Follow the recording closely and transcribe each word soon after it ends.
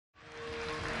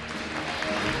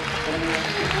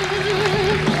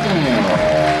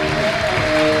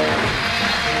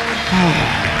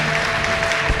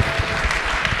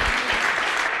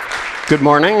Good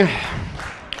morning.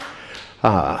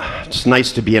 It's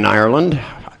nice to be in Ireland.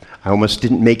 I almost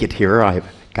didn't make it here. I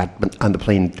got on the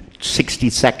plane 60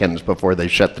 seconds before they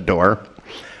shut the door.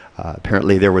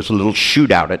 Apparently there was a little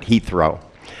shootout at Heathrow.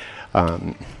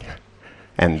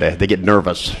 And they get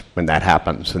nervous when that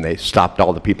happens, and they stopped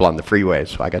all the people on the freeway,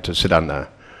 so I got to sit on the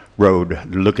road,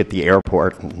 look at the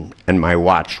airport, and my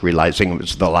watch, realizing it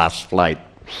was the last flight,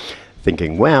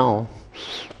 thinking, well,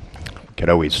 I could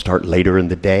always start later in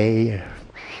the day,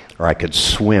 or I could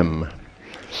swim.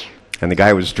 And the guy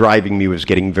who was driving me was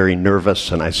getting very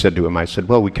nervous, and I said to him,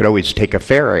 well, we could always take a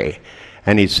ferry.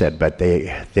 And he said, but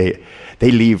they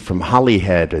leave from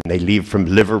Holyhead, and they leave from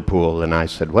Liverpool. And I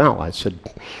said,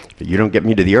 if you don't get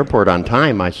me to the airport on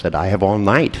time, I said, I have all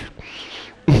night.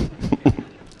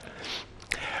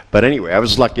 But anyway, I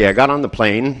was lucky. I got on the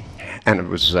plane, and it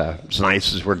was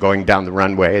nice as we're going down the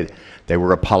runway. They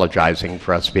were apologizing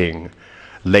for us being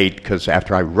late, because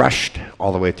after I rushed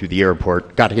all the way through the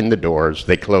airport, got in the doors,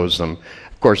 they closed them.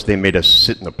 Of course, they made us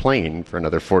sit in the plane for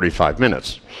another 45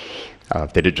 minutes.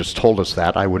 If they'd have just told us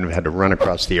that, I wouldn't have had to run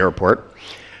across the airport.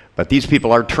 But these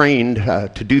people are trained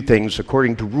to do things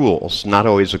according to rules, not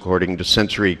always according to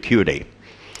sensory acuity.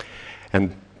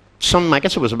 And I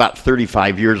guess it was about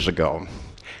 35 years ago,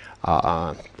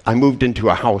 I moved into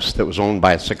a house that was owned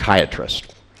by a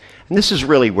psychiatrist. And this is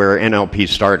really where NLP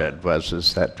started, because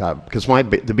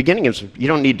the beginning is, you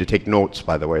don't need to take notes,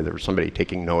 by the way. There was somebody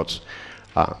taking notes.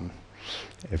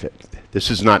 This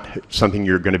is not something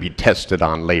you're going to be tested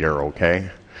on later,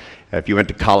 okay? If you went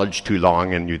to college too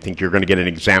long and you think you're going to get an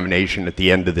examination at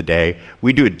the end of the day,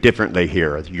 we do it differently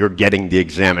here. You're getting the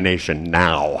examination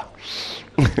now.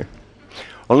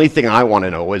 Only thing I want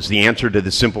to know is the answer to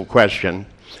the simple question,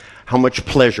 how much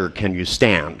pleasure can you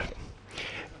stand?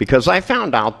 Because I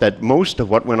found out that most of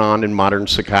what went on in modern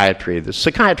psychiatry, the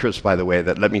psychiatrist, by the way,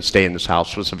 that let me stay in this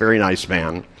house was a very nice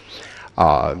man.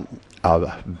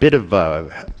 A bit of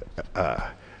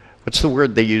what's the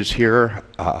word they use here?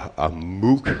 A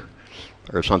mook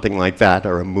or something like that,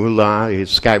 or a mullah.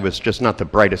 This guy was just not the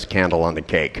brightest candle on the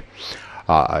cake.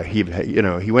 He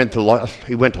went to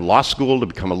law school to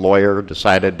become a lawyer,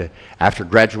 decided after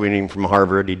graduating from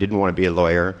Harvard he didn't want to be a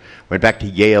lawyer, went back to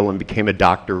Yale and became a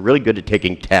doctor, really good at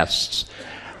taking tests,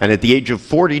 and at the age of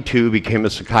 42 became a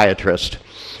psychiatrist,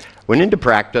 went into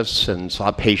practice and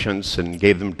saw patients and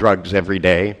gave them drugs every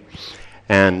day,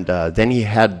 and then he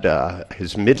had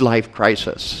his midlife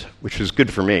crisis, which was good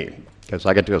for me, because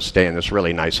I got to go stay in this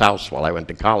really nice house while I went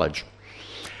to college.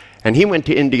 And he went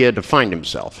to India to find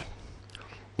himself.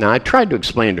 Now, I tried to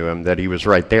explain to him that he was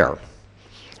right there,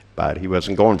 but he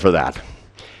wasn't going for that.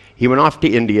 He went off to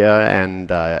India,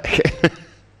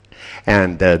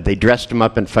 and they dressed him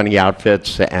up in funny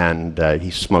outfits, and he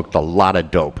smoked a lot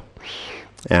of dope.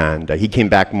 And he came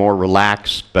back more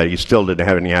relaxed, but he still didn't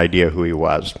have any idea who he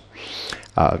was.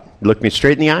 Looked me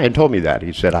straight in the eye and told me that.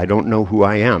 He said, I don't know who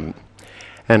I am.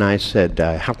 And I said,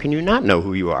 how can you not know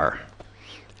who you are?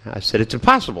 I said, it's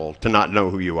impossible to not know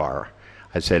who you are.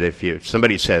 I said, if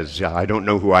somebody says, I don't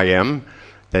know who I am,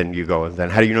 then you go, then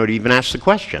how do you know to even ask the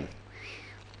question?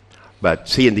 But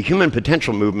see, in the human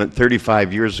potential movement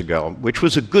 35 years ago, which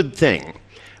was a good thing,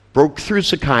 broke through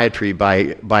psychiatry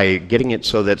by getting it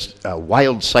so that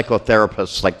wild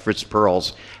psychotherapists like Fritz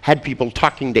Perls had people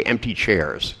talking to empty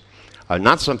chairs.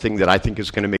 Not something that I think is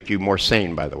going to make you more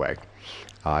sane, by the way.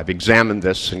 I've examined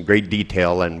this in great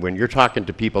detail, and when you're talking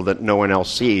to people that no one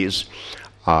else sees,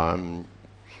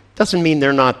 doesn't mean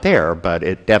they're not there, but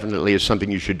it definitely is something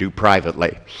you should do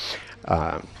privately.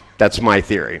 That's my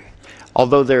theory.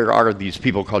 Although there are these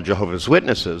people called Jehovah's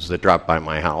Witnesses that drop by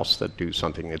my house that do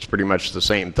something that's pretty much the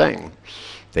same thing.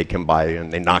 They come by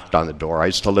and they knocked on the door. I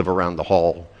used to live around the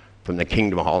hall from the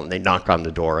Kingdom Hall, and they knock on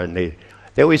the door, and they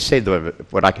always say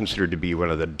what I consider to be one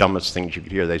of the dumbest things you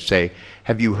could hear. They say,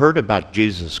 have you heard about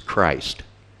Jesus Christ?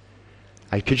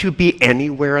 Could you be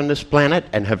anywhere on this planet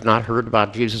and have not heard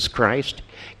about Jesus Christ?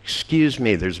 Excuse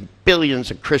me, there's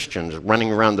billions of Christians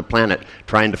running around the planet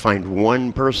trying to find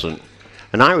one person.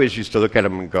 And I always used to look at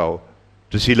them and go,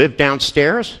 does he live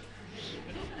downstairs?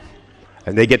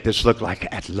 And they get this look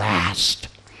like, at last,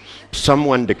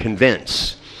 someone to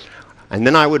convince. And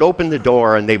then I would open the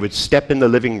door and they would step in the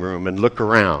living room and look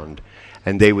around,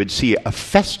 and they would see a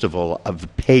festival of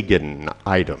pagan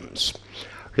items.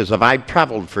 Because I've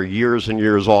traveled for years and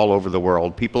years all over the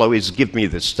world, people always give me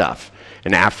this stuff.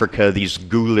 In Africa, these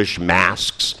ghoulish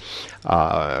masks.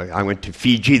 I went to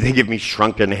Fiji, they give me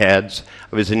shrunken heads.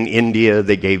 I was in India,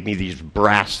 they gave me these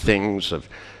brass things of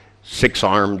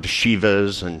 6-armed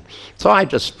Shivas. And so I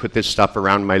just put this stuff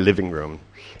around my living room.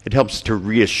 It helps to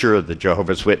reassure the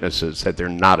Jehovah's Witnesses that they're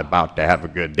not about to have a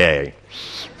good day.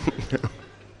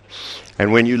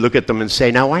 And when you look at them and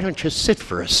say, now why don't you sit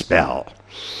for a spell?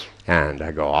 And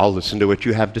I go, I'll listen to what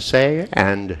you have to say,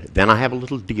 and then I have a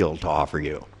little deal to offer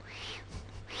you.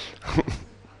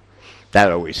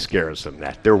 That always scares them,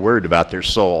 that they're worried about their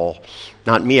soul.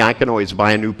 Not me, I can always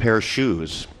buy a new pair of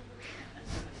shoes.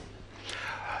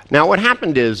 Now what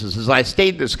happened is as I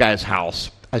stayed at this guy's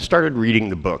house, I started reading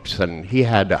the books, and he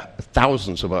had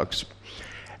thousands of books.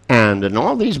 And in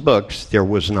all these books, there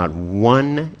was not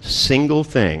one single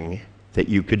thing that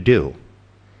you could do.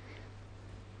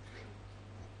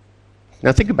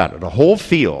 Now think about it, a whole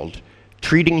field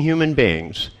treating human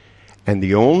beings, and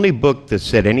the only book that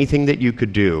said anything that you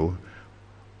could do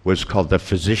was called the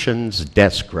Physician's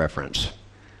Desk Reference.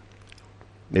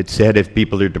 It said if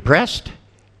people are depressed,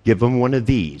 give them one of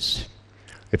these.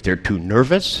 If they're too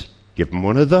nervous, give them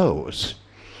one of those.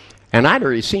 And I'd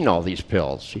already seen all these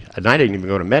pills, and I didn't even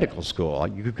go to medical school.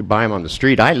 You could buy them on the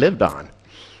street I lived on.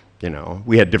 You know,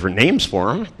 we had different names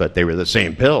for them, but they were the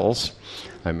same pills.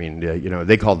 I mean, you know,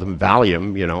 they called them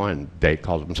Valium, you know, and they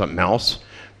called them something else.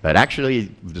 But actually,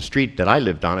 the street that I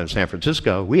lived on in San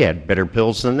Francisco, we had better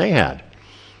pills than they had.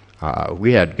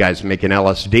 We had guys making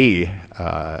LSD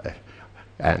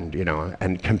and, you know,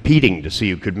 and competing to see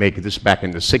who could make this back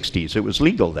in the 60s. It was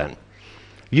legal then.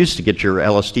 You used to get your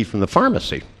LSD from the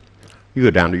pharmacy. You go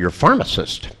down to your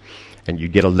pharmacist, and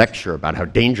you'd get a lecture about how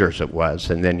dangerous it was,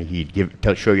 and then he'd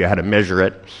show you how to measure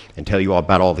it and tell you all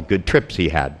about all the good trips he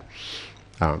had.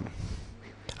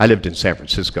 I lived in San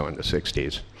Francisco in the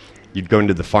 60s. You'd go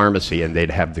into the pharmacy, and they'd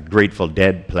have the Grateful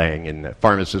Dead playing, and the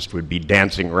pharmacist would be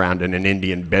dancing around in an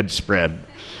Indian bedspread,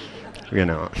 you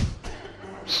know.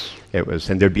 It was,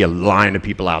 and there'd be a line of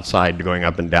people outside going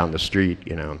up and down the street,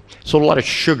 you know. Sold a lot of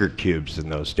sugar cubes in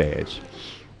those days.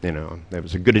 You know, that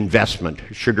was a good investment.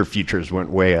 Sugar futures went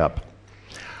way up.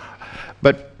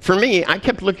 But for me, I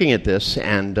kept looking at this,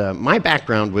 and my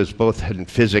background was both in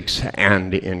physics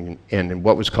and in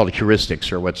what was called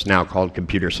heuristics, or what's now called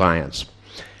computer science.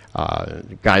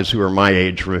 Guys who are my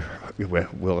age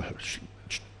will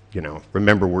you know,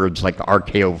 remember words like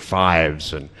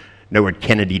RKO5s and know what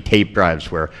Kennedy tape drives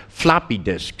were. Floppy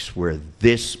disks were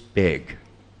this big,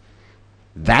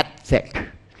 that thick,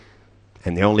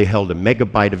 and they only held a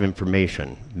megabyte of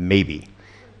information, maybe,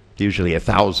 usually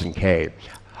 1,000 K.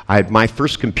 I had my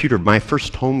first computer, my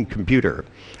first home computer,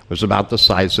 was about the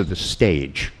size of the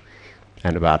stage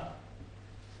and about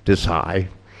this high,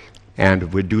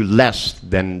 and would do less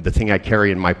than the thing I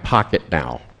carry in my pocket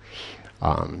now.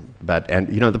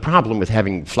 And you know, the problem with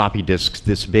having floppy disks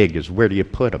this big is where do you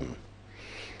put them?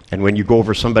 And when you go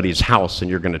over somebody's house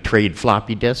and you're going to trade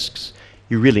floppy disks,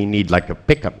 you really need like a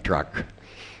pickup truck.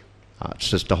 It's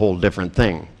just a whole different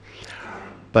thing.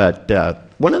 But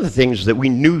one of the things that we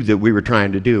knew that we were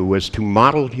trying to do was to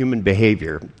model human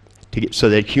behavior so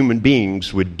that human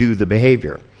beings would do the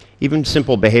behavior. Even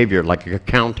simple behavior like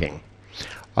accounting.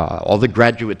 All the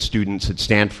graduate students at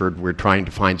Stanford were trying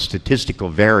to find statistical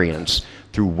variance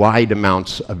through wide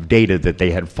amounts of data that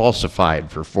they had falsified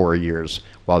for 4 years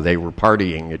while they were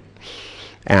partying.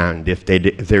 And if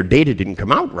their data didn't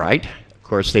come out right, of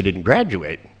course, they didn't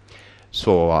graduate.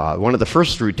 So one of the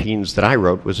first routines that I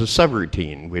wrote was a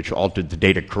subroutine, which altered the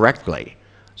data correctly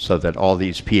so that all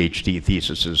these PhD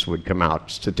theses would come out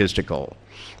statistical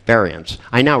variance.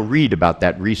 I now read about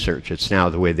that research. It's now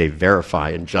the way they verify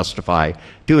and justify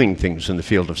doing things in the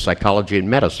field of psychology and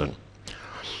medicine.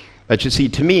 But you see,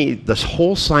 to me, this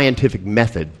whole scientific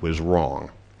method was wrong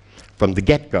from the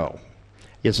get-go.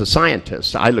 As a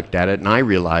scientist, I looked at it and I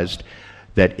realized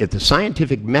that if the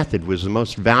scientific method was the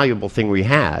most valuable thing we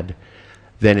had,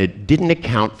 then it didn't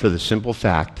account for the simple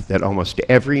fact that almost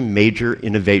every major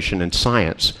innovation in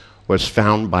science was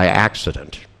found by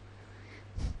accident.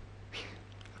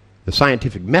 The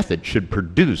scientific method should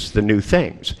produce the new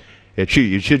things.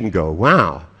 You shouldn't go,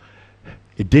 wow,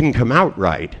 it didn't come out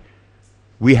right.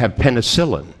 We have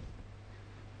penicillin.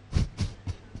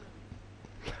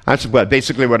 That's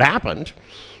basically what happened.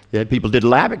 People did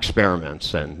lab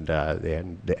experiments, and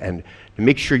to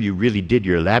make sure you really did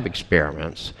your lab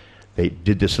experiments, they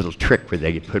did this little trick where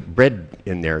they put bread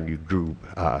in there and you grew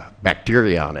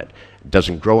bacteria on it. It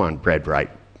doesn't grow on bread right.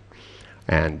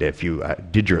 And if you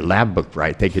did your lab book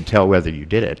right, they could tell whether you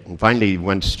did it. And finally,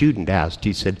 one student asked,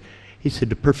 he said,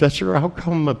 "Professor, how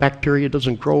come a bacteria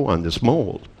doesn't grow on this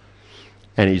mold?"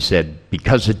 And he said,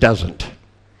 "Because it doesn't."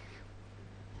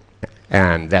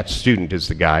 And that student is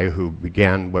the guy who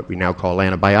began what we now call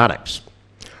antibiotics.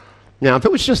 Now, if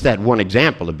it was just that one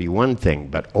example, it'd be one thing,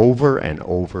 but over and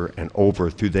over and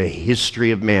over through the history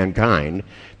of mankind,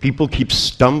 people keep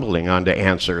stumbling onto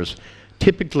answers,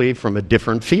 typically from a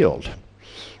different field,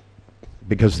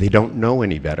 because they don't know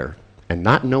any better. And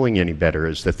not knowing any better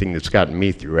is the thing that's gotten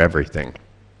me through everything.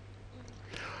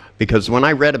 Because when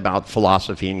I read about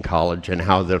philosophy in college and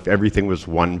how everything was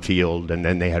one field, and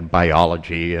then they had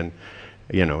biology and,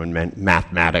 and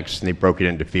mathematics, and they broke it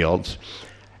into fields,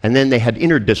 and then they had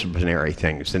interdisciplinary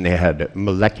things, and they had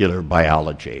molecular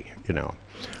biology,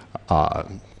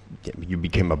 you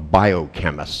became a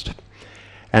biochemist.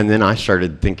 And then I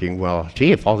started thinking, well,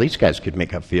 gee, if all these guys could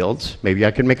make up fields, maybe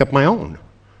I could make up my own.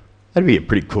 That'd be a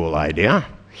pretty cool idea.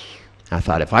 I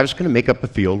thought, if I was going to make up a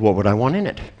field, what would I want in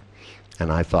it?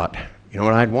 And I thought, you know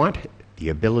what I'd want? The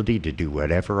ability to do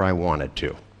whatever I wanted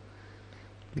to.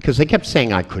 Because they kept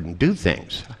saying I couldn't do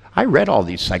things. I read all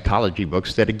these psychology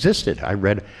books that existed. I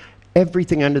read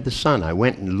everything under the sun. I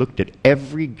went and looked at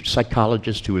every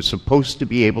psychologist who was supposed to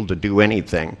be able to do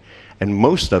anything, and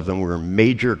most of them were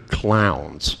major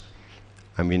clowns.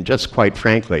 I mean, just quite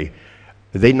frankly,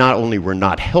 they not only were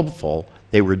not helpful,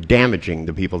 they were damaging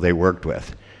the people they worked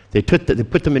with. They put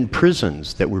them in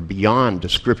prisons that were beyond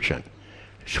description.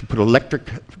 They put electric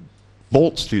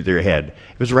bolts through their head.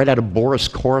 It was right out of Boris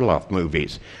Karloff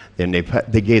movies. Then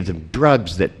they gave them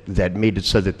drugs that made it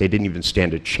so that they didn't even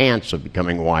stand a chance of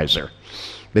becoming wiser.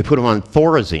 They put them on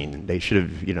Thorazine. They should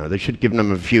have given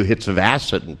them a few hits of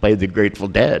acid and played the Grateful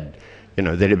Dead.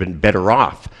 They'd have been better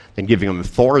off than giving them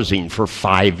Thorazine for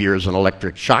 5 years in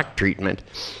electric shock treatment,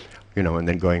 and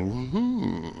then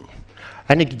going,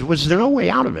 And there was no way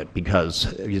out of it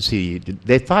because, you see,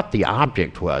 they thought the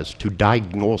object was to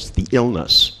diagnose the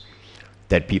illness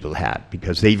that people had,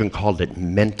 because they even called it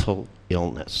mental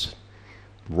illness.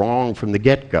 Wrong from the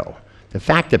get-go. The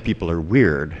fact that people are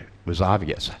weird was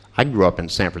obvious. I grew up in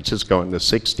San Francisco in the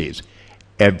 60s.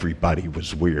 Everybody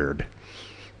was weird.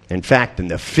 In fact, in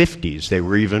the 50s, they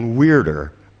were even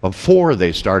weirder before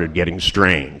they started getting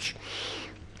strange.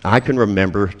 I can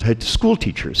remember school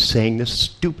teachers saying the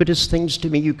stupidest things to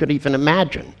me you could even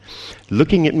imagine,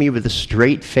 looking at me with a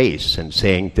straight face and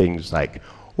saying things like,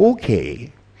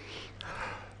 okay,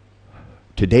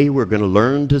 today we're going to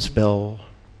learn to spell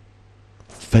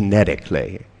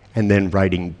phonetically, and then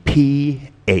writing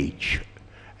PH,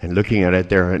 and looking at it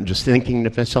there and just thinking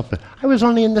to myself, I was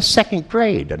only in the 2nd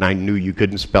grade, and I knew you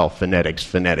couldn't spell phonetics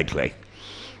phonetically.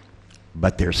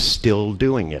 But they're still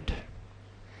doing it.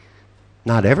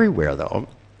 Not everywhere, though,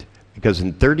 because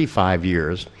in 35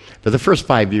 years, for the first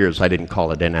 5 years, I didn't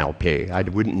call it NLP. I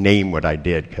wouldn't name what I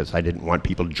did because I didn't want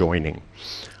people joining.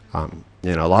 A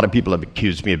lot of people have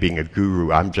accused me of being a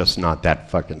guru. I'm just not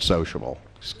that fucking sociable.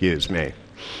 Excuse me.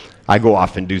 I go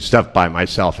off and do stuff by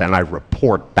myself, and I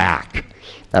report back.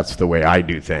 That's the way I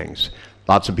do things.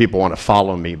 Lots of people want to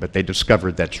follow me, but they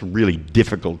discovered that's really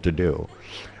difficult to do.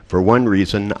 For one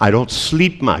reason, I don't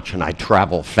sleep much, and I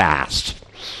travel fast.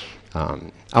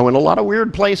 I went a lot of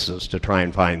weird places to try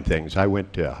and find things. I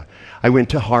went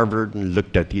to Harvard and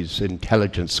looked at these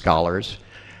intelligence scholars,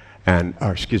 I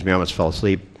almost fell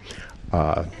asleep.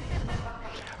 I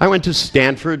went to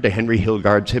Stanford, to Henry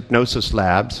Hilgard's hypnosis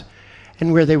labs,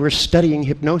 and where they were studying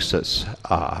hypnosis.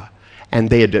 And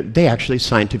they actually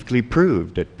scientifically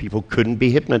proved that people couldn't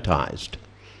be hypnotized.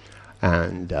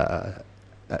 But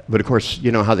of course,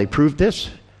 you know how they proved this?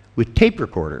 With tape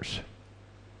recorders.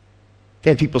 They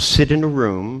had people sit in a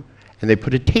room, and they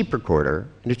put a tape recorder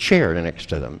in a chair next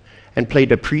to them and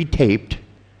played a pre-taped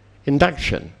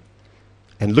induction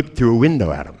and looked through a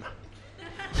window at them.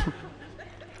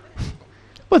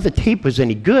 Well, if the tape was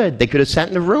any good, they could have sat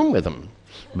in the room with them,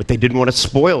 but they didn't want to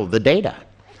spoil the data.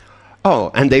 Oh,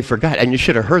 and they forgot, and you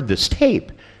should have heard this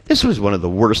tape. This was one of the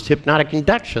worst hypnotic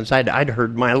inductions I'd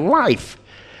heard in my life.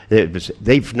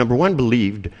 They've, number one,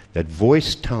 believed that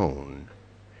voice tone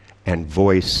and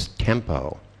voice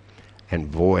tempo and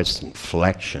voice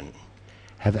inflection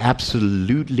have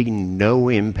absolutely no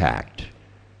impact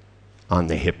on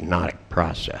the hypnotic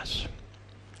process.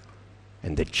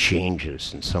 And the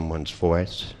changes in someone's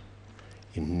voice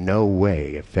in no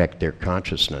way affect their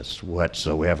consciousness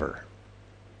whatsoever.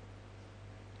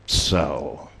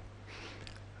 So,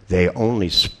 they only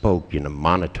spoke in a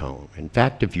monotone. In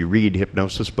fact, if you read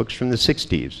hypnosis books from the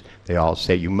 60s, they all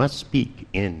say you must speak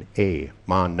in a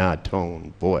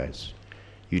monotone voice.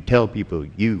 You tell people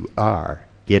you are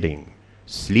getting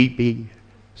sleepy,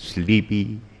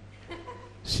 sleepy,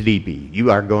 sleepy.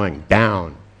 You are going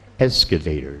down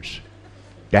escalators.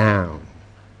 Down,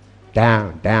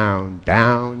 down, down,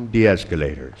 down the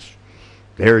escalators.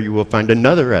 There you will find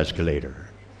another escalator.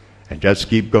 And just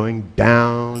keep going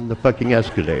down the fucking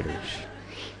escalators.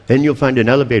 Then you'll find an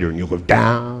elevator and you'll go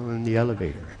down the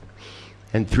elevator.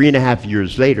 And 3.5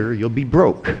 years later, you'll be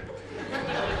broke.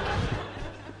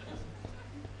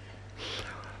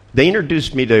 They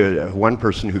introduced me to one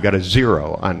person who got a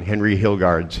 0 on Henry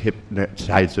Hilgard's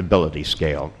hypnotizability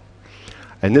scale.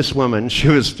 And this woman, she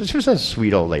was a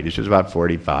sweet old lady. She was about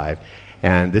 45.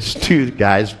 And these two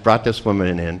guys brought this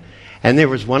woman in. And there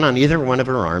was one on either one of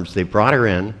her arms. They brought her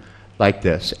in like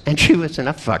this. And she was in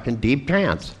a fucking deep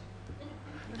trance.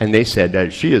 And they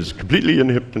said, she is completely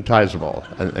unhypnotizable.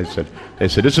 And they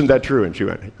said, isn't that true? And she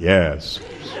went, yes.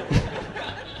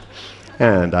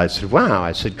 And I said, wow.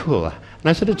 I said, cool. And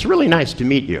I said, it's really nice to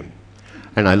meet you.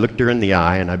 And I looked her in the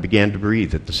eye, and I began to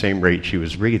breathe at the same rate she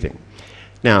was breathing.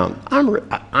 Now,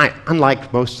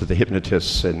 unlike most of the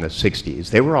hypnotists in the 60s,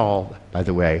 they were all, by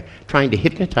the way, trying to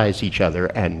hypnotize each other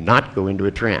and not go into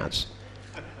a trance.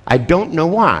 I don't know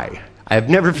why.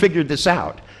 I've never figured this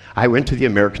out. I went to the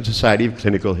American Society of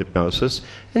Clinical Hypnosis,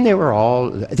 and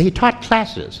they taught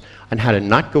classes on how to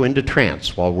not go into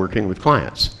trance while working with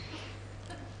clients.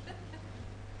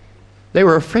 They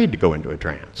were afraid to go into a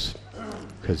trance.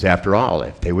 Because after all,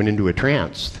 if they went into a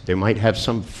trance, they might have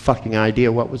some fucking idea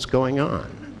what was going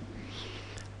on.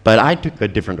 But I took a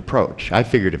different approach. I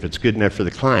figured if it's good enough for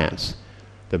the clients,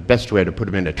 the best way to put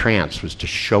them into trance was to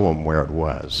show them where it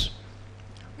was.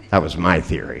 That was my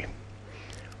theory.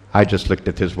 I just looked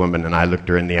at this woman, and I looked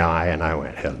her in the eye, and I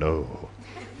went, hello.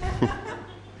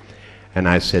 And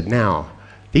I said, now,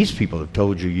 these people have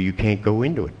told you you can't go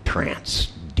into a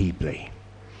trance deeply,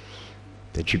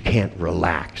 that you can't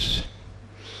relax,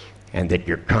 and that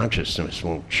your consciousness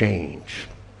won't change,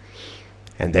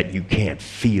 and that you can't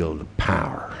feel the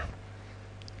power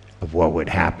of what would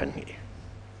happen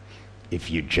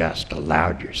if you just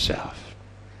allowed yourself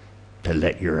to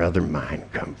let your other mind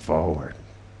come forward.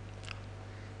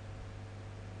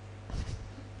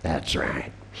 That's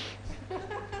right.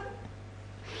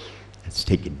 Let's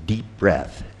take a deep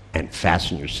breath and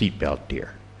fasten your seatbelt,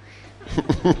 dear.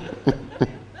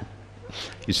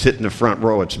 You sit in the front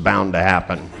row, it's bound to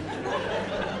happen.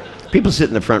 People sit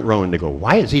in the front row and they go,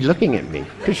 why is he looking at me?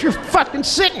 Because you're fucking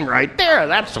sitting right there,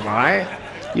 that's why.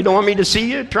 You don't want me to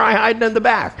see you? Try hiding in the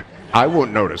back. I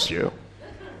won't notice you.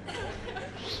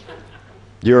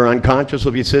 Your unconscious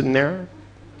will be sitting there.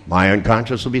 My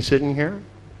unconscious will be sitting here.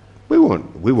 We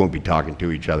won't be talking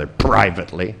to each other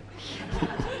privately.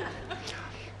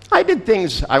 I did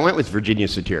things, I went with Virginia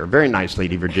Satir, very nice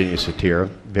lady, Virginia Satir,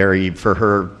 for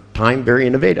her time, very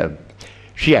innovative.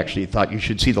 She actually thought you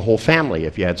should see the whole family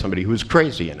if you had somebody who was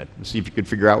crazy in it, and see if you could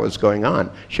figure out what's going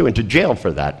on. She went to jail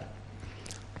for that.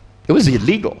 It was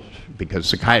illegal because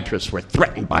psychiatrists were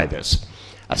threatened by this.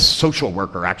 A social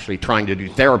worker actually trying to do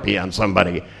therapy on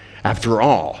somebody. After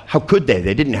all, how could they?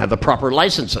 They didn't have the proper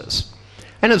licenses.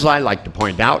 And as I like to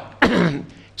point out,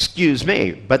 excuse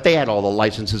me, but they had all the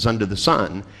licenses under the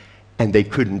sun, and they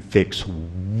couldn't fix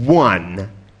one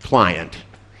client.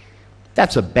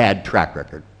 That's a bad track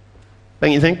record,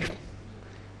 don't you think?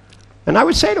 And I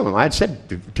would say to them, I'd said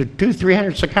to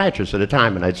 200-300 psychiatrists at a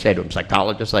time, and I'd say to them,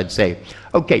 psychologists, I'd say,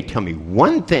 okay, tell me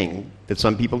one thing that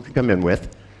some people can come in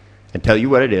with and tell you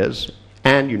what it is,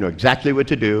 and you know exactly what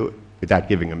to do without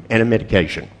giving them any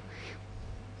medication.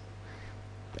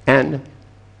 And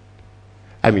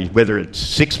I mean, whether it's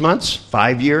 6 months,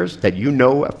 5 years, that you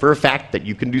know for a fact that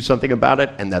you can do something about it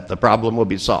and that the problem will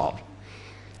be solved.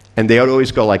 And they would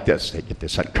always go like this. They get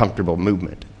this uncomfortable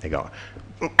movement. They go,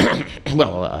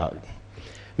 well,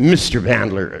 Mr.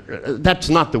 Bandler, that's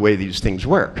not the way these things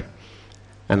work.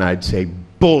 And I'd say,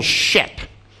 bullshit.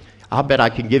 I'll bet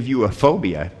I can give you a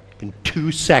phobia in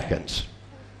 2 seconds.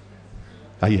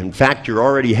 In fact, you're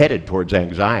already headed towards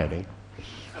anxiety.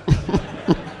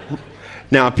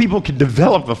 Now, if people can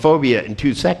develop a phobia in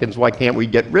 2 seconds, why can't we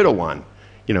get rid of one?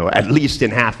 You know, at least in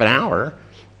half an hour.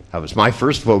 That was my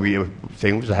first phobia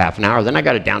thing, was a half an hour. Then I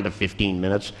got it down to 15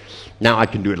 minutes. Now I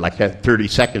can do it like that, 30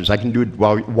 seconds. I can do it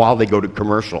while they go to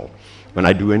commercial, when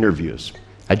I do interviews.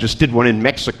 I just did one in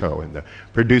Mexico, and the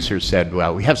producer said,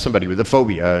 well, we have somebody with a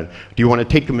phobia. Do you want to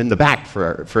take them in the back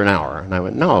for an hour? And I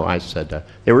went, no. I said,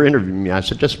 they were interviewing me. I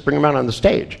said, just bring them out on the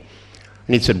stage.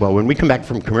 And he said, well, when we come back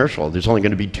from commercial, there's only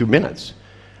going to be 2 minutes.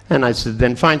 And I said,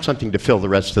 then find something to fill the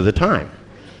rest of the time.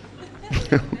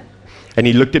 And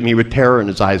he looked at me with terror in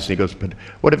his eyes, and he goes, but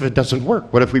what if it doesn't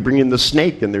work? What if we bring in the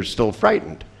snake and they're still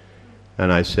frightened?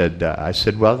 And I said,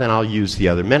 well, then I'll use the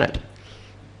other minute.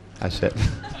 I said,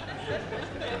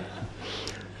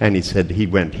 and he said, he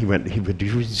went,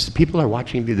 people are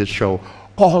watching this show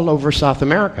all over South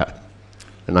America.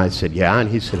 And I said, yeah. And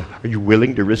he said, are you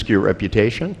willing to risk your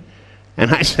reputation?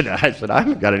 And I said, I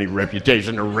haven't got any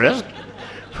reputation to risk.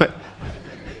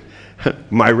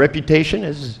 My reputation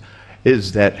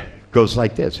is that goes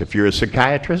like this. If you're a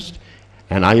psychiatrist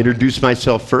and I introduce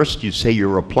myself first, you say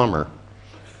you're a plumber.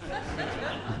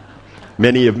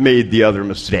 Many have made the other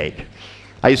mistake.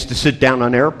 I used to sit down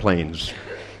on airplanes,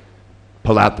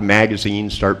 pull out the magazine,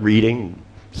 start reading.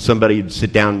 Somebody would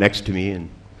sit down next to me and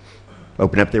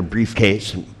open up their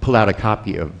briefcase and pull out a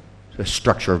copy of The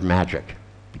Structure of Magic,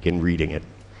 begin reading it.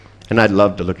 And I'd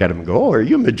love to look at them and go, "Oh, are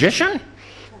you a magician?"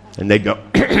 And they'd go,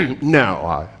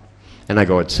 "No." And I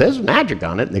go, "It says magic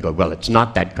on it." And they go, "Well, it's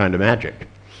not that kind of magic."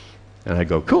 And I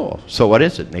go, "Cool, so what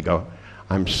is it?" And they go,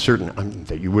 I'm certain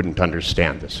that you wouldn't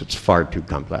understand this. It's far too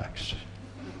complex."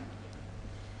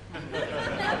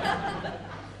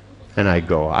 And I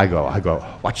go,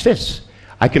 "Watch this.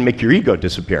 I can make your ego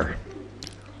disappear."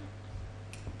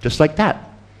 Just like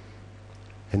that.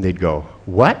 And they'd go,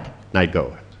 "What?" And I'd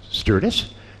go,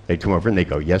 "Stewardess." They'd come over and they'd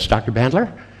go, "Yes, Dr.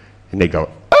 Bandler?" And they'd go,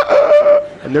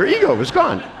 and their ego was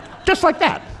gone. Just like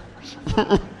that.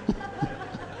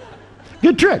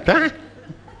 Good trick, huh?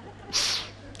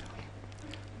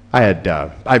 I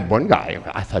had one guy,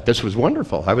 I thought this was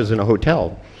wonderful. I was in a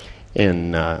hotel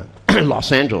in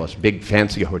Los Angeles, big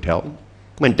fancy hotel.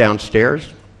 Went downstairs.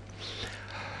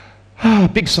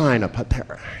 Big sign up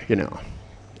there, you know.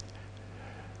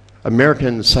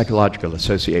 American Psychological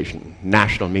Association,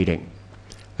 national meeting.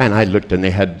 And I looked and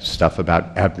they had stuff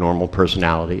about abnormal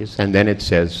personalities. And then it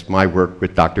says, "My work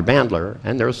with Dr. Bandler."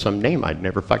 And there was some name I'd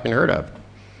never fucking heard of.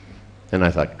 And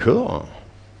I thought, cool.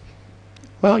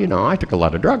 Well, you know, I took a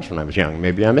lot of drugs when I was young.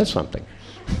 Maybe I missed something.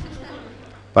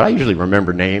 But I usually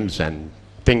remember names and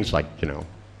things like, you know,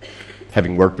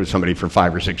 having worked with somebody for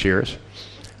 5 or 6 years.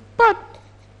 But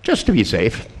just to be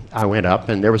safe, I went up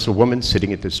and there was a woman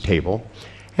sitting at this table.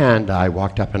 And I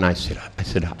walked up and I said,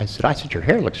 "Your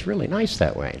hair looks really nice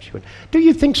that way." And she went, "Do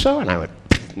you think so?" And I went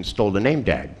and stole the name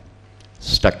tag,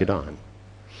 stuck it on.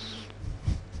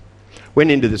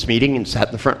 Went into this meeting and sat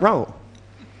in the front row.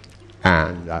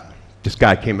 And this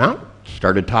guy came out,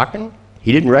 started talking.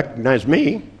 He didn't recognize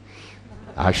me.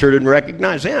 I sure didn't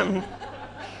recognize him.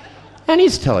 And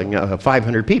he's telling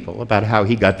 500 people about how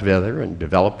he got together and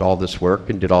developed all this work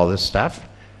and did all this stuff.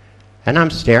 And I'm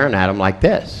staring at him like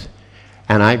this.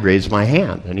 And I raised my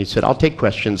hand, and he said, "I'll take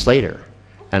questions later."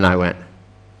 And I went,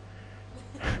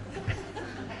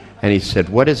 and he said,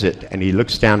 "What is it?" And he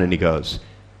looks down and he goes,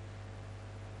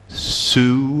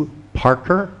 "Sue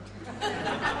Parker?"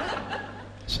 I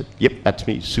said, "Yep, that's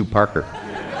me, Sue Parker."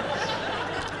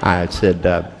 I said,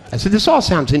 "This all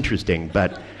sounds interesting,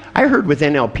 but I heard with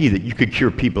NLP that you could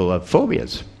cure people of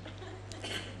phobias.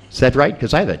 Is that right?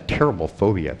 Because I have a terrible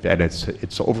phobia, and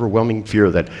it's overwhelming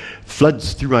fear that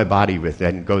floods through my body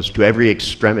and goes to every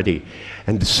extremity,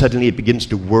 and suddenly it begins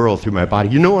to whirl through my body.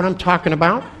 You know what I'm talking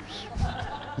about?"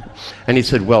 And he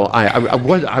said, "Well,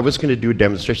 I was going to do a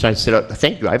demonstration." I said,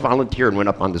 "Thank you, I volunteered," and went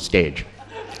up on the stage.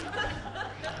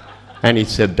 And he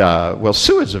said, "Well,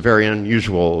 Sue is a very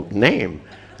unusual name."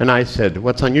 And I said,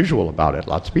 "What's unusual about it?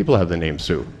 Lots of people have the name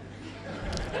Sue."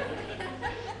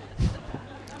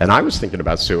 And I was thinking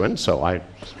about suing, so I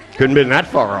couldn't have been that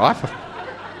far off.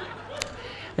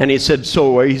 And he said,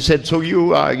 so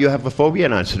you have a phobia?"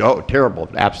 And I said, "Oh, terrible,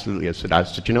 absolutely." I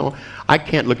said, "You know, I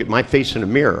can't look at my face in a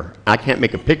mirror. I can't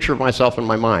make a picture of myself in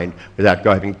my mind without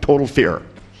having total fear.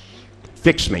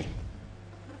 Fix me."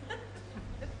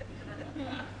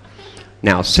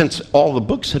 Now, since all the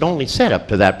books had only said up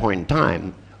to that point in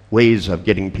time ways of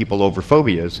getting people over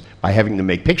phobias by having them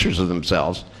make pictures of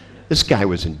themselves, this guy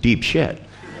was in deep shit.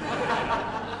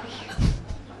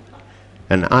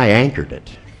 And I anchored it.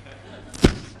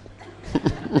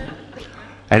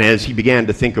 And as he began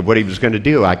to think of what he was going to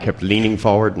do, I kept leaning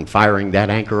forward and firing that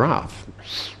anchor off.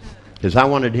 Because I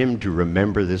wanted him to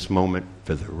remember this moment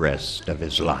for the rest of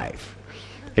his life.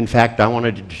 In fact, I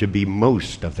wanted it to be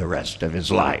most of the rest of his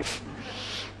life.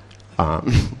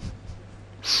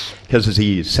 Because as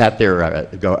he sat there,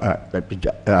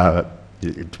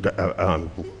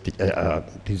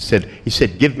 he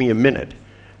said, "Give me a minute."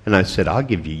 And I said, "I'll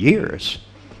give you years."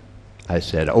 I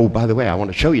said, "Oh, by the way, I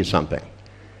want to show you something."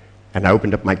 And I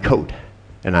opened up my coat,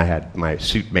 and I had my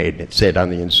suit made, and it said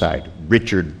on the inside,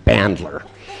 "Richard Bandler."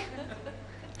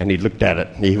 And he looked at it,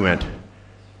 and he went,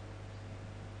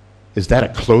 "Is that a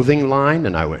clothing line?"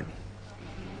 And I went,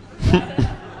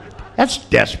 "That's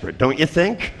desperate, don't you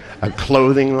think? A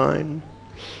clothing line?"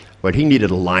 But he needed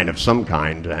a line of some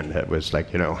kind, and it was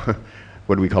like, you know,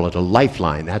 what do we call it? A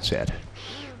lifeline, that's it.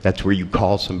 That's where you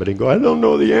call somebody and go, "I don't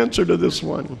know the answer to this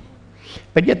one."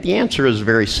 But yet the answer is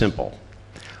very simple.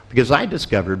 Because I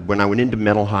discovered when I went into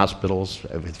mental hospitals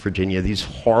with Virginia, these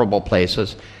horrible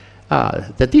places,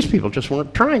 that these people just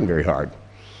weren't trying very hard.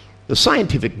 The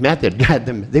scientific method had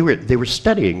them, they were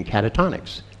studying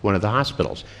catatonics, one of the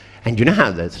hospitals. And you know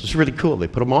how this is really cool. They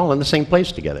put them all in the same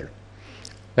place together.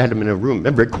 They had them in a room.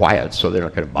 They're very quiet, so they're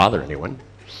not going to bother anyone.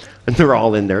 And they're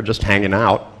all in there just hanging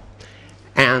out.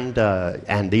 And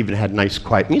they even had nice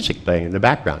quiet music playing in the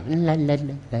background, la, la,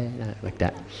 la, la, like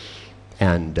that.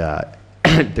 And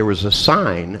there was a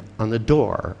sign on the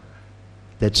door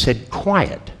that said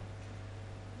quiet.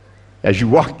 As you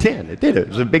walked in, it did. It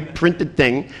was a big printed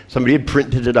thing. Somebody had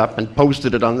printed it up and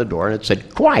posted it on the door, and it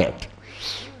said quiet.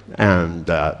 And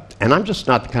I'm just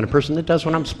not the kind of person that does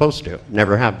what I'm supposed to.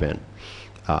 Never have been.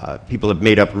 People have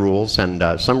made up rules,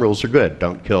 and some rules are good.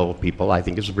 Don't kill people, I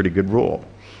think, is a pretty good rule.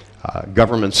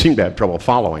 Governments seem to have trouble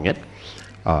following it.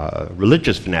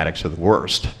 Religious fanatics are the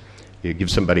worst. You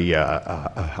give somebody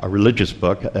a religious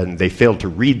book, and they fail to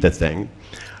read the thing.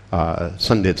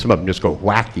 Some of them just go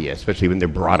wacky, especially when they're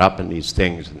brought up in these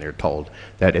things, and they're told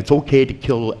that it's okay to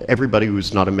kill everybody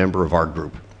who's not a member of our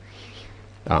group.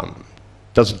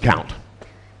 Doesn't count.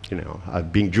 You know,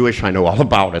 being Jewish, I know all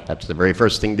about it. That's the very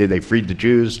first thing they did. They freed the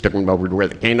Jews, took them over to where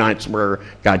the Canaanites were.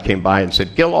 God came by and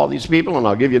said, kill all these people and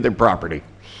I'll give you their property.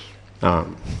 I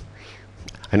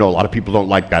know a lot of people don't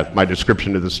like that, my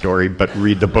description of the story, but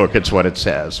read the book, it's what it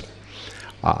says.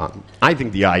 I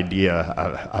think the idea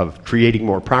of creating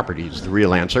more property is the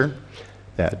real answer,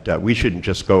 that we shouldn't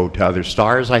just go to other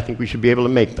stars. I think we should be able to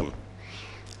make them.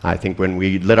 I think when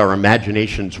we let our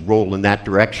imaginations roll in that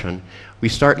direction, we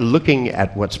start looking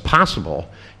at what's possible,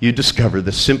 you discover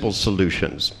the simple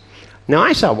solutions. Now,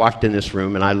 I walked in this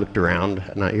room and I looked around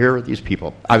and here are these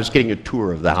people. I was getting a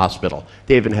tour of the hospital.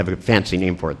 They even have a fancy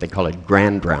name for it. They call it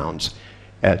grand rounds.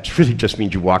 It really just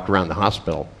means you walk around the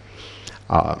hospital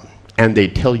and they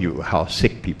tell you how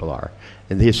sick people are.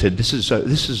 And they said, this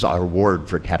is our ward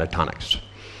for catatonics.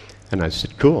 And I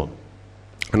said, cool.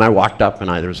 And I walked up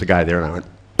and there was a guy there and I went,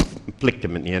 flicked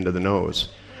him in the end of the nose.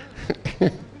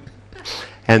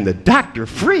 And the doctor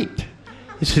freaked.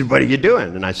 He said, what are you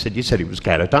doing? And I said, you said he was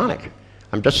catatonic.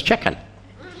 I'm just checking.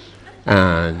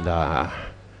 And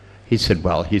he said,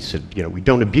 you know, we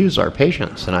don't abuse our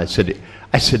patients. And I said,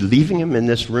 leaving him in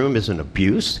this room is an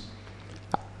abuse?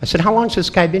 I said, how long has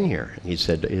this guy been here? And he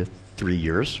said, 3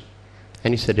 years.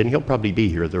 And he said, and he'll probably be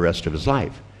here the rest of his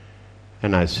life.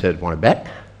 And I said, want to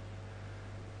bet?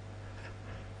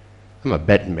 I'm a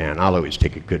betting man. I'll always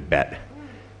take a good bet.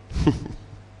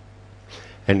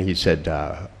 And he said,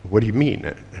 what do you mean?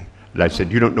 And I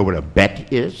said, you don't know what a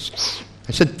bet is?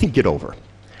 I said, think it over.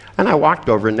 And I walked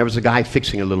over, and there was a guy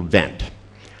fixing a little vent.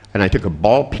 And I took a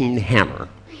ball-peen hammer,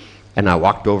 and I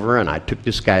walked over, and I took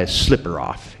this guy's slipper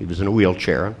off. He was in a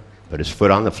wheelchair, put his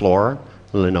foot on the floor,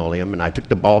 the linoleum, and I took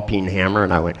the ball-peen hammer,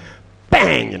 and I went,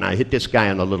 bang, and I hit this guy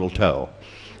on the little toe.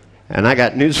 And I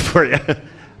got news for you.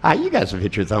 You guys have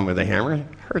hit your thumb with a hammer. It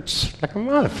hurts like a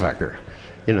motherfucker.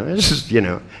 You know, this is, you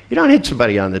know, you don't hit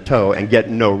somebody on the toe and get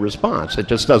no response. It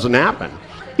just doesn't happen.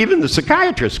 Even the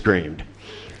psychiatrist screamed.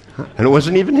 And it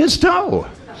wasn't even his toe.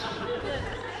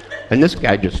 And this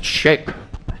guy just shook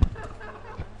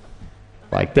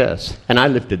like this. And I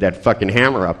lifted that fucking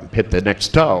hammer up and hit the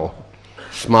next toe,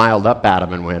 smiled up at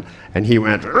him and he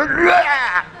went,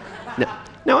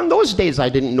 Now, in those days, I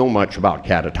didn't know much about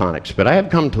catatonics, but I have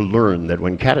come to learn that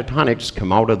when catatonics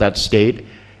come out of that state,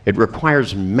 it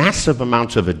requires massive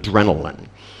amounts of adrenaline.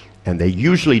 And they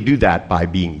usually do that by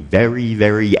being very,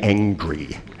 very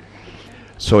angry.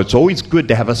 So it's always good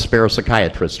to have a spare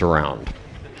psychiatrist around.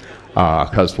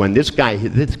 Because when this guy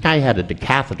had a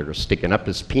catheter sticking up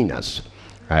his penis,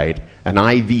 right? An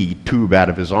IV tube out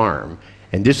of his arm.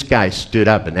 And this guy stood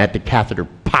up and that catheter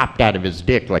popped out of his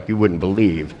dick like you wouldn't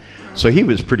believe. So he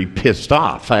was pretty pissed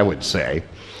off, I would say.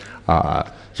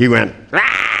 He went,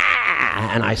 "Ah!"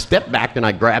 And I stepped back and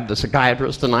I grabbed the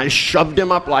psychiatrist and I shoved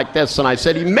him up like this and I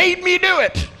said, he made me do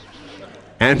it.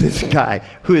 And this guy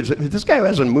who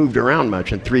hasn't moved around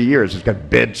much in 3 years, he's got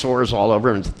bed sores all over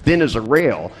him, as thin as a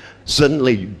rail,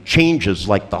 suddenly changes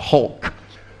like the Hulk.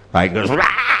 Right? He goes, "Rah!"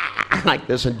 like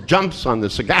this and jumps on the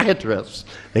psychiatrist.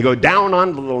 They go down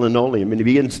onto the linoleum and he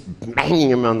begins banging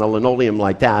him on the linoleum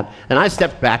like that. And I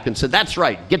stepped back and said, that's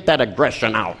right, get that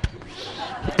aggression out.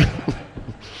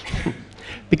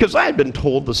 Because I had been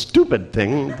told the stupid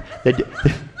thing that...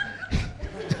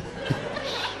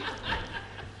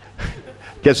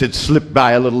 Guess it slipped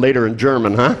by a little later in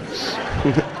German, huh?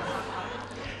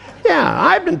 Yeah,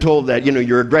 I've been told that, you know,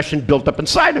 your aggression built up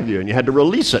inside of you and you had to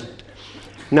release it.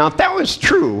 Now, if that was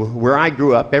true, where I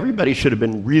grew up, everybody should have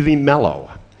been really mellow.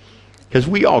 Because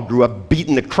we all grew up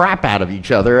beating the crap out of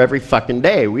each other every fucking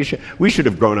day. We should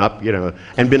have grown up, you know,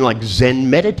 and been like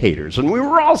Zen meditators. And we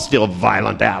were all still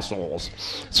violent assholes.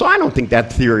 So I don't think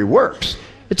that theory works.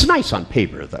 It's nice on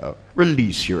paper, though.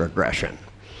 Release your aggression.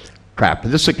 Crap.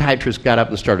 This psychiatrist got up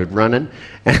and started running,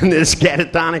 and this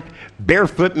catatonic,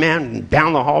 barefoot man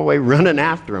down the hallway running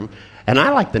after him. And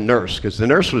I liked the nurse, because the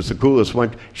nurse was the coolest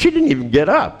one. She didn't even get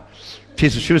up.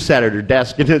 She was sat at her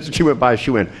desk, and as she went by,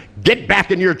 she went, "Get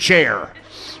back in your chair."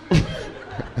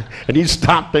 And he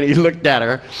stopped, and he looked at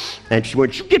her, and she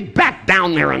went, "Get back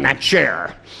down there in that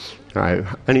chair." All right.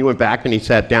 And he went back, and he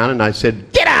sat down, and I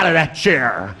said, "Get out of that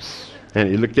chair." And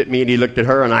he looked at me, and he looked at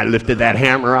her, and I lifted that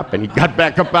hammer up, and he got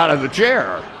back up out of the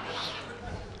chair.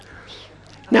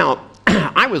 Now,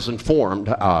 I was informed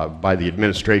by the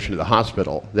administration of the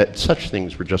hospital that such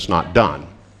things were just not done.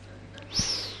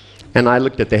 And I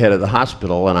looked at the head of the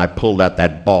hospital, and I pulled out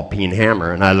that ball-peen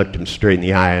hammer, and I looked him straight in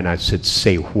the eye, and I said,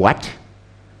 "Say what?"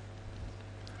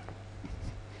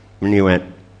 And he went,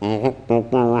 and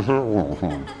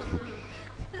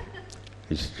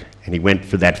he went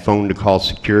for that phone to call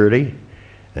security,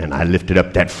 and I lifted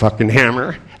up that fucking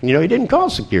hammer, and he didn't call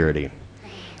security.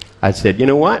 I said, "You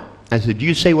know what?" I said,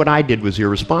 "You say what I did was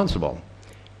irresponsible."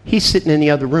 He's sitting in the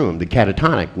other room, the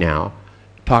catatonic now,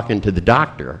 talking to the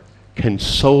doctor,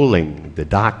 consoling the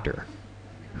doctor,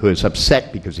 who is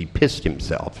upset because he pissed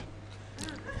himself.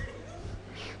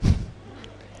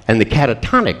 And the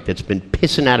catatonic that's been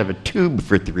pissing out of a tube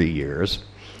for 3 years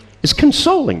is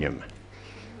consoling him.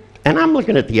 And I'm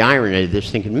looking at the irony of this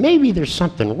thinking, maybe there's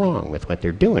something wrong with what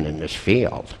they're doing in this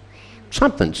field.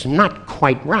 Something's not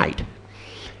quite right.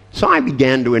 So I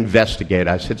began to investigate.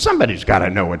 I said, somebody's got to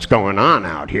know what's going on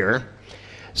out here.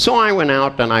 So I went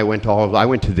out and I went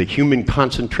to the human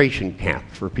concentration camp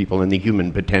for people in the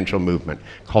human potential movement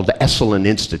called the Esalen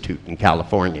Institute in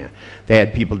California. They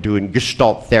had people doing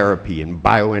gestalt therapy and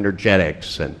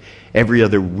bioenergetics and every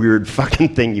other weird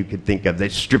fucking thing you could think of. They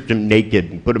stripped them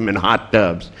naked and put them in hot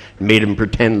tubs and made them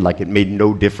pretend like it made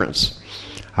no difference.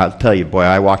 I'll tell you, boy,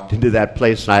 I walked into that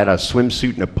place and I had a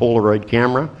swimsuit and a Polaroid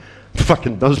camera.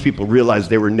 Fucking those people realized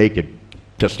they were naked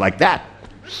just like that.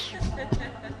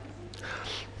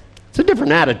 It's a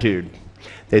different attitude.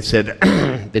 They said,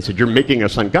 "You're making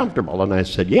us uncomfortable." And I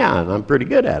said, "Yeah, and I'm pretty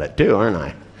good at it too, aren't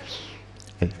I?"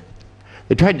 And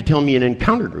they tried to tell me in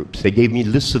encounter groups. They gave me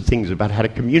lists of things about how to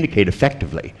communicate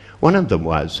effectively. One of them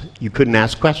was, you couldn't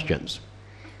ask questions.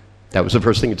 That was the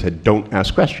first thing it said, don't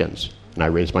ask questions. And I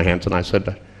raised my hands and I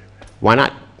said, "Why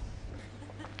not?"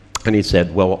 And he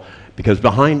said, "Well, because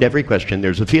behind every question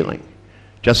there's a feeling.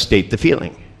 Just state the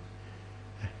feeling."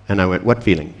 And I went, "What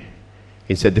feeling?"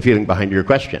 He said, "The feeling behind your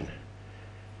question."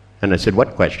 And I said,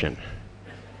 "What question?"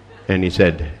 And he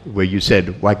said, "Well, you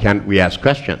said, why can't we ask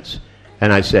questions?"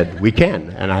 And I said, "We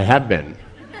can, and I have been."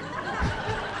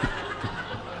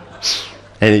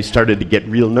 And he started to get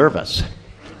real nervous.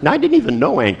 Now, I didn't even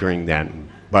know anchoring then,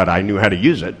 but I knew how to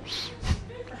use it.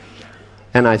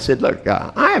 And I said, "Look,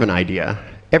 I have an idea.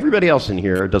 Everybody else in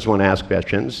here doesn't want to ask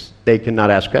questions. They cannot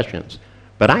ask questions.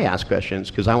 But I ask questions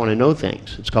because I want to know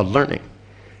things. It's called learning."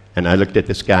 And I looked at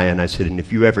this guy and I said, "And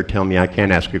if you ever tell me I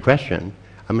can't ask a question,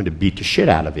 I'm going to beat the shit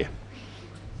out of you."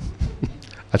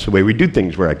 That's the way we do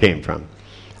things where I came from.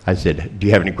 I said, "Do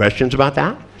you have any questions about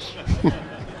that?"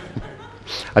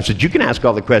 I said, "You can ask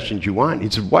all the questions you want." He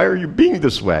said, "Why are you being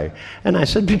this way?" And I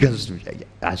said,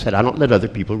 I don't let other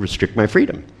people restrict my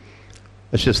freedom.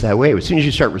 It's just that way. As soon as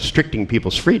you start restricting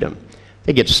people's freedom,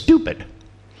 they get stupid.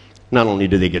 Not only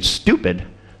do they get stupid,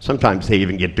 sometimes they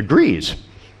even get degrees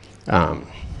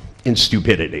in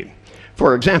stupidity.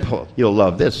 For example, you'll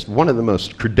love this, one of the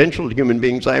most credentialed human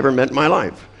beings I ever met in my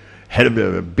life, head of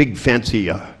a big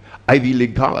fancy Ivy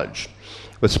League college,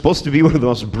 was supposed to be one of the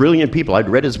most brilliant people. I'd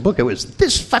read his book, it was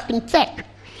this fucking thick,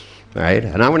 right?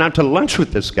 And I went out to lunch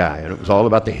with this guy, and it was all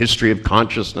about the history of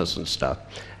consciousness and stuff.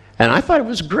 And I thought it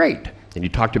was great. And he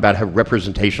talked about how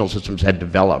representational systems had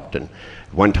developed, and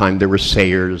one time there were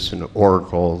sayers and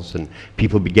oracles, and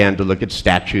people began to look at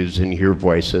statues and hear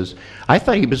voices. I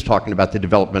thought he was talking about the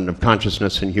development of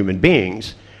consciousness in human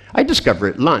beings. I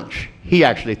discovered at lunch, he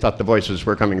actually thought the voices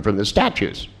were coming from the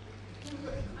statues.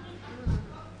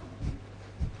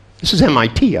 This is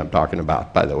MIT I'm talking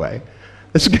about, by the way.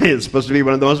 This guy is supposed to be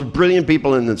one of the most brilliant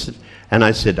people in this. And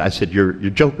I said, you're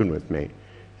joking with me.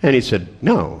 And he said,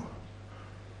 "No."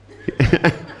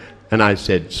 And I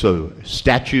said, "So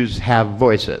statues have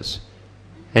voices?"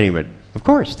 And he went, "Of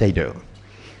course they do."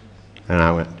 And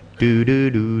I went, "Do, do,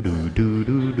 do, do, do,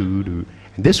 do, do, do."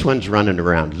 And this one's running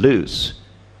around loose,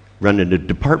 running a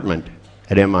department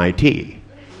at MIT.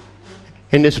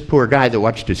 And this poor guy that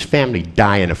watched his family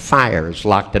die in a fire is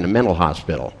locked in a mental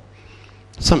hospital.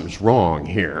 Something's wrong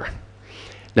here.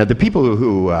 Now, the people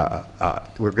who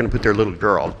were going to put their little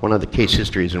girl, one of the case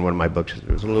histories in one of my books,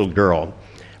 there was a little girl,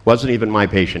 wasn't even my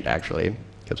patient, actually.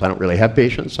 because I don't really have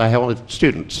patients, I have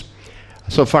students.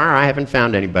 So far, I haven't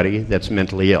found anybody that's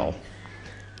mentally ill.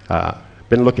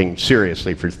 Been looking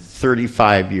seriously for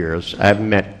 35 years. I haven't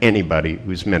met anybody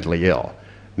who's mentally ill.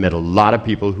 Met a lot of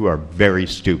people who are very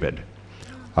stupid,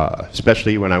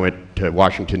 especially when I went to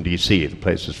Washington, D.C. The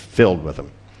place is filled with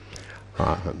them.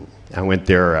 I went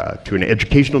there to an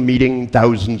educational meeting,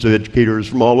 thousands of educators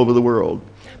from all over the world.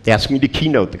 They asked me to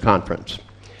keynote the conference.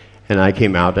 And I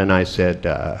came out and I said,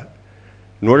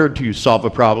 in order to solve a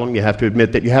problem, you have to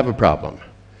admit that you have a problem.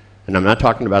 And I'm not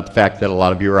talking about the fact that a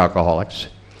lot of you are alcoholics,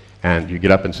 and you get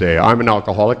up and say, I'm an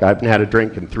alcoholic, I haven't had a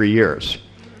drink in 3 years.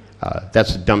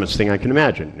 That's the dumbest thing I can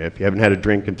imagine. If you haven't had a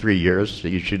drink in 3 years,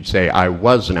 you should say, I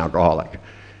was an alcoholic,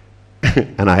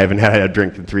 and I haven't had a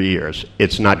drink in 3 years.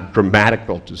 It's not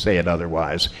grammatical to say it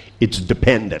otherwise. It's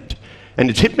dependent. And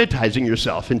it's hypnotizing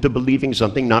yourself into believing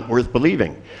something not worth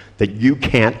believing, that you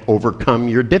can't overcome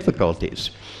your difficulties,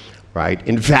 right?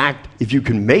 In fact, if you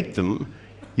can make them,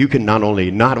 you can not only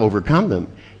not overcome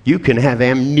them, you can have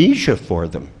amnesia for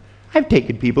them. I've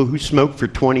taken people who smoked for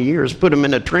 20 years, put them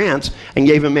in a trance, and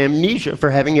gave them amnesia for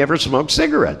having ever smoked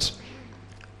cigarettes.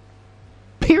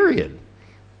 Period.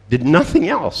 Did nothing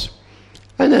else.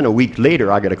 And then a week later,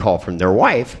 I got a call from their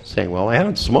wife saying, well, I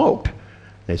haven't smoked.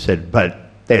 They said, but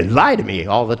they lie to me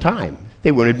all the time.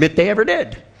 They wouldn't admit they ever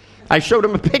did. I showed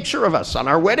him a picture of us on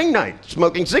our wedding night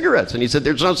smoking cigarettes, and he said,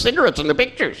 there's no cigarettes in the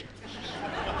pictures.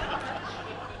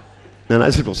 And I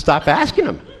said, well, stop asking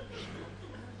them.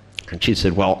 And she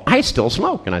said, well, I still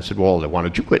smoke. And I said, well, why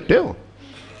don't you quit too?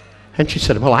 And she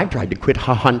said, well, I've tried to quit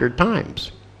 100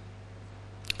 times.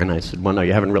 And I said, well, no,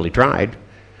 you haven't really tried,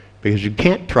 because you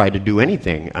can't try to do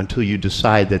anything until you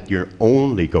decide that you're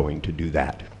only going to do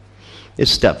that. This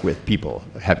stuff with people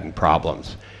having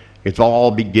problems, it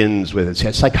all begins with,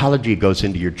 psychology goes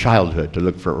into your childhood to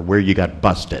look for where you got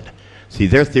busted. See,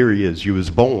 their theory is you was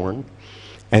born,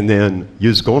 and then you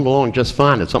was going along just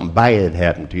fine, and something bad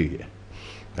happened to you.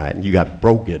 Right? And you got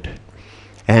broken.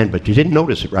 But you didn't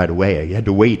notice it right away. You had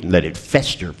to wait and let it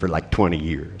fester for like 20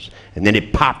 years. And then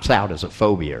it pops out as a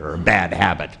phobia or a bad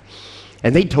habit.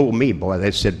 And they told me, boy,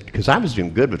 they said, because I was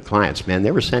doing good with clients, man,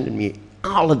 they were sending me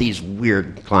all of these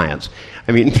weird clients.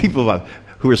 I mean, people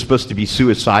who were supposed to be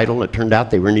suicidal, it turned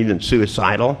out they weren't even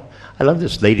suicidal. I love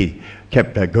this lady,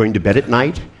 kept going to bed at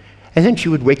night, and then she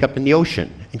would wake up in the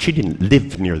ocean. And she didn't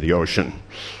live near the ocean.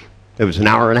 It was an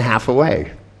hour and a half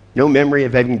away. No memory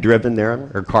of having driven there.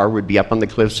 Her car would be up on the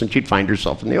cliffs, and she'd find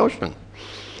herself in the ocean.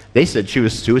 They said she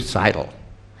was suicidal.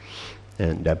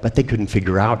 But they couldn't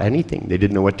figure out anything. They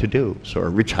didn't know what to do. So her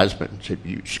rich husband said,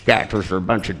 you scatters are a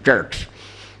bunch of jerks.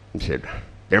 He said,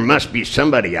 there must be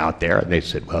somebody out there. And they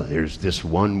said, well, there's this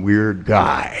one weird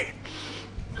guy.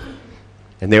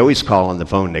 And they always call on the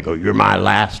phone. They go, you're my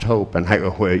last hope. And I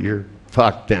go, well, you're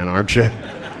fucked then, aren't you?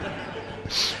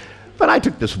 But I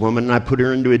took this woman and I put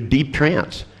her into a deep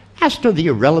trance. Asked her the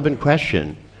irrelevant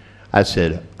question. I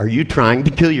said, are you trying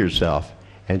to kill yourself?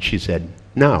 And she said,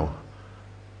 no.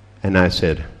 And I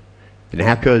said, then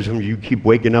how come you keep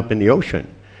waking up in the ocean?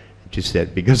 And she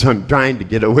said, because I'm trying to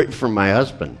get away from my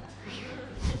husband.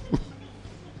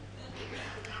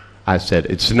 I said,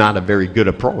 it's not a very good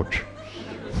approach.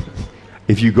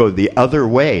 If you go the other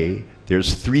way,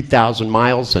 there's 3,000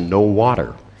 miles and no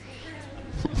water.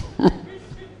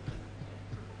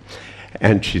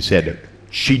 And she said,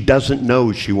 she doesn't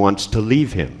know she wants to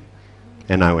leave him.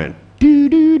 And I went, doo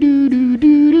doo doo doo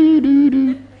doo doo doo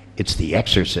doo. It's The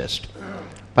Exorcist.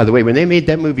 By the way, when they made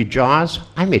that movie Jaws,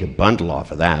 I made a bundle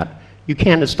off of that. You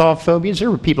can't install phobias. There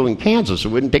were people in Kansas who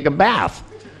wouldn't take a bath.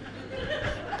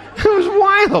 It was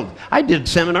wild. I did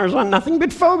seminars on nothing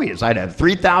but phobias. I'd have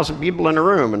 3,000 people in a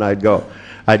room, and I'd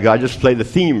just play the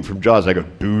theme from Jaws. I go,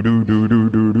 doo doo doo doo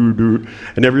doo doo doo,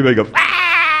 and everybody goes, ah!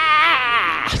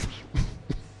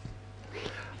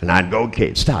 And I'd go,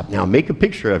 okay, stop. Now make a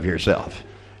picture of yourself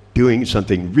doing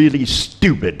something really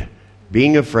stupid,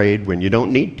 being afraid when you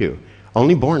don't need to.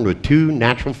 Only born with 2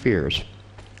 natural fears.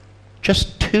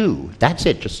 Just 2. That's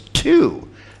it, just 2.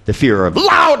 The fear of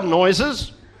loud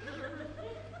noises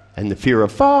and the fear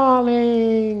of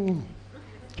falling.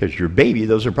 Because you're a baby,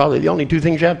 those are probably the only 2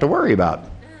 things you have to worry about.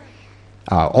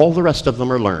 All the rest of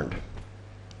them are learned.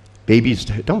 Babies,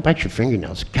 don't bite your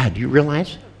fingernails. God, do you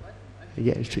realize?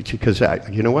 Yeah, because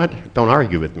you know what? Don't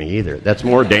argue with me either. That's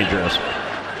more dangerous.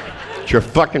 Get your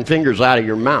fucking fingers out of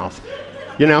your mouth.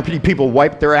 You know how many people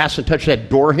wiped their ass and touched that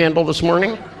door handle this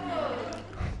morning?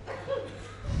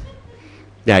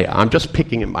 Yeah, I'm just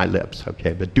picking at my lips,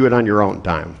 okay? But do it on your own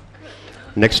time.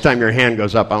 Next time your hand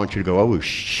goes up, I want you to go, oh,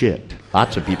 shit.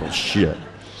 Lots of people shit.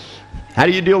 How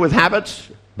do you deal with habits?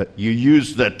 But you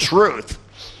use the truth.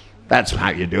 That's how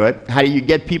you do it. How do you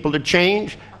get people to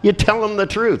change? You tell them the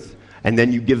truth. And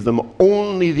then you give them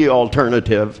only the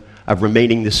alternative of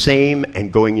remaining the same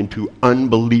and going into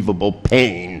unbelievable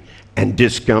pain and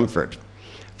discomfort.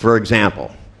 For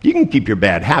example, you can keep your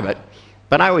bad habit,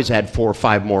 but I always add 4 or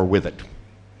 5 more with it.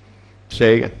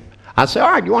 I say, all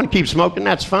right, you want to keep smoking?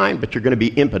 That's fine, but you're going to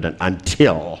be impotent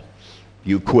until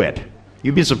you quit.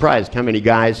 You'd be surprised how many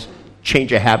guys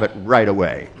change a habit right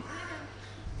away.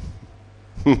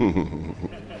 Got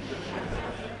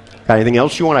anything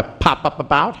else you want to pop up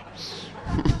about?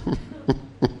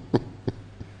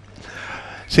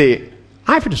 See,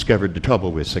 I've discovered the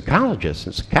trouble with psychologists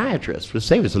and psychiatrists was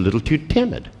they was a little too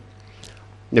timid.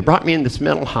 They brought me in this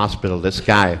mental hospital. This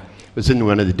guy was in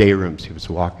one of the day rooms. He was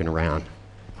walking around,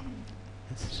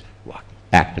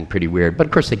 acting pretty weird. But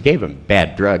of course, they gave him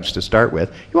bad drugs to start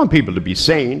with. You want people to be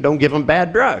sane, don't give them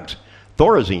bad drugs.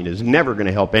 Thorazine is never going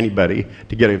to help anybody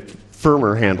to get a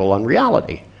firmer handle on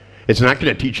reality. It's not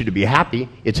going to teach you to be happy.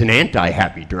 It's an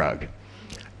anti-happy drug.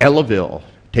 Elavil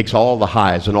takes all the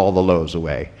highs and all the lows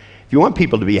away. If you want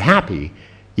people to be happy,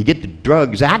 you get the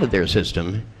drugs out of their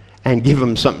system and give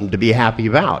them something to be happy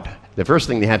about. The first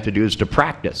thing they have to do is to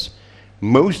practice.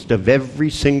 Most of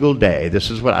every single day, this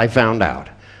is what I found out.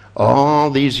 All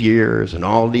these years and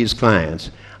all these clients,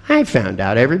 I found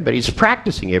out everybody's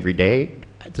practicing every day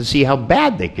to see how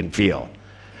bad they can feel.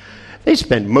 They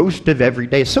spend most of every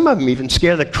day, some of them even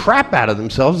scare the crap out of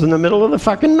themselves in the middle of the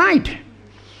fucking night.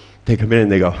 They come in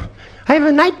and they go, I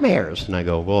have nightmares. And I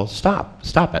go, well, stop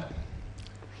it.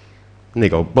 And they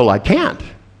go, well, I can't.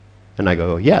 And I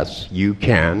go, yes, you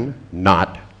can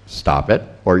not stop it,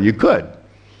 or you could.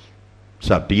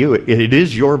 It's up to you. It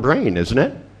is your brain, isn't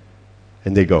it?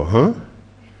 And they go, huh?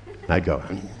 And I go,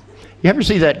 you ever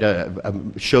see that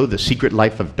show, The Secret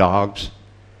Life of Dogs?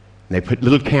 And they put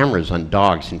little cameras on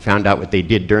dogs and found out what they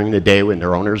did during the day when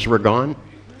their owners were gone. It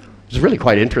was really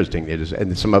quite interesting.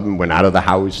 And some of them went out of the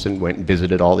house and went and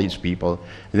visited all these people.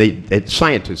 And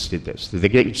scientists did this. They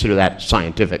consider that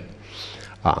scientific.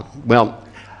 Well,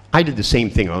 I did the same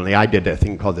thing, only I did a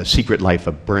thing called The Secret Life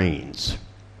of Brains.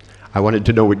 I wanted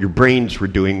to know what your brains were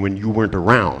doing when you weren't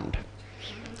around.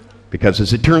 Because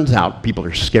as it turns out, people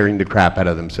are scaring the crap out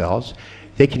of themselves.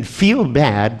 They can feel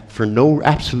bad for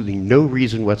absolutely no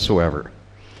reason whatsoever.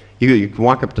 You can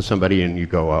walk up to somebody and you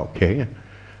go, okay,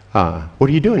 what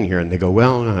are you doing here? And they go,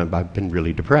 well, I've been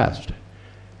really depressed.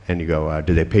 And you go,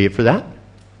 did they pay you for that?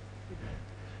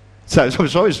 So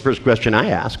it's always the first question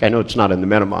I ask. I know it's not in the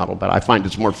meta model, but I find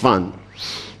it's more fun.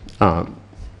 The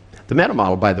meta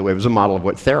model, by the way, was a model of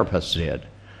what therapists did.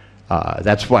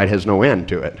 That's why it has no end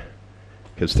to it,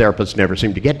 because therapists never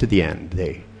seem to get to the end.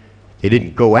 They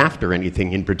didn't go after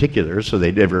anything in particular, so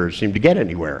they never seemed to get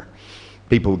anywhere.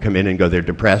 People would come in and go, they're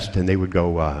depressed, and they would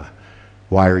go,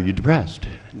 why are you depressed?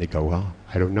 And they go, well,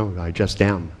 I don't know, I just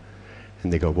am.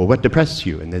 And they go, well, what depresses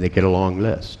you? And then they get a long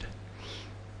list.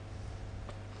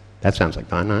 That sounds like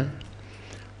fun, huh?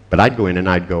 But I'd go in and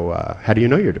I'd go, how do you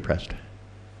know you're depressed?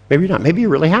 Maybe you're not. Maybe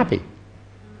you're really happy.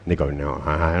 And they go, no,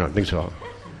 I don't think so.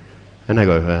 And I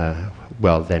go,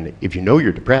 well, then if you know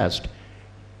you're depressed,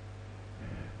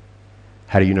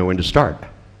 how do you know when to start?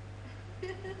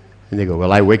 And they go,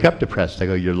 well, I wake up depressed. I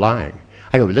go, you're lying.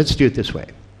 I go, let's do it this way.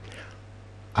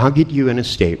 I'll get you in a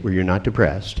state where you're not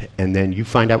depressed, and then you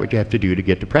find out what you have to do to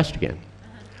get depressed again.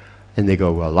 And they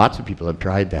go, well, lots of people have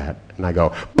tried that. And I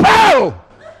go, boo!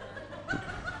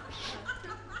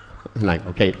 And I go,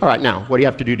 okay, all right, now, what do you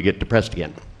have to do to get depressed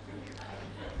again?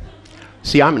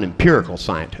 See, I'm an empirical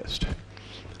scientist.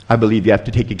 I believe you have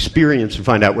to take experience and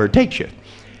find out where it takes you.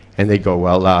 And they go,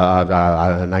 well,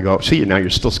 and I go, see, now you're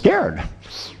still scared.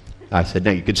 I said,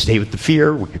 now you could stay with the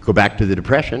fear, we could go back to the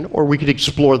depression, or we could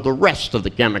explore the rest of the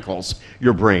chemicals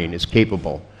your brain is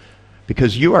capable.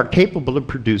 Because you are capable of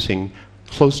producing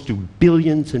close to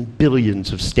billions and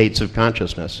billions of states of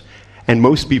consciousness. And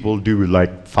most people do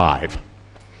like 5.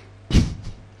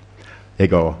 They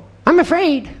go, I'm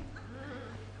afraid.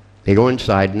 They go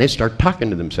inside and they start talking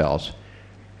to themselves.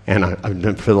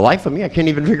 And for the life of me, I can't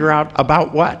even figure out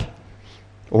about what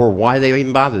or why they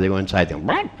even bother. They go inside. They go,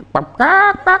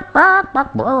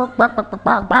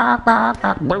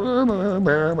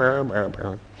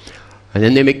 and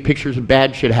then they make pictures of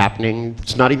bad shit happening.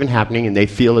 It's not even happening, and they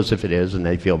feel as if it is, and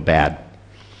they feel bad.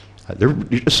 They're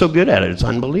just so good at it. It's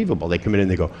unbelievable. They come in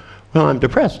and they go, well, I'm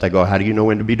depressed. I go, how do you know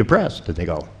when to be depressed? And they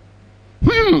go,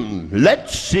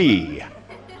 let's see.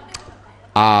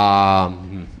 Now,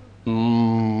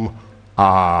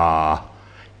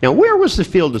 where was the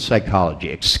field of psychology?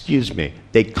 Excuse me.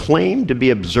 They claimed to be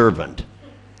observant,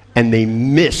 and they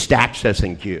missed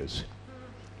accessing cues.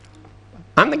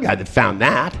 I'm the guy that found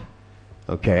that.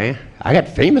 Okay? I got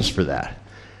famous for that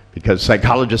because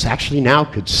psychologists actually now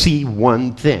could see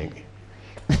one thing.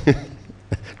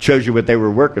 Shows you what they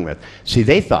were working with. See,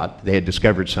 they thought they had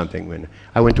discovered something. When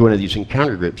I went to one of these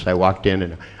encounter groups, I walked in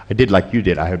and I did like you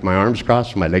did. I had my arms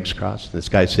crossed, my legs crossed. And this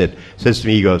guy says to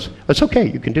me, he goes, "It's okay,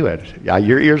 you can do it. Yeah,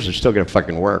 your ears are still going to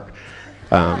fucking work."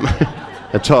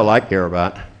 That's all I care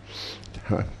about.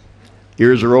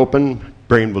 Ears are open,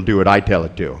 brain will do what I tell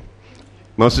it to.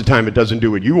 Most of the time it doesn't do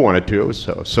what you want it to,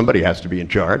 so somebody has to be in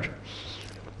charge.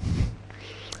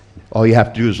 All you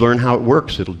have to do is learn how it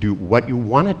works. It'll do what you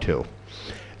want it to.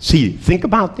 See, think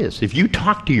about this. If you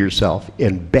talk to yourself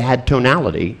in bad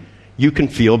tonality, you can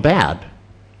feel bad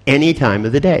any time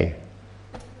of the day.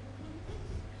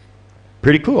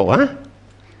 Pretty cool, huh?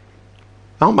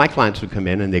 All my clients would come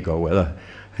in and they go, "Well,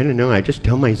 I don't know, I just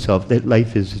tell myself that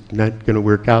life is not going to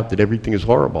work out, that everything is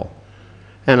horrible."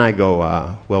 And I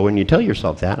go, "Well, when you tell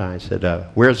yourself that," I said,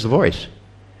 "where's the voice?"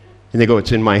 And they go,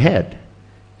 "It's in my head."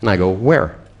 And I go,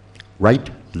 "Where?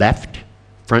 Right, left,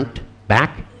 front,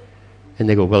 back?" And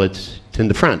they go, "Well, it's in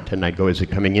the front." And I go, "Is it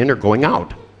coming in or going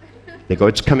out?" They go,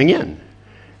 "It's coming in."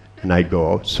 And I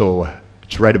go, "So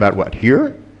it's right about what,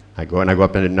 here?" I go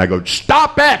up and I go,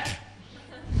 "Stop it!"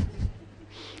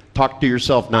 Talk to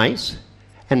yourself nice,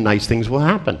 and nice things will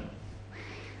happen.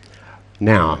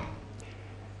 Now,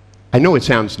 I know it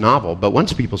sounds novel, but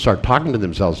once people start talking to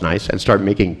themselves nice and start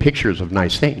making pictures of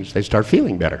nice things, they start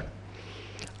feeling better.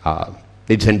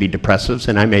 They'd send me depressives,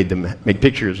 and I made them make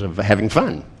pictures of having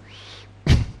fun.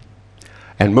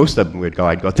 And most of them would go,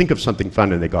 I'd go, "Think of something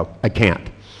fun," and they go, "I can't."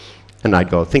 And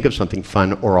I'd go, "Think of something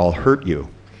fun or I'll hurt you."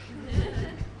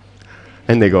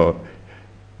 And they go,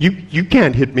 You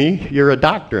can't hit me, you're a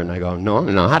doctor." And I go, "No,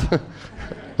 I'm not.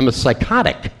 I'm a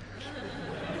psychotic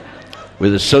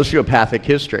with a sociopathic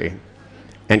history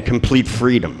and complete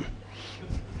freedom.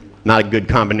 Not a good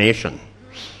combination."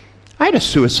 I had a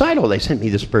suicidal. They sent me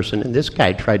this person, and this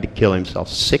guy tried to kill himself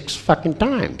 6 fucking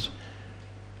times.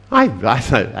 I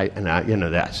thought,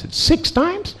 I said, 6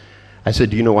 times? I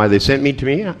said, "Do you know why they sent me to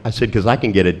me?" I said, "Because I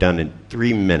can get it done in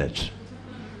 3 minutes.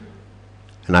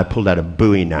 And I pulled out a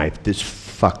Bowie knife this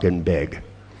fucking big.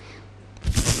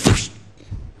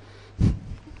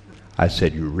 I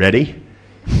said, "You ready?"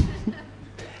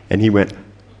 And he went,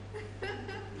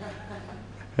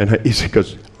 and he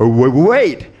goes, "Oh,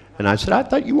 wait." And I said, "I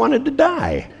thought you wanted to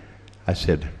die." I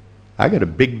said, "I got a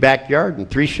big backyard and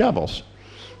 3 shovels."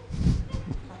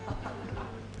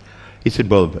 He said,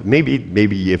 "Well,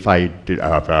 maybe if I did,"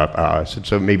 I said,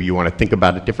 "So maybe you want to think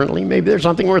about it differently? Maybe there's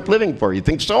something worth living for. You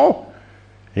think so?"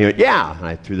 And he went, "Yeah." And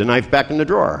I threw the knife back in the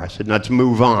drawer. I said, "Let's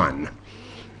move on."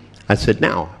 I said,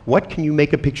 "Now, what can you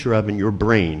make a picture of in your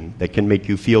brain that can make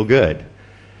you feel good?"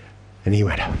 And he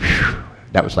went, "Phew."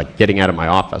 That was like getting out of my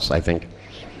office, I think.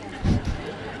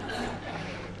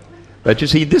 But you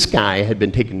see, this guy had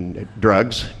been taking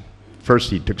drugs. First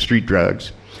he took street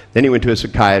drugs. Then he went to a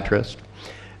psychiatrist.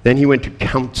 Then he went to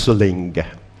counseling.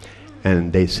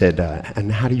 And they said,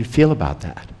 "And how do you feel about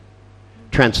that?"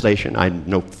 Translation, I had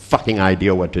no fucking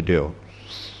idea what to do.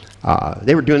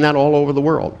 They were doing that all over the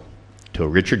world till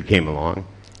Richard came along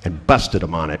and busted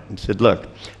them on it and said, "Look,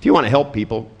 if you want to help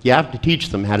people, you have to teach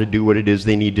them how to do what it is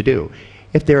they need to do.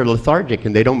 If they're lethargic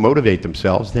and they don't motivate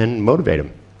themselves, then motivate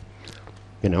them.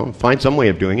 Find some way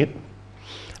of doing it."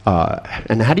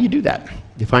 And how do you do that?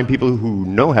 You find people who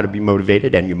know how to be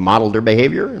motivated and you model their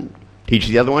behavior and teach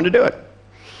the other one to do it.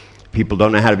 People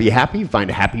don't know how to be happy, find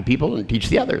happy people and teach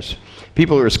the others.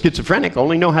 People who are schizophrenic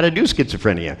only know how to do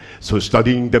schizophrenia. So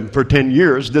studying them for 10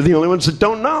 years, they're the only ones that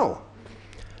don't know.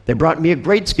 They brought me a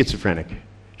great schizophrenic.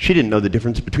 She didn't know the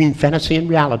difference between fantasy and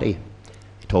reality.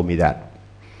 He told me that.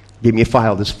 Gave me a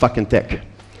file this fucking thick.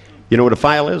 You know what a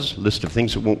file is? A list of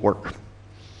things that won't work.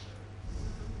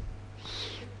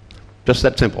 Just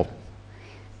that simple.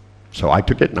 So I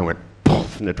took it and I went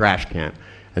poof in the trash can.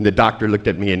 And the doctor looked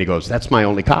at me and he goes, "That's my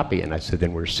only copy." And I said,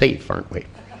 "Then we're safe, aren't we?"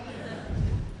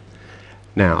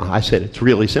 Now, I said, it's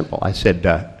really simple. I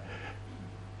said,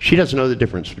 she doesn't know the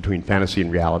difference between fantasy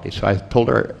and reality. So I told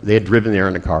her, they had driven there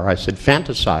in a car. I said,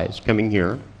 "Fantasize coming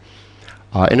here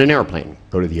in an airplane.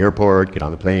 Go to the airport, get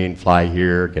on the plane, fly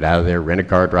here, get out of there, rent a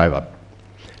car, drive up."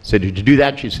 I said, "Did you do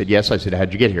that?" She said, "Yes." I said,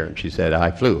 "How'd you get here?" And she said,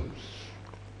 "I flew."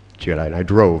 She said, I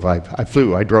drove. I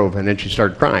flew, I drove. And then she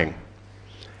started crying.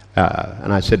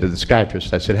 And I said to the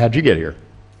psychiatrist, I said, "How'd you get here?"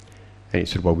 And he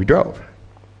said, "Well, we drove."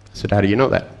 I said, "How do you know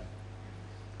that?"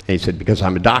 And he said, "Because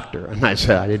I'm a doctor." And I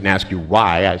said, "I didn't ask you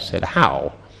why." I said,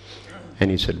 "How?"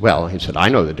 And he said, "Well," he said, "I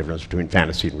know the difference between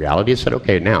fantasy and reality." I said,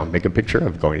 "Okay, now make a picture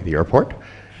of going to the airport,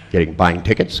 buying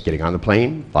tickets, getting on the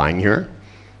plane, flying here."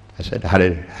 I said, how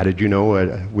did you know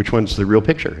which one's the real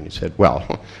picture? And he said,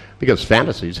 well, because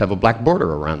fantasies have a black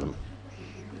border around them.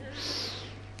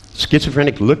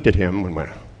 Schizophrenic looked at him and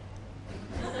went,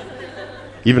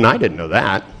 even I didn't know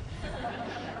that.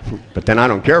 But then I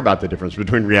don't care about the difference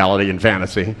between reality and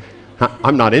fantasy.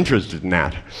 I'm not interested in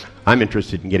that. I'm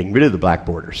interested in getting rid of the black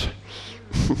borders.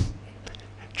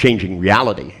 Changing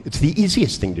reality. It's the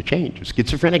easiest thing to change. If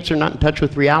schizophrenics are not in touch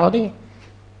with reality,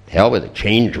 hell with it,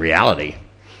 change reality.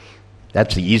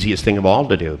 That's the easiest thing of all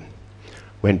to do.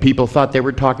 When people thought they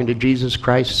were talking to Jesus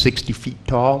Christ 60 feet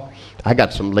tall, I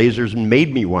got some lasers and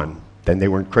made me one. Then they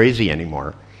weren't crazy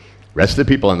anymore. The rest of the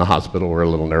people in the hospital were a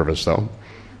little nervous though.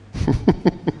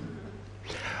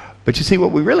 But you see,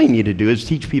 what we really need to do is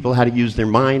teach people how to use their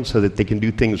mind so that they can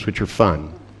do things which are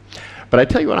fun. But I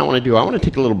tell you what I want to do. I want to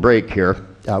take a little break here.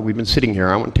 We've been sitting here.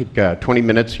 I want to take 20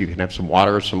 minutes. You can have some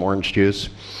water, some orange juice.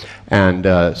 And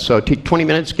so take 20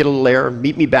 minutes, get a little air,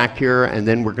 meet me back here, and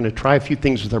then we're going to try a few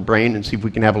things with our brain and see if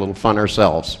we can have a little fun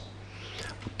ourselves.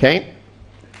 Okay?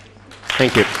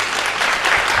 Thank you.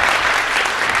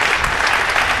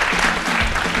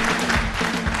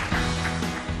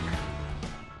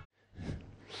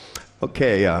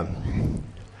 Okay.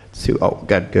 So, oh,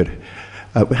 good.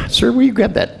 Sir, will you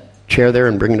grab that chair there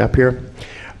and bring it up here?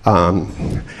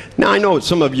 Now, I know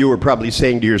some of you are probably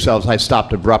saying to yourselves, I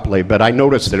stopped abruptly, but I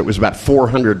noticed that it was about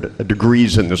 400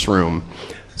 degrees in this room.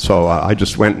 So I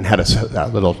just went and had a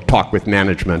little talk with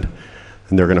management,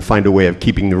 and they're going to find a way of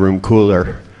keeping the room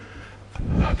cooler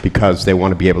because they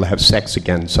want to be able to have sex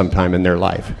again sometime in their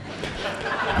life.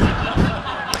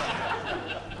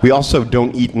 We also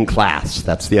don't eat in class.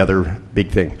 That's the other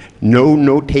big thing. No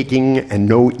note-taking and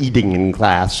no eating in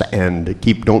class, and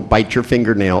don't bite your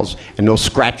fingernails, and no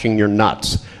scratching your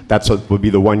nuts. That's what would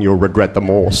be the one you'll regret the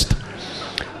most.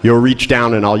 You'll reach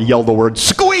down and I'll yell the word,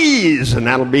 squeeze, and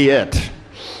that'll be it.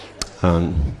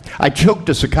 I choked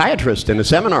a psychiatrist in a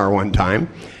seminar one time.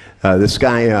 This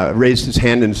guy raised his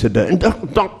hand and said,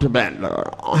 Dr.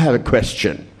 Bandler, I have a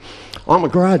question. I'm a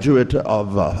graduate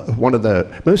of one of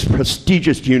the most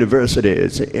prestigious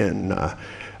universities in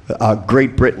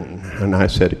Great Britain. And I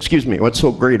said, excuse me, what's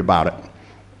so great about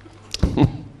it?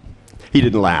 He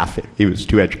didn't laugh. He was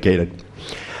too educated.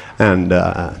 And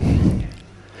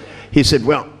he said,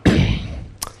 well,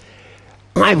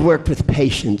 I've worked with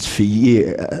patients for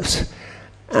years.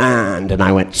 And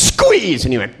I went, squeeze!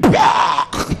 And he went, bah!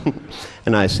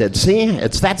 And I said, see,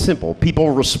 it's that simple.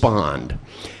 People respond.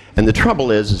 And the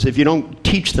trouble is if you don't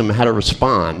teach them how to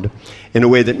respond in a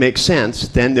way that makes sense,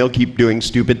 then they'll keep doing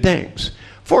stupid things.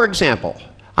 For example,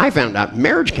 I found out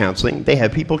marriage counseling, they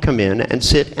have people come in and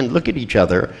sit and look at each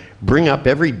other, bring up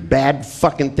every bad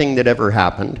fucking thing that ever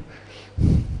happened,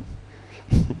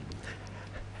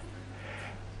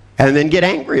 and then get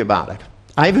angry about it.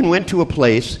 I even went to a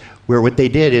place where what they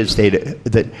did is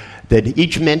they'd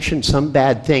each mention some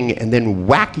bad thing and then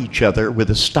whack each other with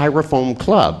a styrofoam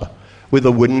club with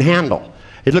a wooden handle.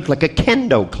 It looked like a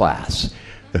kendo class.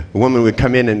 The woman would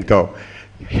come in and go,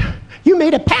 you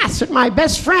made a pass at my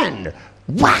best friend.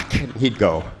 Whack! And he'd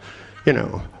go,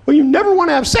 well, you never want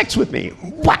to have sex with me.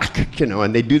 Whack!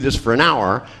 And they do this for an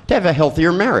hour to have a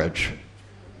healthier marriage.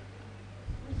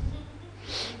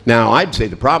 Now, I'd say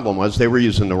the problem was they were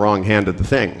using the wrong hand of the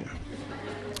thing.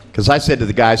 Because I said to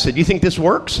the guy, I said, you think this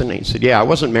works? And he said, yeah, I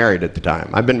wasn't married at the time.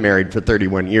 I've been married for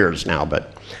 31 years now, but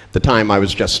at the time I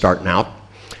was just starting out.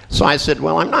 So I said,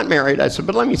 well, I'm not married. I said,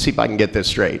 but let me see if I can get this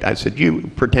straight. I said,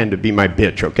 you pretend to be my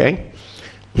bitch, okay?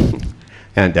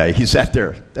 And he sat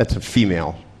there. That's a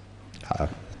female. So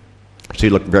he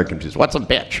looked very confused. What's a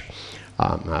bitch?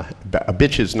 A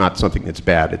bitch is not something that's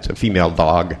bad. It's a female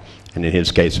dog, and in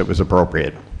his case, it was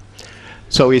appropriate.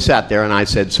 So he sat there, and I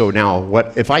said, so now,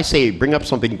 what if I say, bring up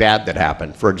something bad that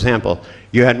happened? For example,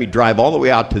 you had me drive all the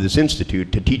way out to this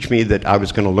institute to teach me that I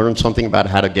was going to learn something about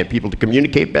how to get people to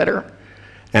communicate better,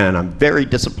 and I'm very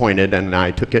disappointed, and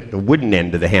I took the wooden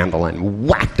end of the handle and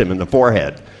whacked him in the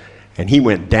forehead, and he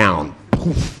went down.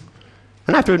 Poof.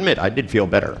 And I have to admit, I did feel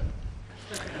better.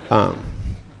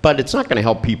 But it's not going to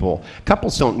help people.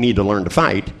 Couples don't need to learn to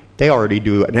fight. They already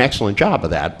do an excellent job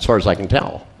of that, as far as I can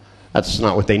tell. That's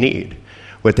not what they need.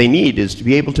 What they need is to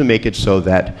be able to make it so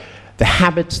that the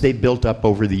habits they built up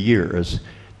over the years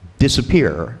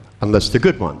disappear unless they're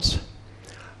good ones.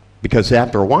 Because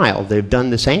after a while, they've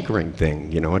done this anchoring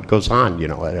thing. It goes on.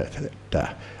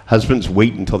 Husbands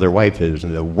wait until their wife is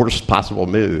in the worst possible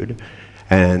mood,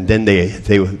 and then they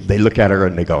look at her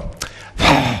and they go,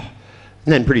 and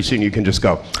then pretty soon you can just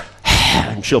go,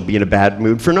 and she'll be in a bad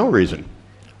mood for no reason.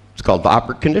 It's called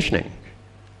operant conditioning.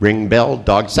 Ring bell,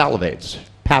 dog salivates.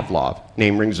 Pavlov.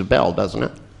 Name rings a bell, doesn't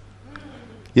it?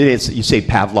 You say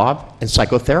Pavlov, and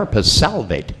psychotherapists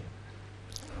salivate.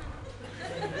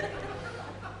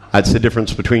 That's the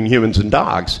difference between humans and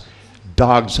dogs.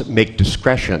 Dogs make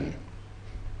discretion.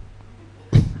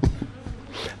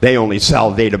 They only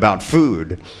salivate about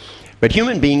food. But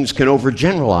human beings can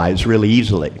overgeneralize really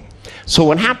easily. So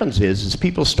what happens is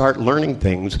people start learning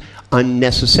things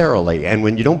unnecessarily. And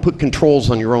when you don't put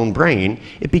controls on your own brain,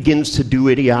 it begins to do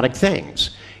idiotic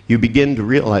things. You begin to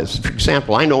realize, for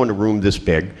example, I know in a room this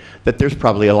big that there's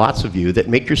probably lots of you that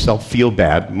make yourself feel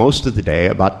bad most of the day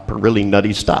about really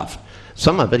nutty stuff.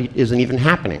 Some of it isn't even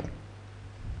happening.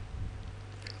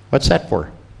 What's that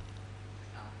for?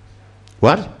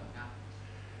 What?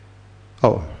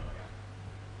 Oh.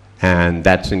 And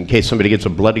that's in case somebody gets a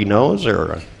bloody nose,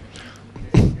 or?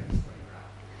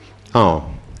 Oh,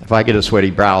 if I get a sweaty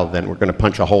brow, then we're going to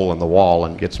punch a hole in the wall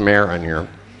and get some air in here.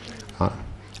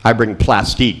 I bring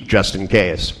plastique just in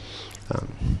case.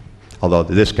 Although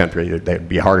in this country, it'd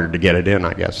be harder to get it in,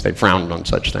 I guess. They frowned on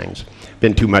such things.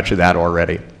 Been too much of that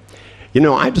already. You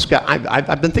know, I've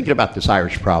been thinking about this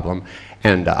Irish problem,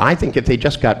 and I think if they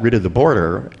just got rid of the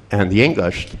border and the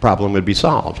English, the problem would be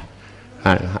solved.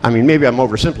 I mean, maybe I'm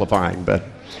oversimplifying, but,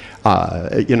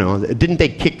 you know, didn't they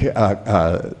kick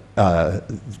the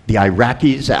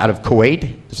Iraqis out of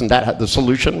Kuwait? Isn't that the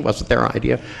solution? Wasn't their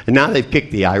idea? And now they've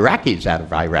kicked the Iraqis out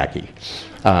of Iraqi.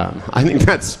 I think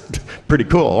that's pretty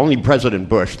cool. Only President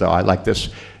Bush, though. I like this.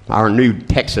 Our new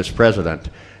Texas president.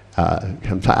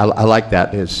 I like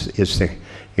that.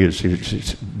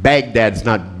 Baghdad's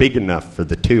not big enough for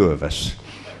the two of us.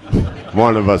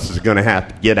 One of us is going to have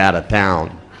to get out of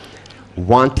town.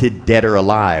 Wanted dead or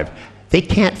alive. They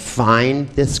can't find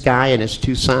this guy and his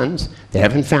two sons. They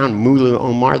haven't found Mullah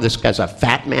Omar. This guy's a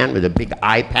fat man with a big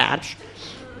eye patch.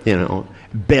 You know,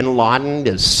 Bin Laden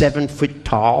is 7 foot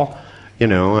tall. You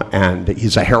know, and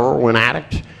he's a heroin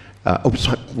addict.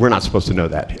 We're not supposed to know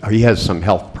that. He has some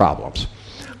health problems.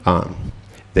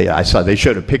 They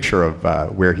showed a picture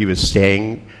of where he was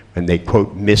staying, and they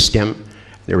quote missed him.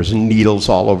 There was needles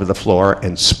all over the floor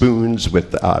and spoons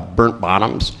with burnt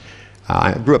bottoms.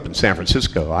 I grew up in San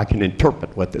Francisco. I can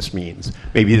interpret what this means.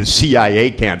 Maybe the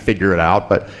CIA can't figure it out,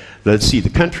 but let's see. The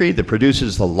country that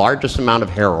produces the largest amount of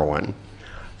heroin,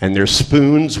 and there's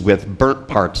spoons with burnt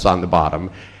parts on the bottom,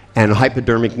 and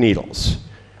hypodermic needles.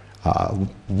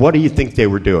 What do you think they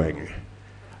were doing?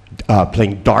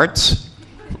 Playing darts?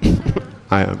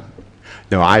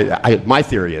 My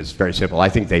theory is very simple. I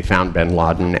think they found Bin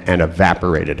Laden and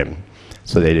evaporated him,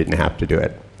 so they didn't have to do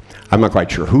it. I'm not quite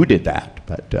sure who did that,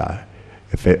 but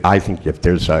I think if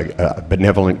there's a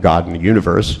benevolent God in the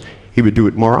universe, he would do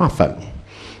it more often.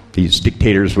 These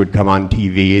dictators would come on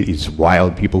TV, these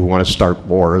wild people who want to start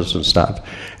wars and stuff,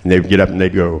 and they'd get up and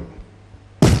they'd go,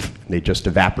 and they'd just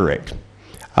evaporate.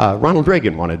 Ronald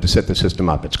Reagan wanted to set the system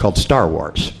up. It's called Star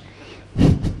Wars.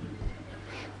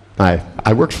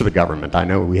 I worked for the government. I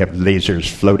know we have lasers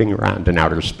floating around in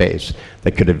outer space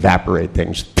that could evaporate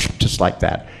things just like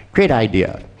that. Great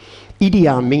idea. Idi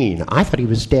Amin, I thought he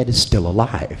was dead, is still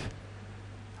alive.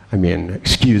 I mean,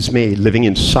 excuse me, living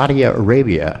in Saudi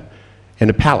Arabia in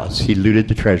a palace. He looted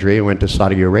the treasury and went to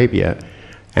Saudi Arabia.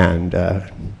 And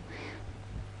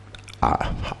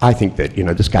I think that, you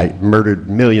know, this guy murdered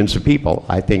millions of people.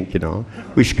 I think, you know,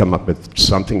 we should come up with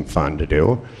something fun to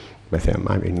do with him.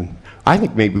 I mean, I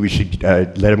think maybe we should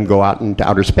let him go out into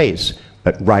outer space,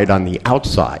 but right on the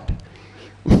outside.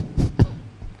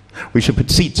 We should put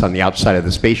seats on the outside of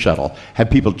the space shuttle, have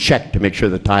people check to make sure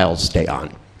the tiles stay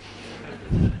on.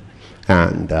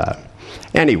 And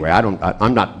anyway,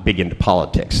 I'm not big into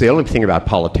politics. The only thing about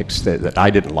politics that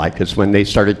I didn't like is when they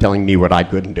started telling me what I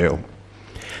couldn't do.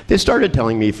 They started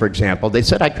telling me, for example, they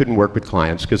said I couldn't work with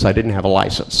clients because I didn't have a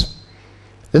license.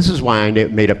 This is why I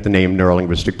made up the name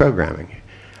Neurolinguistic Programming.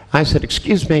 I said,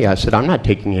 excuse me, I said, I'm not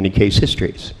taking any case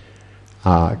histories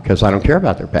because I don't care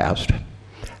about their past.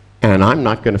 And I'm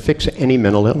not going to fix any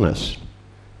mental illness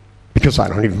because I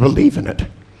don't even believe in it.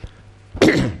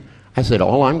 I said,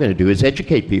 all I'm going to do is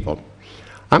educate people.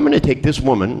 I'm going to take this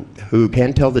woman who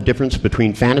can't tell the difference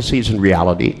between fantasies and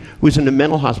reality, who's in a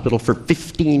mental hospital for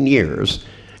 15 years,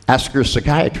 ask her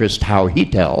psychiatrist how he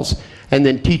tells, and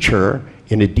then teach her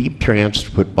in a deep trance to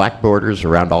put black borders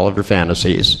around all of her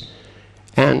fantasies.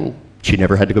 And she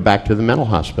never had to go back to the mental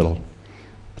hospital.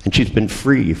 And she's been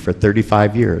free for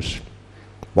 35 years.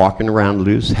 Walking around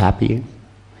loose, happy,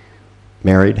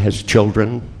 married, has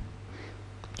children.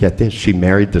 Get this, she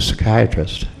married the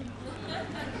psychiatrist.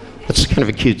 That's kind of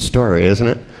a cute story, isn't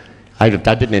it? I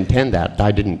didn't intend that.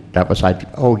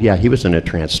 Oh yeah, he was in a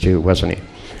trance too, wasn't he?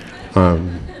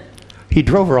 He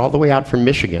drove her all the way out from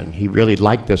Michigan. He really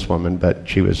liked this woman, but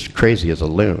she was crazy as a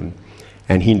loon.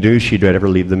 and he knew she'd ever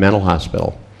leave the mental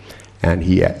hospital. And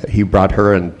he brought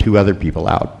her and 2 other people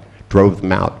out, drove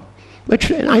them out, which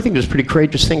and I think was a pretty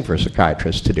courageous thing for a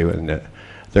psychiatrist to do in the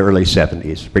early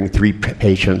 70s. Bring 3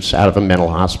 patients out of a mental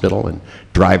hospital and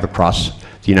drive across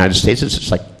the United States. It's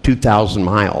just like 2,000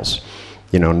 miles,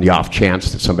 you know, in the off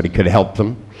chance that somebody could help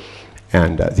them.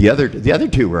 And the other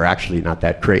 2 were actually not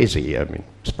that crazy. I mean,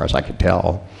 as far as I could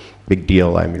tell, big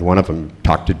deal. I mean, one of them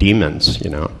talked to demons, you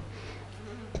know.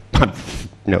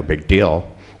 No big deal.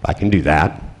 I can do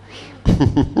that.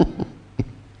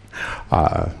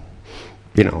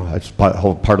 You know, that's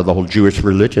part of the whole Jewish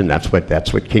religion. That's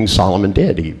what King Solomon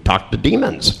did. He talked to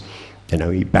demons. You know,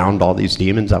 he bound all these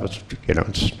demons. That was, you know,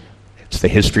 it's the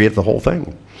history of the whole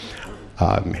thing.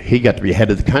 He got to be head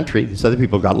of the country. These other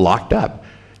people got locked up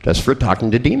just for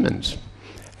talking to demons.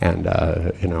 And,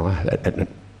 you know,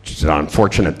 it's an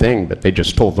unfortunate thing, but they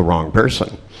just told the wrong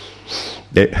person.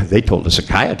 They told a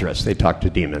psychiatrist they talked to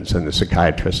demons, and the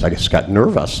psychiatrist, I guess, got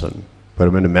nervous and put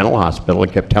him in a mental hospital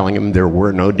and kept telling him there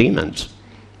were no demons.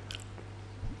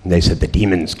 And they said, the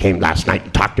demons came last night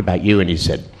and talked about you, and he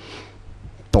said,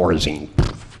 Thorazine.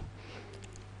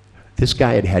 This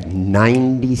guy had had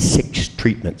 96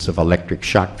 treatments of electric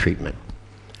shock treatment.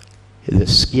 The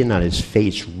skin on his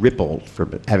face rippled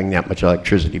from having that much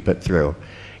electricity put through.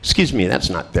 Excuse me, that's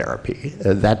not therapy.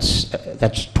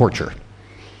 That's torture.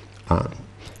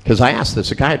 Because I asked the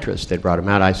psychiatrist that brought him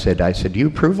out, I said, do you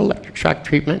approve electric shock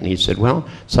treatment? And he said, well,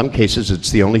 some cases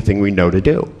it's the only thing we know to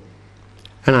do.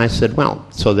 And I said, well,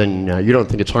 so then you don't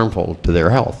think it's harmful to their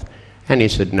health? And he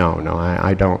said, no,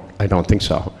 I don't think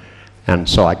so. And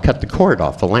so I cut the cord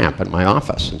off the lamp in my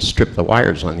office and stripped the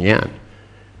wires on the end.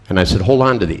 And I said, hold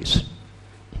on to these.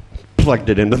 Plugged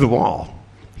it into the wall.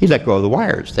 He let go of the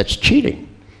wires. That's cheating.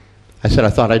 I said, I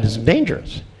thought it was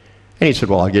dangerous. And he said,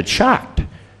 well, I'll get shocked.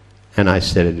 And I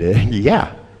said,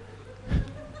 yeah.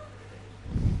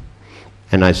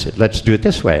 And I said, let's do it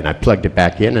this way. And I plugged it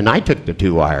back in, and I took the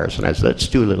 2 wires, and I said, let's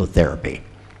do a little therapy,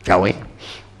 shall we?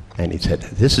 And he said,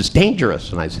 this is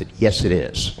dangerous. And I said, yes, it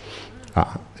is.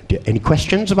 Any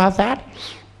questions about that?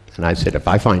 And I said, if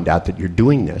I find out that you're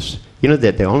doing this, you know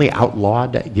that they only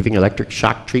outlawed giving electric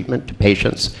shock treatment to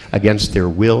patients against their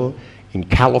will in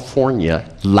California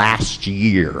last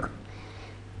year.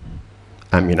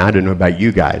 I mean, I don't know about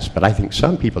you guys, but I think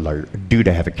some people are due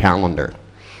to have a calendar.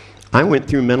 I went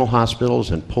through mental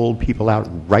hospitals and pulled people out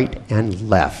right and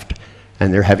left,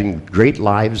 and they're having great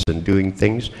lives and doing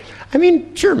things. I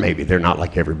mean, sure, maybe they're not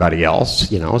like everybody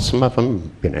else, you know, some of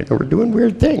them, you know, were doing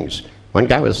weird things. One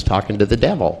guy was talking to the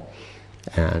devil,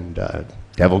 and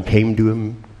devil came to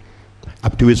him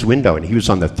up to his window, and he was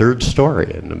on the 3rd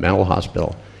story in the mental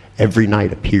hospital. Every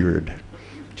night appeared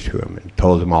to him and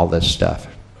told him all this stuff.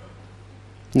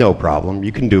 No problem.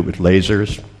 You can do it with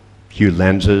lasers, a few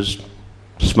lenses,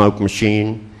 smoke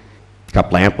machine, a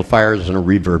couple amplifiers, and a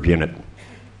reverb unit.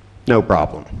 No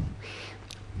problem.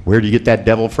 Where do you get that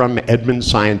devil from? Edmunds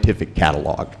Scientific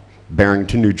Catalog,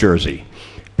 Barrington, New Jersey.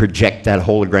 Project that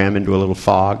hologram into a little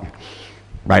fog,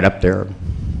 right up there.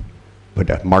 Put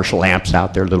a Marshall amps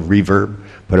out there, a little reverb,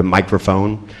 put a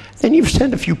microphone. Then you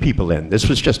send a few people in. This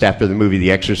was just after the movie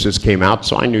The Exorcist came out,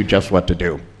 so I knew just what to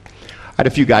do. I had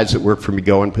a few guys that worked for me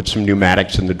go and put some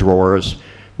pneumatics in the drawers,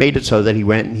 made it so that he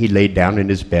went and he laid down in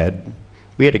his bed.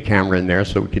 We had a camera in there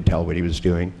so we could tell what he was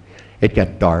doing. It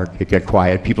got dark, it got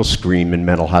quiet. People scream in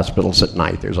mental hospitals at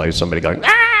night. There's always somebody going,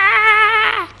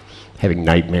 ah! Having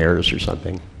nightmares or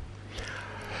something.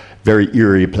 Very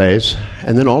eerie place.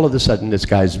 And then all of a sudden this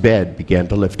guy's bed began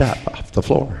to lift up off the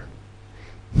floor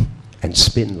and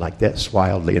spin like this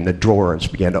wildly, and the drawers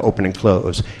began to open and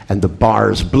close, and the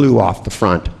bars blew off the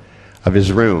front of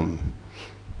his room.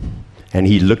 And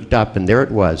he looked up, and there it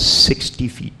was, 60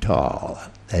 feet tall,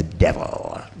 the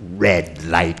devil, red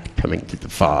light coming through the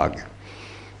fog.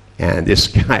 And this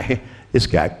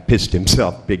guy pissed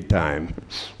himself big time.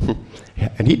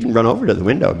 And he didn't run over to the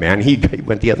window, man. He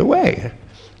went the other way.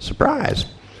 Surprise.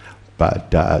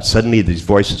 But suddenly these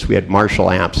voices, we had Marshall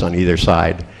amps on either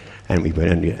side, and we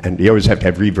went in, and you always have to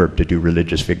have reverb to do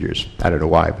religious figures. I don't know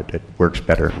why, but it works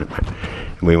better.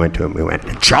 And we went to him, we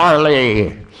went,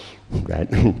 Charlie! Right?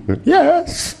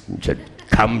 Yes! He said,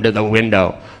 come to the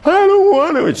window. I don't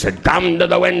want to. He said, come to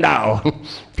the window.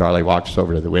 Charlie walks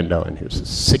over to the window, and he was a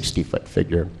 60-foot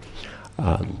figure.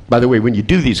 By the way, when you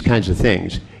do these kinds of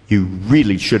things, you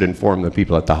really should inform the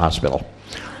people at the hospital.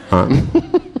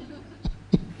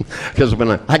 Because when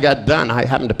I got done, I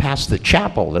happened to pass the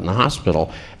chapel in the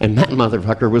hospital, and that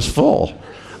motherfucker was full.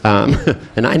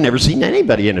 And I'd never seen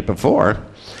anybody in it before.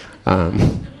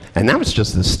 And that was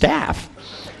just the staff.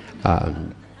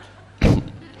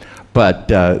 But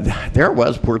there it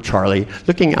was, poor Charlie,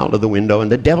 looking out of the window,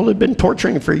 and the devil had been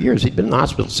torturing him for years. He'd been in the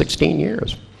hospital 16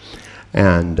 years.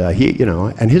 And he, you know,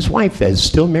 and his wife is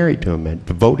still married to him, a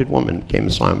devoted woman, came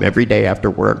and saw him every day after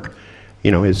work.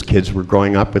 You know, his kids were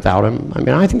growing up without him. I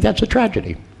mean, I think that's a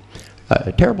tragedy,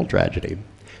 a terrible tragedy.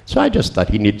 So I just thought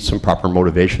he needed some proper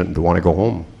motivation to want to go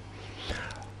home.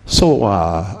 So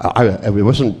it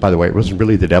wasn't, by the way, it wasn't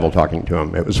really the devil talking to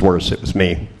him. It was worse, it was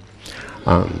me.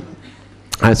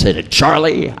 I said,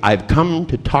 Charlie, I've come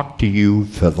to talk to you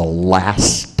for the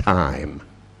last time.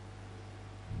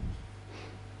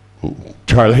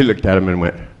 Charlie looked at him and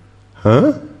went,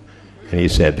 huh? And he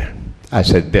said, I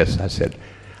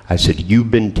said,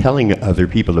 you've been telling other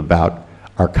people about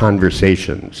our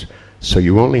conversations, so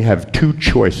you only have two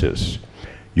choices.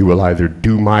 You will either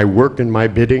do my work and my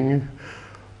bidding,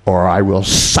 or I will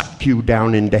suck you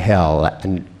down into hell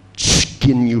and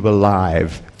skin you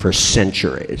alive for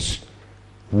centuries.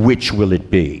 Which will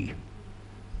it be?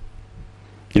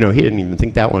 You know, he didn't even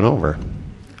think that one over.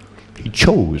 He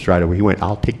chose right away. He went,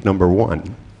 I'll take number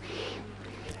one.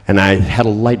 And I had a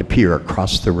light appear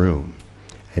across the room.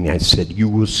 And I said, you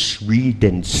will read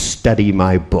and study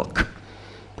my book.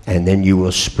 And then you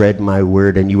will spread my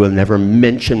word, and you will never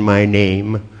mention my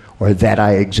name or that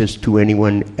I exist to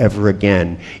anyone ever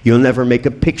again. You'll never make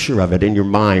a picture of it in your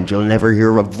mind. You'll never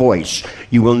hear a voice.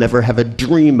 You will never have a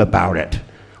dream about it,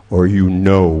 or you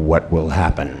know what will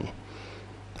happen.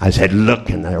 I said, look,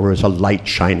 and there was a light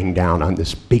shining down on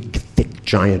this big, thick,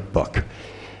 giant book.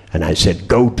 And I said,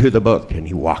 go to the book. And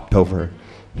he walked over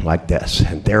like this,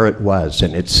 and there it was,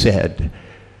 and it said,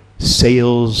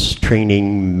 Sales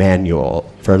Training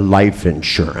Manual for Life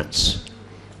Insurance.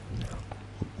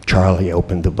 Charlie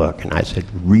opened the book, and I said,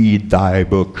 read thy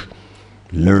book,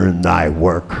 learn thy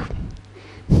work.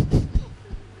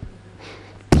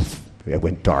 It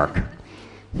went dark,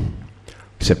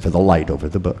 except for the light over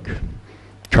the book.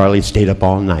 Charlie stayed up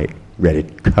all night, read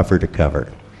it cover to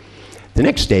cover. The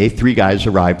next day, 3 guys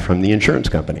arrived from the insurance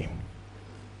company,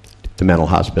 the mental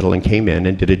hospital, and came in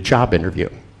and did a job interview.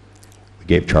 We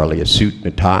gave Charlie a suit and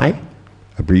a tie,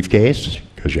 a briefcase,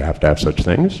 because you have to have such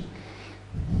things,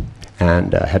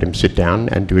 and had him sit down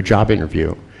and do a job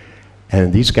interview.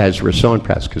 And these guys were so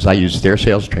impressed, because I used their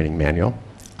sales training manual.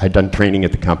 I'd done training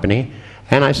at the company,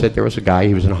 and I said there was a guy,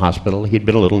 he was in a hospital, he'd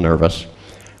been a little nervous,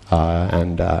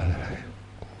 and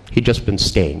he'd just been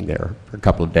staying there for a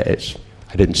couple of days.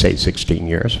 I didn't say 16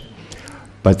 years.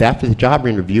 But after the job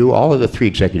interview, all of the 3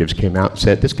 executives came out and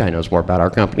said, this guy knows more about our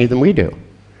company than we do.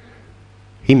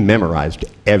 He memorized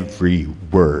every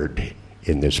word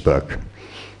in this book.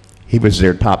 He was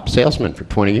their top salesman for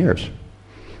 20 years.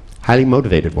 Highly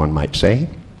motivated, one might say.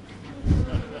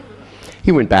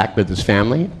 He went back with his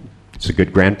family. He's a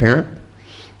good grandparent.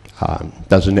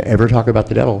 Doesn't ever talk about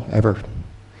the devil, ever.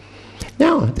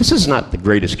 Now, this is not the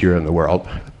greatest cure in the world,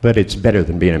 but it's better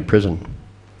than being in prison.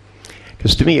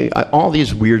 Because to me, all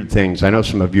these weird things, I know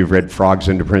some of you have read Frogs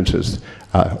into Princes,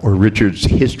 or Richard's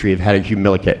history of how to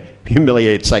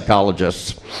humiliate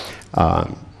psychologists.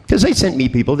 Because they sent me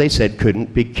people they said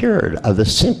couldn't be cured of the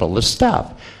simplest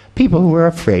stuff. People who were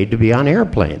afraid to be on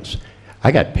airplanes.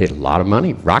 I got paid a lot of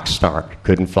money. Rock star,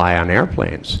 couldn't fly on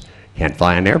airplanes. Can't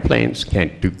fly on airplanes,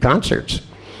 can't do concerts.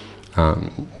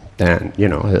 And, you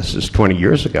know, this is 20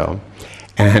 years ago.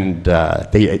 And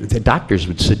the doctors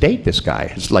would sedate this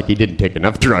guy. It's like he didn't take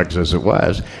enough drugs as it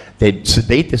was. They'd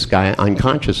sedate this guy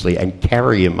unconsciously and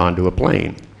carry him onto a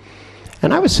plane.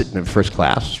 And I was sitting in first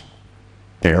class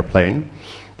airplane,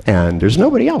 and there's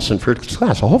nobody else in first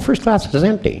class. The whole first class is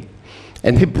empty.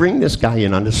 And they bring this guy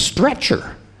in on a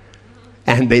stretcher,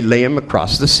 and they lay him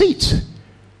across the seats,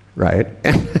 right?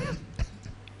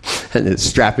 And they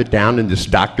strap it down, and this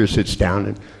doctor sits down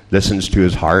and listens to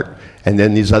his heart. And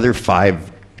then these other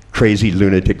 5 crazy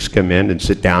lunatics come in and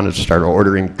sit down and start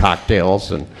ordering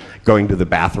cocktails and going to the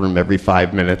bathroom every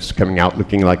 5 minutes, coming out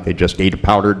looking like they just ate a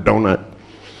powdered donut.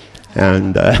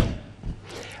 And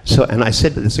and I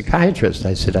said to the psychiatrist,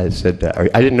 I said,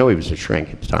 I didn't know he was a shrink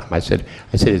at the time. I said,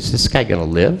 is this guy going to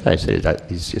live? I said,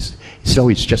 he said, oh,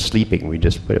 he's just sleeping. We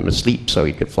just put him asleep so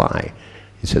he could fly.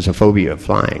 He says, a phobia of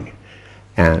flying.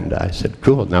 And I said,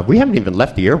 cool. Now, we haven't even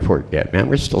left the airport yet, man.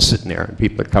 We're still sitting there, and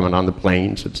people are coming on the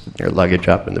planes and sitting their luggage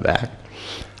up in the back.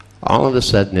 All of a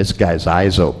sudden, this guy's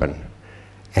eyes open,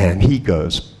 and he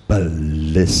goes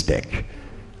ballistic.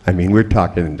 I mean, we're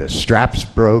talking the straps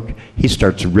broke. He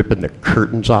starts ripping the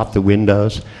curtains off the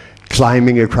windows,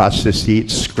 climbing across the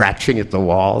seats, scratching at the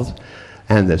walls.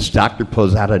 And this doctor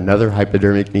pulls out another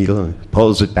hypodermic needle and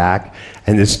pulls it back,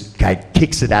 and this guy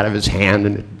kicks it out of his hand,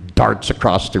 and it darts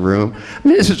across the room. I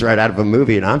mean, this is right out of a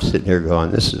movie, and I'm sitting here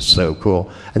going, this is so cool.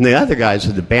 And the other guys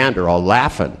in the band are all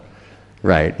laughing,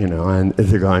 right? You know, and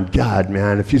they're going, God,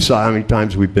 man, if you saw how many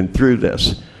times we've been through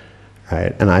this,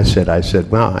 right? And I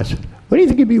said, well, what do you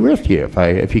think it'd be worth to you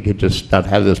if you could just not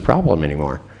have this problem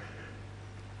anymore?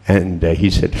 And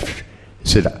he said,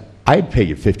 I'd pay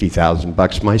you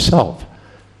 $50,000 myself.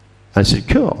 I said,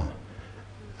 cool.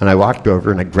 And I walked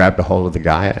over and I grabbed a hold of the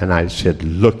guy and I said,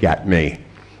 look at me.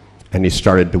 And he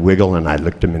started to wiggle and I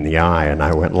looked him in the eye and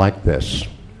I went like this.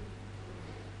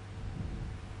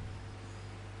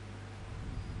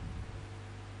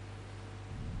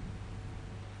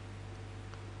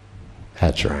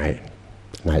 That's right.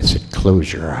 And I said,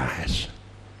 close your eyes.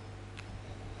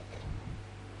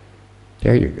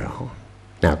 There you go.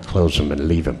 Now close them and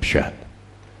leave them shut.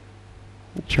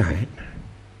 That's right.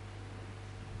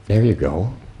 There you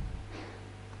go.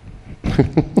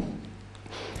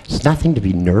 It's nothing to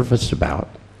be nervous about.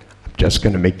 I'm just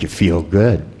going to make you feel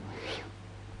good.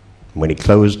 When he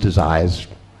closed his eyes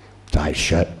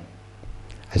shut,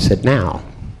 I said, now,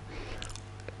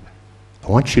 I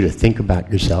want you to think about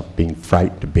yourself being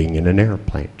frightened of being in an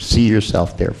airplane. See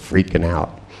yourself there freaking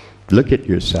out. Look at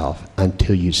yourself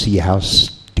until you see how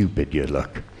stupid you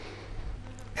look.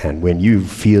 And when you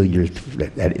feel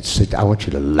I want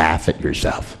you to laugh at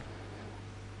yourself.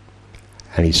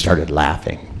 And he started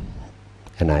laughing.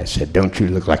 And I said, don't you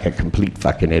look like a complete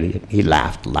fucking idiot? He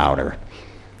laughed louder.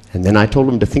 And then I told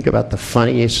him to think about the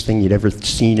funniest thing he'd ever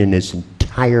seen in his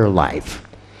entire life.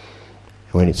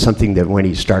 When it's something that when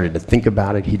he started to think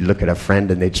about it, he'd look at a friend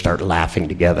and they'd start laughing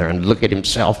together and look at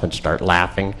himself and start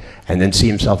laughing and then see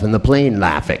himself in the plane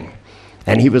laughing.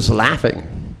 And he was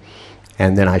laughing.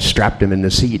 And then I strapped him in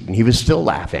the seat and he was still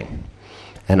laughing.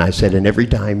 And I said, and every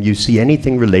time you see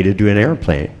anything related to an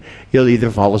airplane, you'll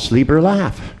either fall asleep or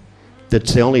laugh.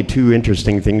 That's the only two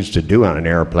interesting things to do on an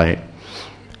airplane.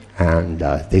 And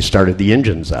they started the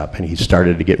engines up and he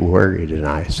started to get worried. And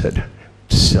I said,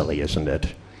 silly, isn't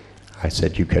it? I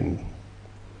said, you can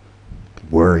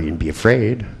worry and be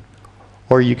afraid,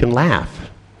 or you can laugh,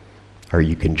 or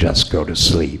you can just go to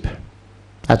sleep.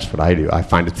 That's what I do. I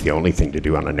find it's the only thing to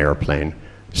do on an airplane.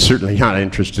 Certainly not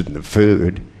interested in the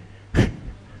food.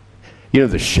 You know,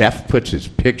 the chef puts his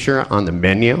picture on the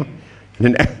menu.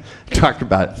 And then talk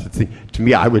about, to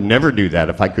me, I would never do that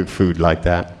if I cooked food like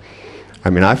that. I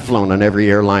mean, I've flown on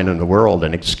every airline in the world,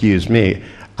 and excuse me,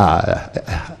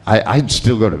 I'd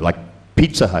still go to like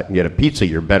Pizza Hut and get a pizza.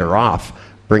 You're better off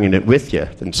bringing it with you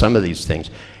than some of these things,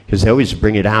 because they always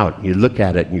bring it out and you look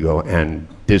at it and you go, and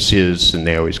this is, and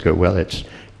they always go, well, it's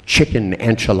chicken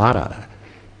enchilada,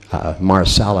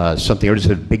 marsala, something, or it's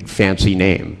a big fancy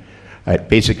name.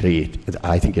 Basically,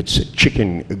 I think it's a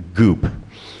chicken goop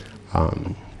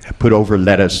put over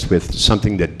lettuce with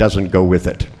something that doesn't go with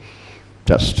it.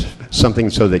 Just something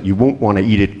so that you won't want to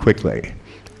eat it quickly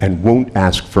and won't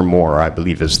ask for more, I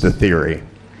believe is the theory.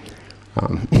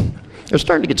 They're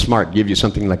starting to get smart, give you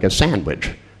something like a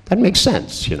sandwich. That makes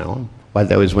sense, you know, why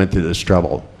they always went through this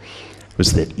trouble. It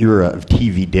was the era of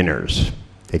TV dinners.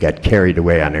 They got carried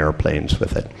away on airplanes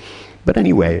with it. But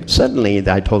anyway, suddenly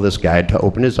I told this guy to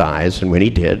open his eyes, and when he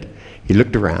did, he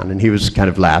looked around and he was kind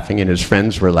of laughing and his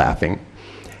friends were laughing.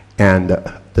 And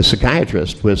the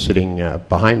psychiatrist was sitting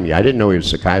behind me. I didn't know he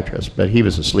was a psychiatrist, but he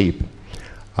was asleep.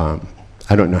 I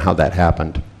don't know how that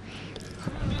happened.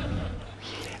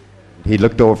 He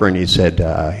looked over and he said,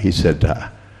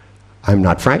 I'm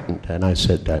not frightened. And I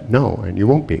said, no, and you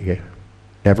won't be,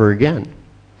 never again.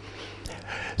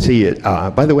 See,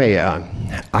 by the way, I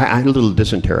had a little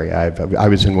dysentery. I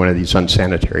was in one of these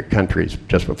unsanitary countries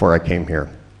just before I came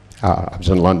here. I was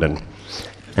in London,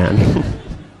 and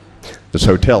this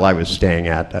hotel I was staying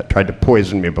at tried to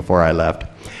poison me before I left.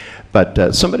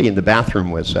 But somebody in the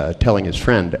bathroom was telling his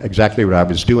friend exactly what I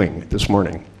was doing this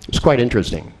morning. It was quite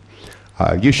interesting.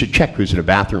 You should check who's in a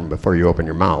bathroom before you open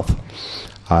your mouth.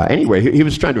 Anyway, he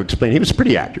was trying to explain. He was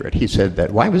pretty accurate. He said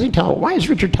that, why is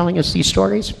Richard telling us these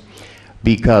stories?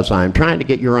 Because I'm trying to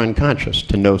get your unconscious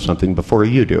to know something before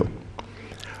you do.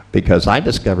 Because I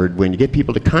discovered when you get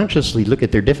people to consciously look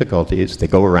at their difficulties, they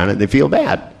go around and they feel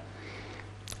bad.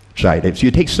 Right? If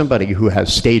you take somebody who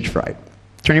has stage fright,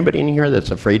 is there anybody in here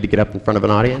that's afraid to get up in front of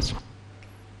an audience?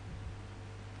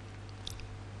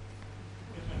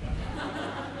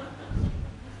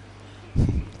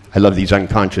 I love these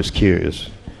unconscious cues.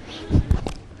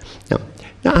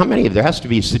 Now, how many of there has to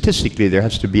be, statistically, there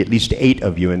has to be at least 8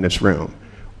 of you in this room.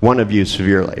 1 of you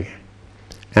severely.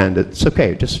 And it's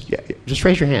okay, just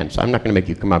raise your hands. I'm not going to make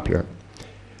you come up here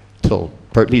for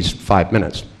at least 5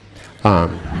 minutes.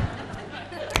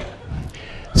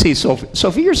 See,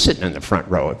 Sophie, you're sitting in the front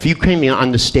row. If you came in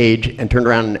on the stage and turned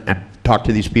around and talked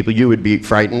to these people, you would be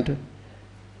frightened?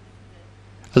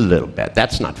 A little bit.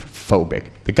 That's not phobic.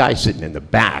 The guy sitting in the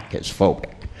back is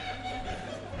phobic.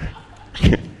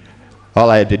 All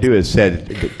I had to do is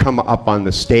said, come up on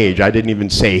the stage. I didn't even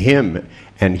say him,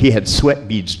 and he had sweat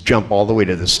beads jump all the way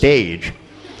to the stage.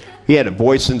 He had a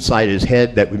voice inside his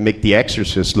head that would make The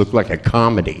Exorcist look like a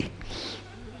comedy.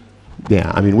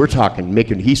 Yeah, I mean, we're talking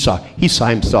he saw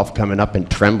himself coming up and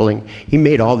trembling. He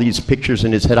made all these pictures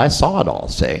in his head. I saw it all,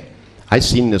 say. I've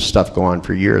seen this stuff go on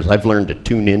for years. I've learned to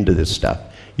tune into this stuff.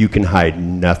 You can hide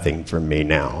nothing from me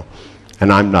now,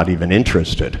 and I'm not even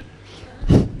interested.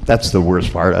 That's the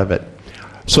worst part of it.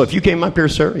 So if you came up here,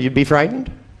 sir, you'd be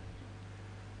frightened?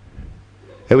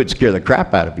 It would scare the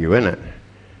crap out of you, wouldn't it?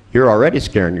 You're already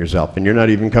scaring yourself, and you're not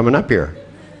even coming up here.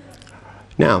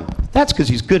 Now, that's because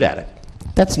he's good at it.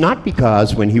 That's not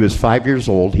because when he was 5 years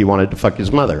old, he wanted to fuck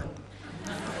his mother.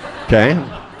 Okay?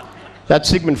 That's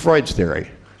Sigmund Freud's theory.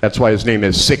 That's why his name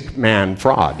is Sick Man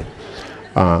Fraud.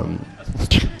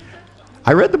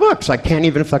 I read the books. I can't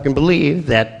even fucking believe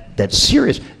that's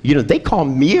serious. You know, they call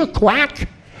me a quack?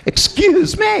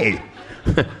 Excuse me.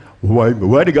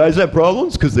 Why do guys have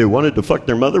problems? Because they wanted to fuck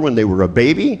their mother when they were a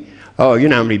baby? Oh, you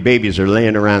know how many babies are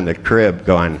laying around the crib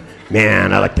going,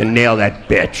 man, I like to nail that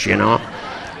bitch, you know?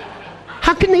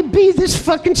 How can they be this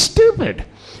fucking stupid?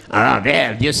 Oh,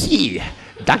 well, you see,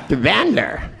 Dr.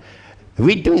 Bandler,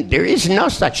 there is no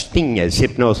such thing as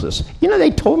hypnosis. You know, they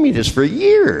told me this for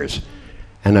years.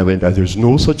 And I went, there's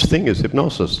no such thing as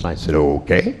hypnosis. And I said,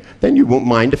 okay, then you won't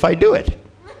mind if I do it.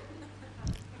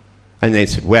 And they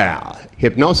said, well,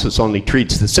 hypnosis only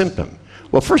treats the symptom.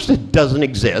 Well, first it doesn't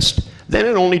exist, then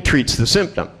it only treats the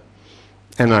symptom.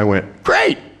 And I went,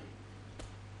 great.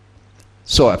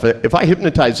 So if I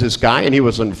hypnotize this guy and he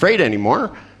wasn't afraid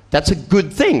anymore, that's a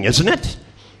good thing, isn't it?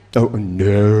 Oh,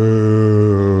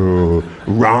 no.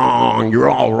 Wrong. You're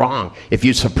all wrong. If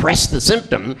you suppress the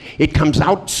symptom, it comes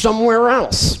out somewhere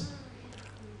else.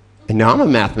 And now I'm a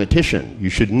mathematician. You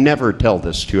should never tell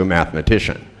this to a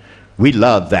mathematician. We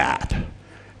love that.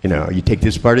 You know, you take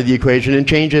this part of the equation and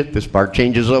change it. This part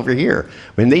changes over here.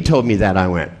 When they told me that, I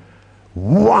went,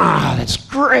 wow, that's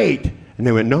great. And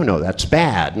they went, no, that's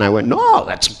bad. And I went, no,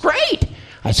 that's great.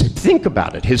 I said, think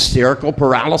about it. Hysterical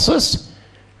paralysis,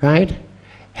 right?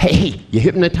 Hey, you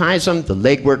hypnotize them, the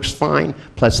leg works fine,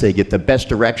 plus they get the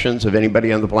best erections of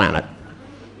anybody on the planet.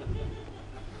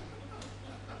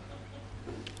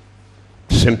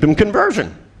 Symptom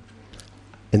conversion.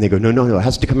 And they go, no, it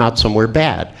has to come out somewhere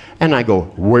bad. And I go,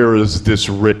 where is this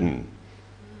written?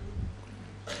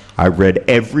 I read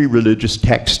every religious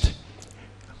text,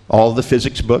 all the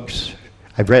physics books.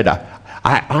 I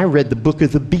read the Book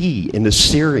of the Bee in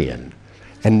Assyrian.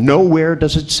 And nowhere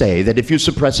does it say that if you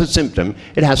suppress a symptom,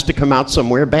 it has to come out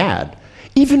somewhere bad.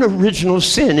 Even original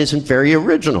sin isn't very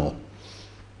original.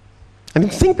 I mean,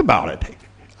 think about it.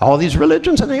 All these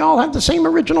religions, and they all have the same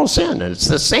original sin, and it's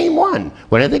the same one.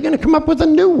 When are they going to come up with a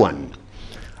new one?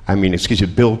 I mean, excuse me,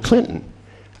 Bill Clinton.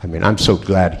 I mean, I'm so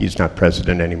glad he's not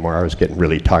president anymore. I was getting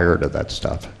really tired of that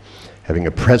stuff. Having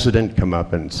a president come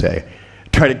up and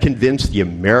try to convince the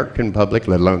American public,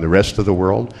 let alone the rest of the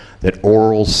world, that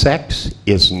oral sex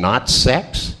is not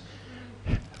sex.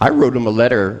 I wrote him a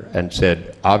letter and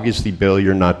said, obviously, Bill,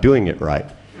 you're not doing it right.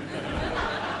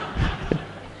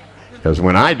 Because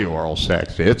when I do oral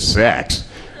sex, it's sex.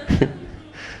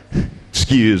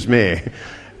 Excuse me.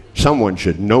 Someone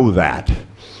should know that.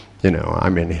 You know, I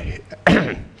mean,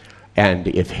 and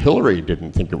if Hillary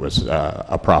didn't think it was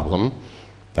a problem,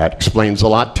 that explains a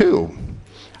lot too.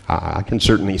 I can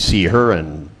certainly see her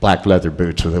in black leather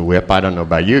boots with a whip. I don't know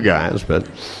about you guys, but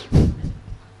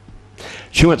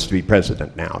she wants to be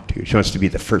president now, too. She wants to be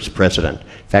the first president.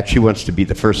 In fact, she wants to be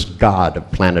the first god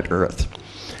of planet Earth.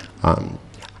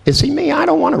 You see, me, I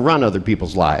don't want to run other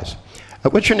people's lives.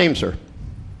 What's your name, sir?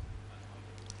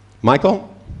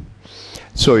 Michael?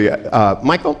 So,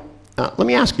 Michael, let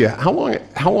me ask you, how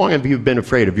long have you been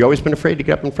afraid? Have you always been afraid to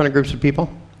get up in front of groups of people?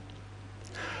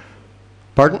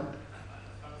 Pardon?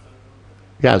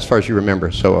 Yeah, as far as you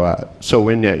remember. So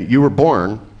when you were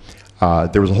born,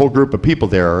 there was a whole group of people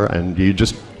there, and you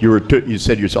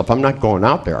said to yourself, I'm not going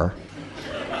out there.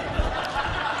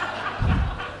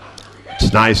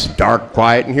 It's nice, dark,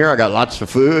 quiet in here. I got lots of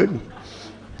food.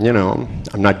 You know,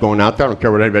 I'm not going out there. I don't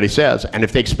care what anybody says. And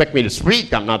if they expect me to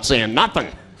speak, I'm not saying nothing.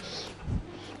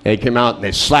 And he came out and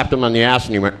they slapped him on the ass,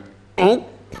 and he went, oh.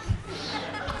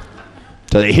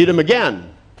 So they hit him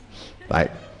again. Right.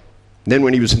 Then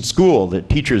when he was in school, the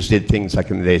teachers did things like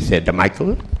they said to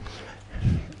Michael,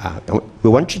 we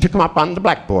want you to come up on the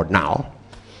blackboard now.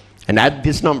 and add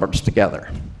these numbers together.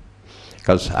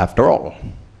 Because after all,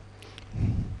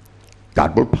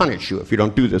 God will punish you if you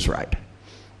don't do this right.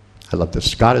 I love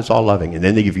this. God is all loving. And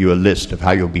then they give you a list of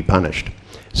how you'll be punished.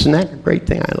 Isn't that a great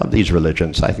thing? I love these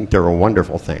religions. I think they're a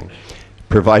wonderful thing. It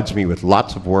provides me with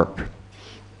lots of work,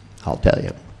 I'll tell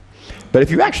you. But if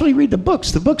you actually read the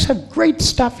books have great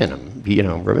stuff in them. You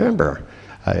know, remember,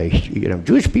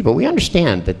 Jewish people, we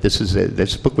understand that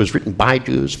this book was written by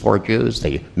Jews, for Jews.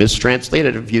 They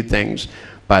mistranslated a few things.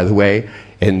 By the way,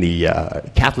 in the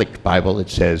Catholic Bible, it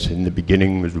says, in the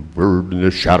beginning was a word and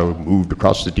the shadow moved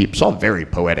across the deep. It's all very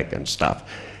poetic and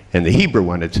stuff. In the Hebrew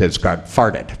one, it says God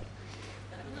farted.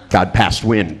 God passed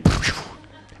wind.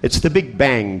 It's the Big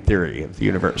Bang theory of the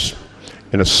universe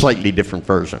in a slightly different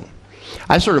version.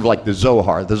 I sort of like the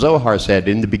Zohar. The Zohar said,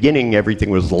 in the beginning, everything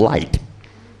was light.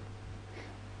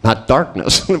 Not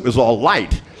darkness. It was all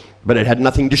light, but it had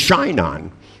nothing to shine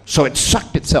on. So it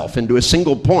sucked itself into a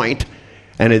single point,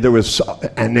 and it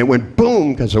went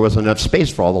boom, because there wasn't enough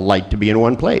space for all the light to be in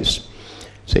one place.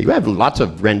 So you have lots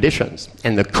of renditions.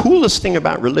 And the coolest thing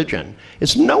about religion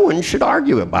is no one should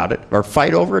argue about it or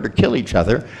fight over it or kill each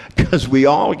other, because we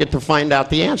all get to find out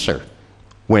the answer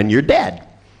when you're dead.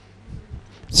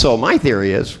 So my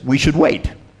theory is we should wait.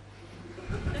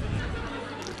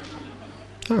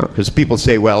 Because people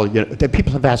say, well, you know,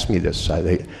 people have asked me this.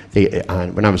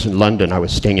 When I was in London, I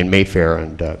was staying in Mayfair,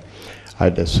 and I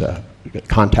was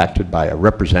contacted by a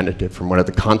representative from one of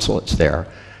the consulates there.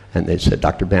 And they said,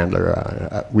 Dr.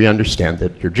 Bandler, we understand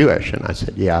that you're Jewish. And I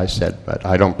said, yeah. I said, but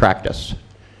I don't practice.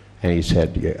 And he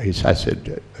said, I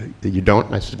said, you don't?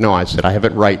 And I said, no. I said, I have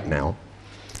it right now.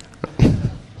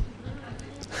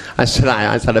 I said,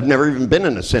 I've never even been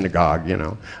in a synagogue, you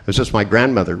know. It was just my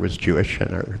grandmother was Jewish, and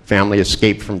her family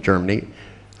escaped from Germany,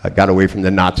 got away from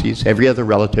the Nazis. Every other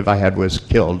relative I had was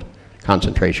killed,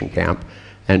 concentration camp.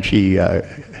 And she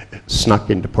snuck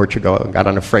into Portugal and got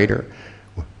on a freighter.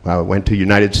 Went to the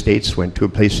United States, went to a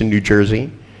place in New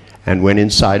Jersey, and went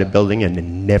inside a building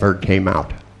and never came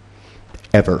out,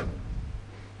 ever,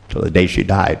 till the day she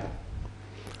died.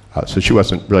 So she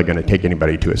wasn't really going to take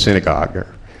anybody to a synagogue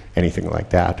or anything like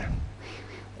that.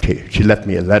 She left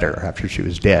me a letter after she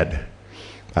was dead,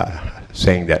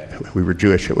 saying that we were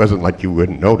Jewish. It wasn't like you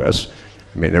wouldn't notice.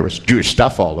 I mean, there was Jewish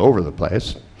stuff all over the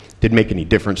place. Didn't make any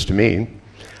difference to me.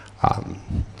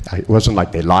 It wasn't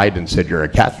like they lied and said, you're a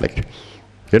Catholic.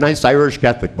 You're a nice Irish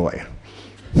Catholic boy.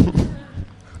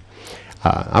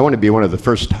 I want to be one of the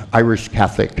first Irish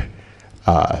Catholic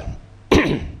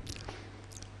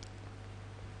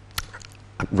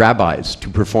rabbis to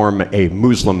perform a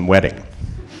Muslim wedding.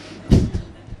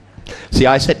 See,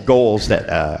 I set goals that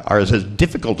are as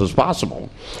difficult as possible,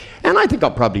 and I think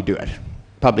I'll probably do it,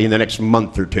 probably in the next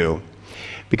month or two.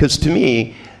 Because to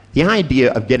me, the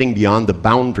idea of getting beyond the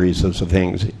boundaries of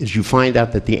things is you find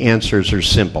out that the answers are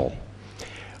simple.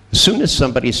 As soon as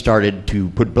somebody started to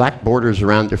put black borders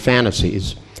around their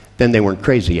fantasies, then they weren't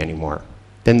crazy anymore.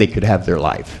 Then they could have their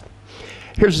life.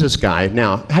 Here's this guy.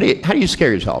 Now, how do you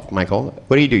scare yourself, Michael?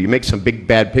 What do? You make some big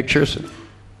bad pictures? You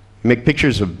make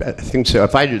pictures of things. So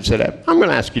if I just said, I'm going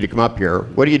to ask you to come up here,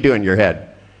 what do you do in your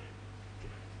head?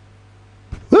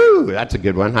 Woo, that's a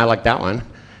good one. I like that one.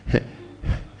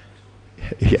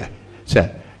 Yeah. So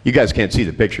you guys can't see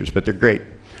the pictures, but they're great.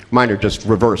 Mine are just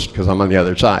reversed because I'm on the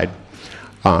other side.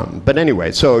 But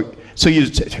anyway, so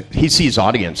he sees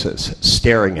audiences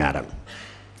staring at him.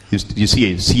 You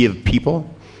see a sea of people,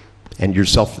 and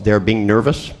yourself there being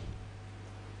nervous?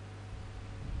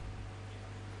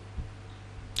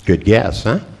 Good guess,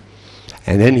 huh?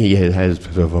 And then he has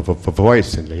a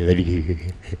voice that he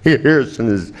hears in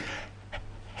his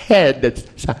head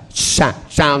that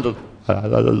sounds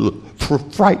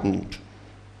frightened,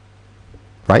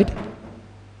 right?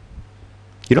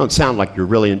 You don't sound like you're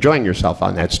really enjoying yourself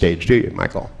on that stage, do you,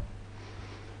 Michael?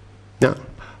 No.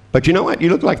 But you know what? You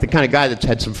look like the kind of guy that's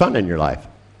had some fun in your life,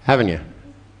 haven't you?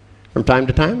 From time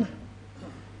to time?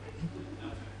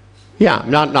 Yeah,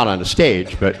 not on a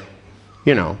stage, but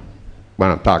you know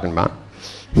what I'm talking about.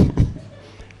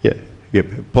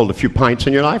 You pulled a few pints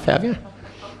in your life, have you?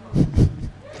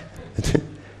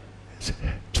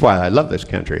 That's why I love this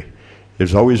country.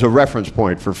 There's always a reference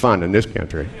point for fun in this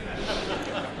country.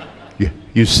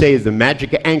 You say the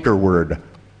magic anchor word,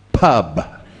 pub.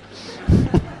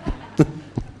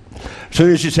 As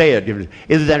soon as you say it,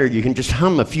 either that or you can just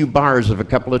hum a few bars of a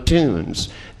couple of tunes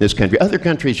in this country. Other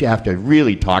countries, you have to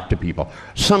really talk to people.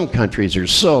 Some countries are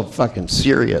so fucking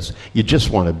serious, you just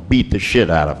want to beat the shit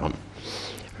out of them.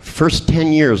 First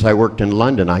 10 years I worked in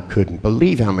London, I couldn't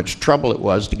believe how much trouble it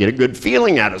was to get a good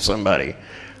feeling out of somebody.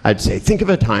 I'd say, think of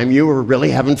a time you were really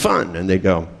having fun. And they'd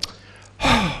go,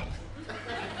 oh.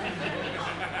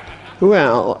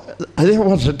 Well, there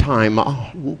was a time,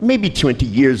 maybe 20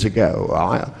 years ago,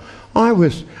 I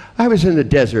was in the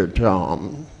desert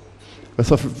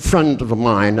with a friend of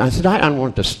mine. I said, I don't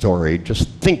want the story, just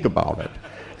think about it.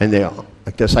 And they,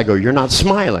 I guess I go, you're not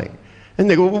smiling. And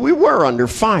they go, well, we were under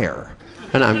fire.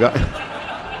 And I'm going,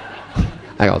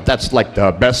 I go, that's like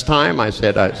the best time? I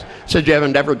said, you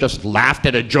haven't ever just laughed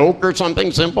at a joke or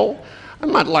something simple?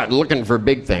 I'm not looking for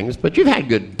big things, but you've had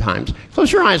good times.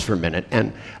 Close your eyes for a minute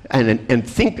and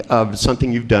think of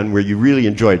something you've done where you really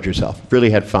enjoyed yourself, really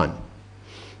had fun.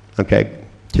 Okay?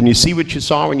 Can you see what you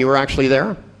saw when you were actually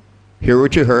there? Hear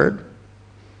what you heard?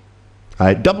 All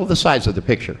right, double the size of the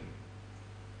picture.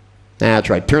 That's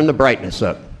right, turn the brightness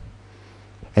up.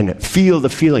 And feel the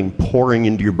feeling pouring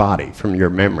into your body from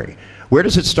your memory. Where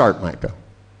does it start, Michael?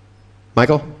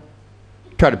 Michael?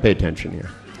 Try to pay attention here.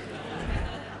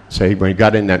 So when you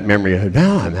got in that memory, oh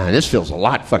man, this feels a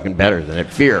lot fucking better than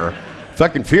that fear.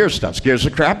 Fucking fear stuff scares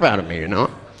the crap out of me, you know?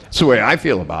 It's the way I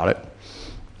feel about it.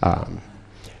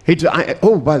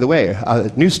 Oh, by the way,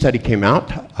 a new study came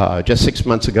out just 6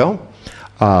 months ago,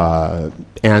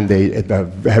 and they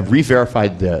have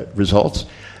re-verified the results,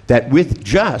 that with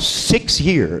just 6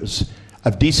 years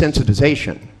of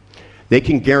desensitization, they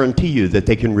can guarantee you that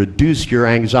they can reduce your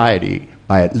anxiety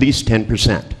by at least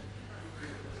 10%.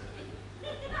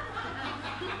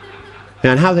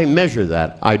 And how they measure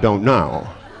that, I don't know.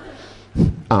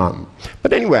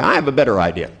 But anyway, I have a better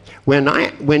idea.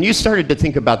 When you started to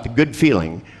think about the good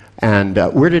feeling, and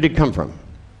where did it come from?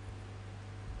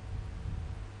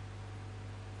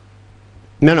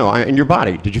 No, in your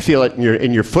body. Did you feel it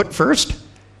in your foot first?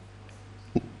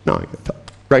 No,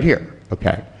 right here,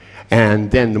 okay.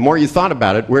 And then the more you thought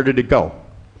about it, where did it go?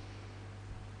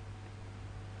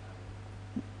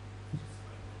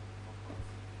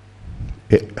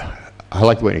 I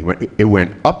like the way it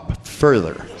went up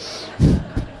further.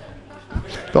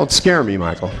 Don't scare me,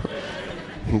 Michael.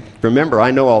 Remember,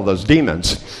 I know all those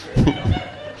demons.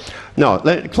 No,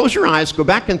 close your eyes, go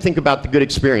back and think about the good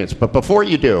experience. But before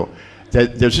you do,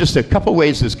 there's just a couple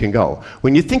ways this can go.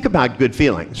 When you think about good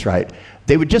feelings, right,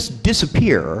 they would just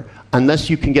disappear unless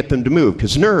you can get them to move.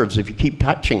 Because nerves, if you keep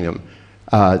touching them,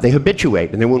 they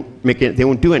habituate and they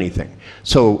won't do anything.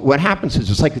 So what happens is,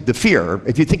 it's like the fear.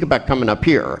 If you think about coming up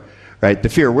here, right, the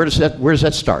fear, where does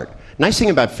that start? Nice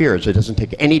thing about fear is it doesn't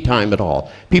take any time at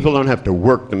all. People don't have to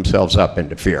work themselves up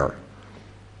into fear.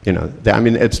 You know, I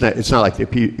mean, it's not like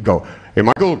if you go, hey,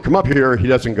 Michael, come up here. He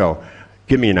doesn't go,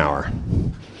 give me an hour.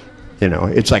 You know,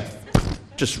 it's like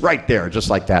just right there,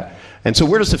 just like that. And so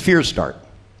where does the fear start?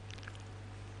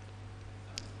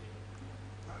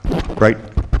 Right?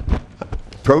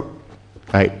 Throat?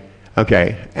 Right?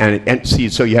 Okay. And see,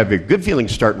 so you have your good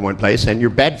feelings start in one place and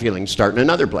your bad feelings start in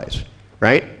another place.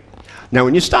 Right? Now,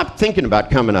 when you stop thinking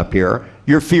about coming up here,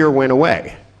 your fear went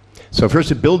away. So first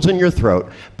it builds in your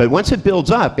throat, but once it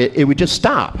builds up, it would just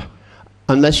stop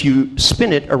unless you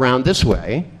spin it around this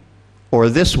way, or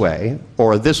this way,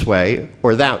 or this way,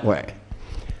 or that way.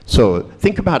 So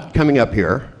think about coming up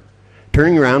here,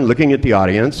 turning around, looking at the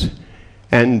audience,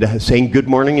 and saying good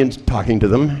morning and talking to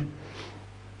them,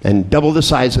 and double the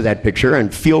size of that picture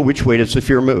and feel which way does the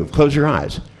fear move. Close your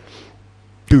eyes.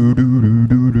 Do, do, do,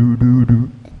 do, do, do,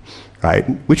 do. Right?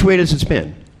 Which way does it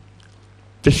spin?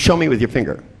 Just show me with your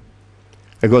finger.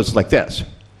 It goes like this.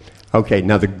 Okay,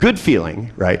 now the good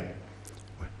feeling, right,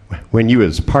 when you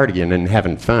was partying and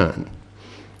having fun,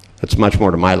 that's much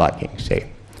more to my liking, see,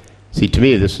 to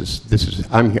me, this is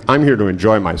I'm here to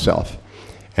enjoy myself,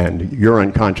 and your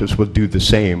unconscious will do the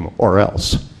same, or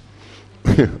else.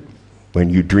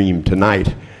 When you dream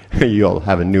tonight, you'll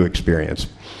have a new experience.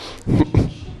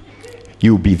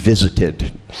 You'll be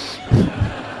visited.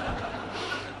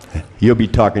 You'll be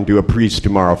talking to a priest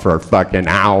tomorrow for fucking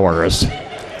hours,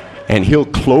 and he'll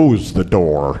close the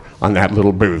door on that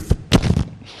little booth.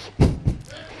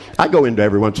 I go into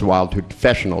every once in a while to a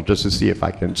confessional just to see if I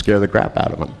can scare the crap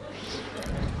out of him.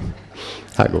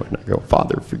 I go in, I go,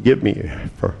 Father, forgive me,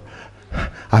 for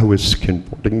I was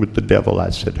consorting with the devil. I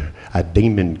said, a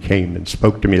demon came and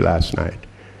spoke to me last night.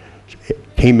 It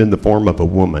came in the form of a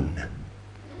woman.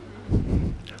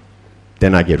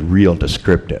 Then I get real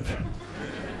descriptive.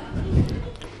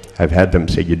 I've had them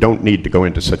say, you don't need to go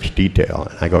into such detail.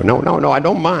 And I go, no, I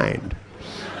don't mind.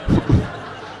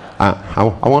 I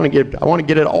want to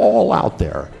get it all out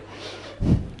there.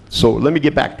 So let me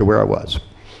get back to where I was.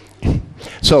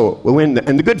 So and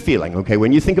the good feeling, okay,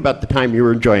 when you think about the time you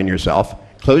were enjoying yourself,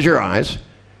 close your eyes,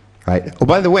 right? Oh,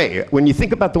 by the way, when you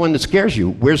think about the one that scares you,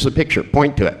 where's the picture?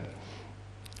 Point to it.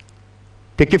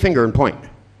 Take your finger and point.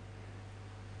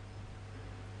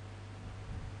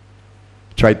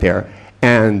 It's right there.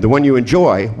 And the one you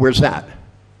enjoy, where's that?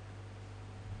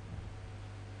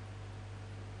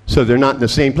 So they're not in the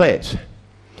same place.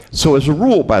 So as a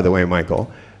rule, by the way,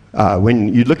 Michael,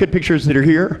 when you look at pictures that are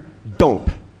here, don't.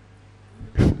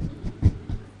 The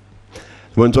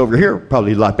ones over here,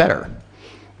 probably a lot better.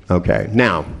 Okay,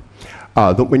 now,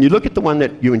 when you look at the one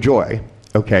that you enjoy,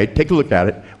 okay, take a look at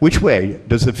it. Which way?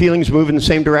 Does the feelings move in the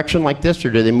same direction like this,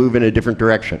 or do they move in a different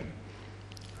direction?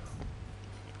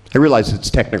 I realize it's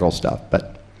technical stuff, but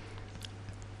it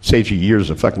saves you years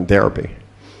of fucking therapy.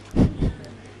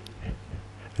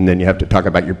 And then you have to talk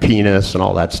about your penis and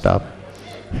all that stuff.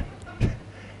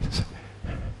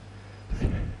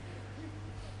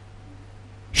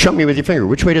 Show me with your finger.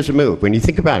 Which way does it move? When you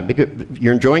think about it,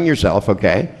 you're enjoying yourself,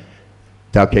 okay?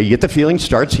 Okay, you get the feeling,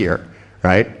 starts here,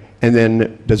 right? And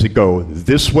then does it go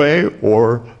this way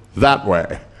or that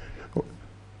way?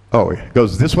 Oh, it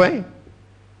goes this way?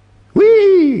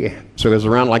 Whee! So it goes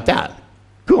around like that.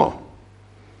 Cool.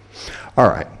 All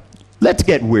right, let's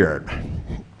get weird,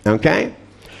 okay?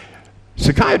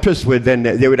 Psychiatrists would then,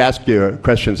 they would ask you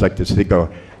questions like this. They'd go,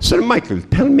 so Michael,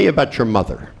 tell me about your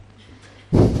mother.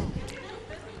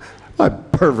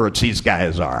 What perverts these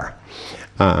guys are.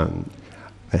 And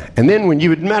then when you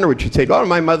would matter what you'd say, oh,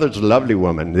 my mother's a lovely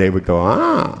woman, they would go,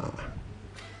 ah.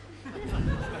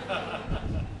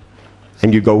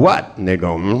 And you go, what? And they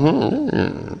go,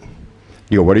 mm-hmm.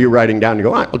 You go, what are you writing down? You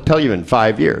go, I'll tell you in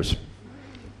 5 years.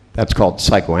 That's called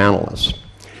psychoanalysis.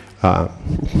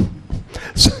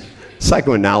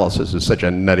 Psychoanalysis is such a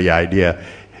nutty idea.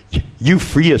 You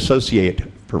free associate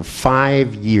for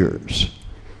 5 years,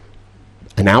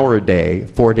 an hour a day,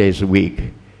 4 days a week,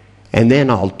 and then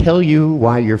I'll tell you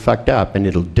why you're fucked up and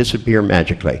it'll disappear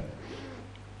magically.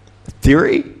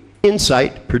 Theory,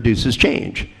 insight produces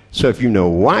change. So if you know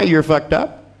why you're fucked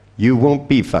up, you won't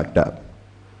be fucked up.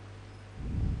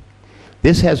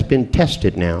 This has been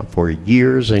tested now for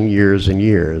years and years and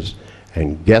years,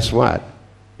 and guess what?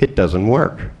 It doesn't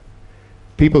work.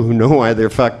 People who know why they're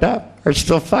fucked up are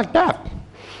still fucked up.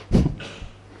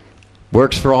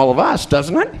 Works for all of us,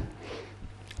 doesn't it?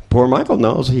 Poor Michael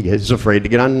knows he's afraid to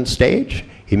get on stage.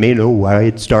 He may know why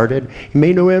it started. He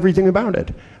may know everything about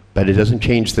it, but it doesn't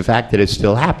change the fact that it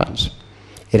still happens.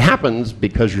 It happens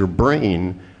because your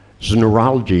brain's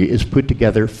neurology is put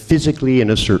together physically in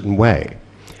a certain way.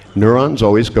 Neurons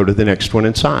always go to the next one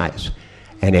in size.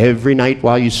 And every night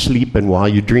while you sleep and while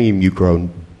you dream, you grow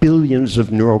billions of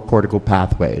neurocortical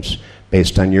pathways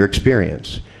based on your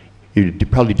experience. You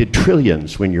probably did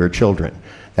trillions when you were children.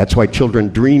 That's why children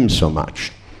dream so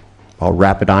much. All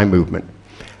rapid eye movement.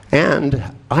 And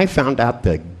I found out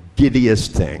the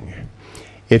giddiest thing.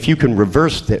 If you can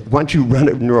reverse that, once you run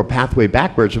a neural pathway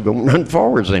backwards, it won't run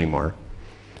forwards anymore.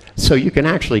 So you can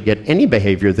actually get any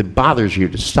behavior that bothers you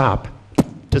to stop,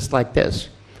 just like this.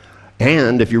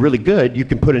 And if you're really good, you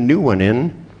can put a new one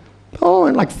in,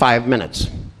 in like 5 minutes.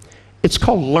 It's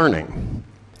called learning.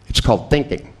 It's called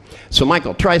thinking. So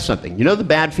Michael, try something. You know the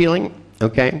bad feeling?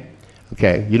 Okay?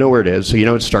 Okay, you know where it is. So you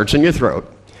know it starts in your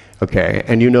throat. Okay,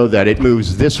 and you know that it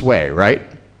moves this way, right?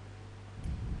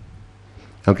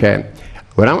 Okay.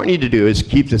 What I want you to do is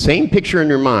keep the same picture in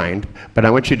your mind, but I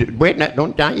want you to, wait,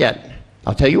 not yet.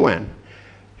 I'll tell you when.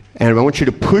 And I want you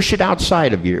to push it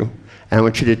outside of you, and I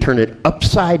want you to turn it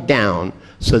upside down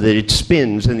so that it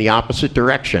spins in the opposite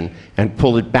direction, and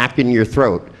pull it back in your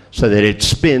throat so that it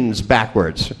spins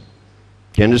backwards. Do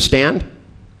you understand?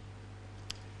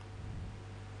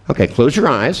 Okay, close your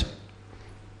eyes.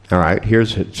 All right,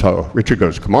 here's it. So Richard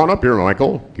goes, come on up here,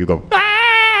 Michael. You go,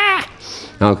 ah!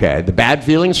 Okay, the bad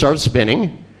feeling starts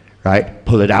spinning, right?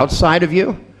 Pull it outside of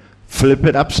you, flip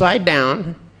it upside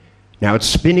down. Now it's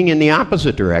spinning in the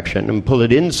opposite direction, and pull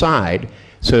it inside,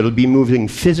 so it'll be moving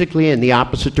physically in the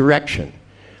opposite direction.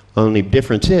 Only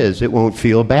difference is it won't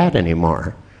feel bad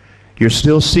anymore. You're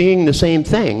still seeing the same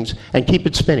things, and keep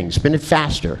it spinning. Spin it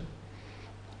faster.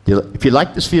 If you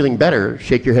like this feeling better,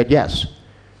 shake your head yes.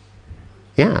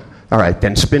 Yeah. All right,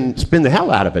 then spin the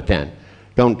hell out of it then.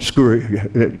 Don't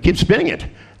keep spinning it.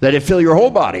 Let it fill your whole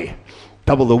body.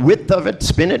 Double the width of it,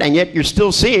 spin it, and yet you're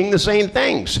still seeing the same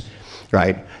things,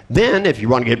 right? Then, if you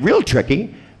want to get real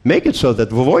tricky, make it so that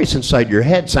the voice inside your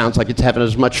head sounds like it's having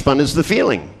as much fun as the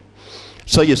feeling.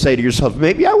 So you say to yourself,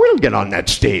 maybe I will get on that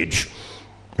stage,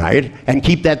 right? And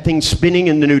keep that thing spinning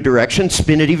in the new direction,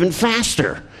 spin it even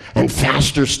faster. And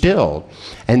faster still.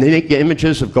 And they make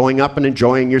images of going up and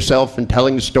enjoying yourself and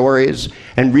telling stories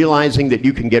and realizing that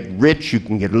you can get rich, you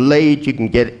can get laid, you can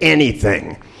get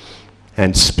anything.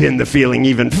 And spin the feeling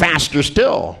even faster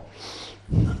still.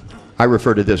 I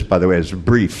refer to this, by the way, as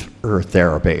briefer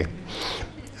therapy.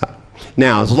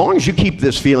 Now, as long as you keep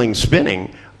this feeling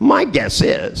spinning, my guess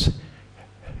is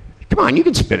Come on, you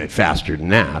can spin it faster than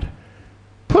that.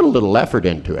 Put a little effort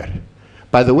into it.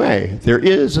 By the way, there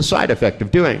is a side effect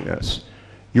of doing this.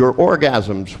 Your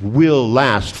orgasms will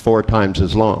last 4 times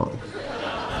as long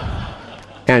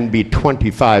and be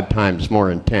 25 times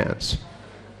more intense.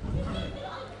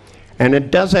 And it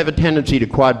does have a tendency to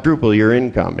quadruple your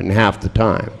income in half the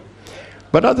time.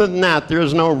 But other than that, there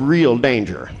is no real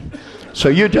danger. So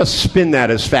you just spin that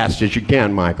as fast as you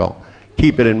can, Michael.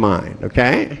 Keep it in mind,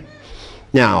 okay?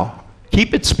 Now,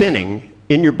 keep it spinning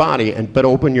in your body, but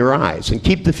open your eyes and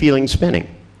keep the feeling spinning.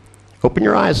 Open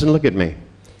your eyes and look at me.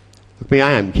 Look me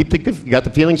I am. You got the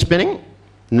feeling spinning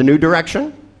in the new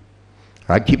direction?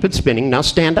 All right, keep it spinning. Now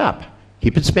stand up.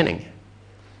 Keep it spinning.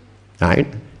 All right,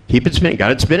 keep it spinning.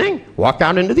 Got it spinning? Walk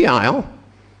out into the aisle.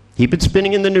 Keep it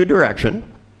spinning in the new direction.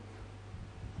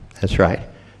 That's right.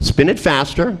 Spin it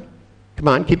faster. Come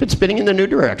on, keep it spinning in the new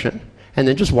direction. And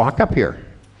then just walk up here.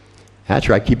 That's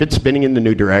right, keep it spinning in the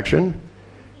new direction.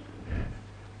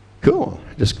 Cool.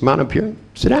 Just come on up here,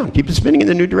 sit down. Keep it spinning in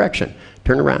the new direction.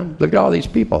 Turn around, look at all these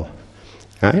people.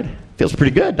 All right? Feels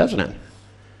pretty good, doesn't it?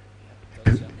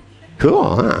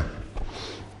 Cool, huh?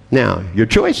 Now, your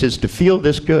choice is to feel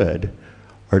this good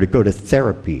or to go to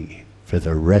therapy for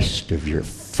the rest of your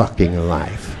fucking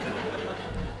life.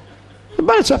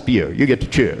 But it's up to you. You get to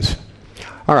choose.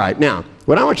 All right, now,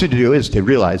 what I want you to do is to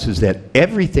realize is that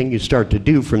everything you start to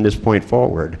do from this point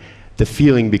forward, the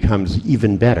feeling becomes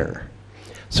even better.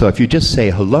 So if you just say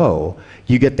hello,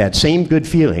 you get that same good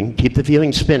feeling. Keep the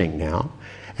feeling spinning now.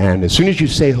 And as soon as you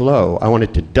say hello, I want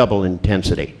it to double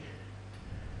intensity.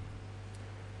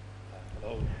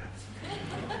 Hello.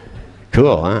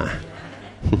 Cool, huh?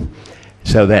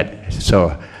 So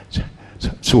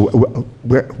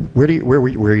where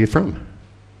are you from?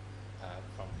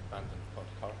 From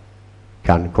Cork.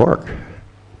 County Cork.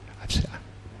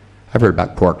 I've heard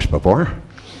about Corks before.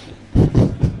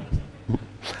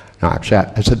 No, actually,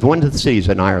 I said one of the cities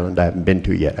in Ireland I haven't been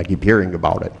to yet. I keep hearing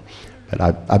about it, but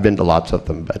I've been to lots of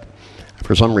them. But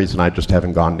for some reason, I just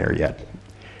haven't gone there yet.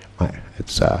 I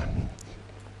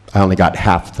only got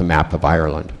half the map of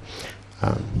Ireland,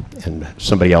 and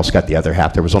somebody else got the other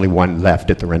half. There was only one left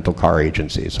at the rental car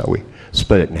agency, so we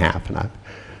split it in half. And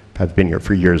I've been here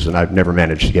for years, and I've never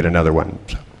managed to get another one.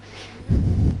 So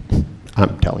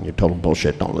I'm telling you, total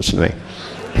bullshit. Don't listen to me.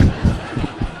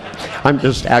 I'm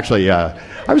just actually.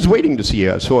 I was waiting to see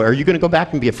you. So are you going to go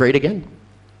back and be afraid again?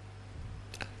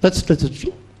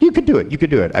 You could do it. You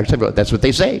could do it. Actually, that's what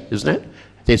they say, isn't it?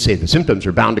 They say the symptoms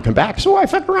are bound to come back. So why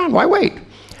fuck around? Why wait?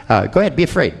 Go ahead. Be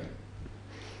afraid.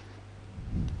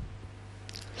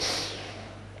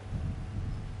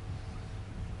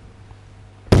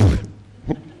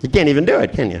 You can't even do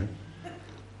it, can you?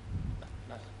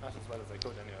 Not as well as I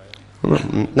could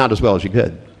anyway. Not as well as you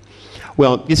could.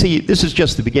 Well, you see, this is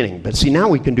just the beginning. But see, now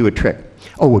we can do a trick.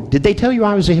 Oh, did they tell you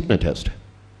I was a hypnotist?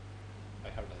 I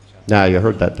heard that. No, you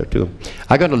heard that there too.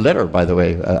 I got a letter, by the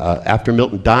way, after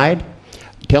Milton died,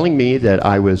 telling me that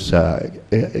I was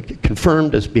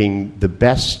confirmed as being the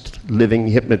best living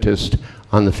hypnotist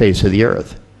on the face of the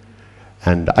earth.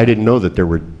 And I didn't know that there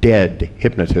were dead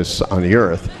hypnotists on the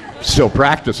earth still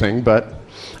practicing, but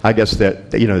I guess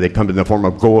that, you know, they come in the form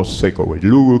of ghosts. They go,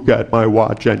 look at my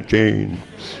watch and chain.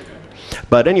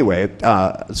 But anyway,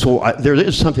 there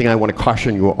is something I want to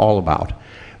caution you all about.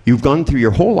 You've gone through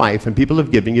your whole life and people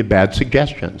have given you bad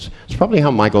suggestions. It's probably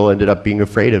how Michael ended up being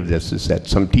afraid of this, is that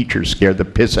some teachers scared the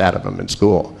piss out of him in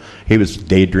school. He was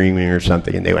daydreaming or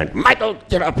something and they went, Michael,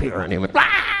 get up here. And he went,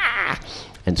 ah!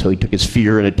 And so he took his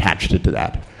fear and attached it to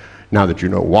that. Now that you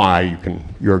know why,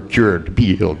 you're cured,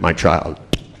 be healed, my child.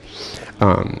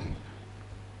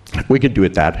 We could do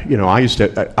it that. You know, I used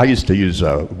to use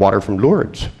water from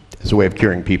Lourdes as a way of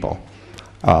curing people.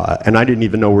 And I didn't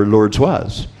even know where Lourdes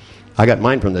was. I got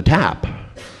mine from the tap.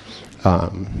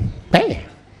 Hey,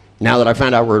 now that I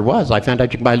found out where it was, I found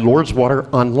out you can buy Lourdes water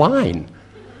online.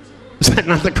 Is that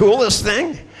not the coolest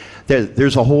thing?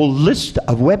 There's a whole list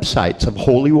of websites of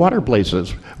holy water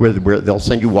places where they'll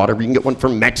send you water. You can get one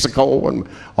from Mexico and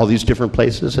all these different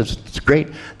places. It's great.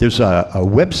 There's a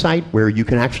website where you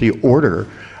can actually order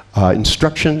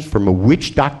instructions from a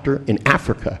witch doctor in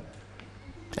Africa.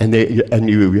 And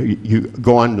you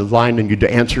go on the line and you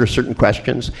answer certain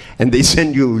questions, and they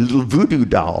send you little voodoo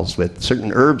dolls with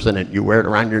certain herbs in it. You wear it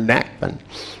around your neck, and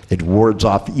it wards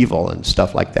off evil and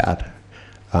stuff like that.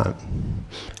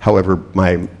 However,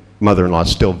 my mother-in-law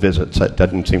still visits. It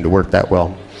doesn't seem to work that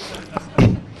well.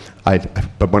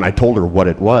 But when I told her what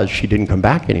it was, she didn't come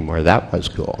back anymore. That was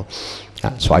cool.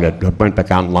 So I went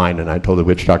back online and I told the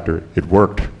witch doctor it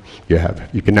worked.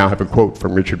 You can now have a quote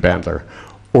from Richard Bandler.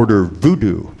 order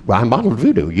voodoo. Well, I modeled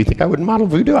voodoo. You think I wouldn't model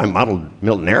voodoo? I modeled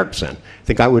Milton Erickson.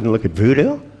 Think I wouldn't look at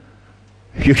voodoo?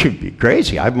 You should be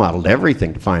crazy. I've modeled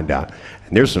everything to find out.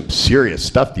 And there's some serious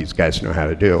stuff these guys know how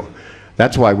to do.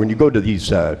 That's why when you go to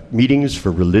these meetings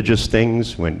for religious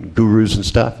things, when gurus and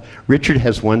stuff, Richard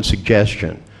has one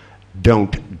suggestion: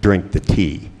 don't drink the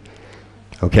tea.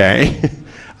 Okay?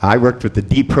 I worked with the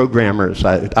deprogrammers.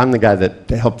 I'm the guy that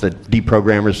helped the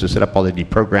deprogrammers to set up all the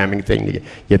deprogramming thing to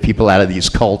get people out of these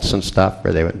cults and stuff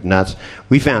where they went nuts.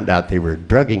 We found out they were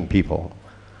drugging people.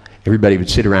 Everybody would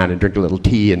sit around and drink a little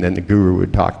tea, and then the guru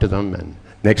would talk to them, and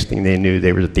next thing they knew,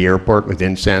 they were at the airport with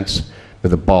incense,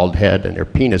 with a bald head and their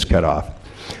penis cut off.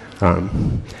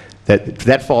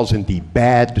 That falls in the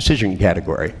bad decision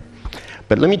category.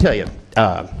 But let me tell you,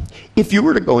 if you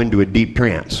were to go into a deep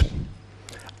trance,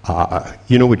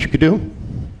 you know what you could do?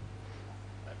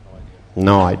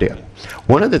 No idea.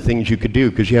 One of the things you could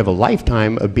do, because you have a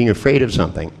lifetime of being afraid of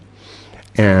something,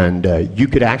 and you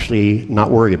could actually not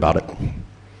worry about it.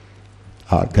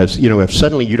 Because, you know, if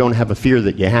suddenly you don't have a fear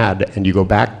that you had and you go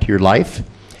back to your life,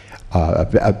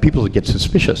 people get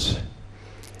suspicious.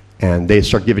 And they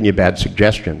start giving you bad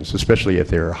suggestions, especially if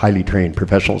they're highly trained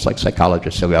professionals like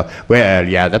psychologists. They'll go, well,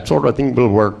 yeah, that sort of thing will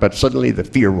work, but suddenly the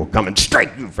fear will come and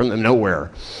strike you from the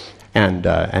nowhere. And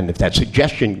if that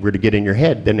suggestion were to get in your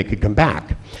head, then it could come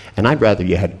back. And I'd rather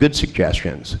you had good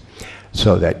suggestions.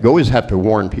 So that you always have to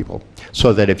warn people.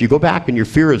 So that if you go back and your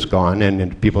fear is gone,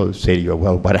 and people say to you,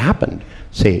 well, what happened?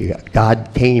 Say, God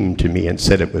came to me and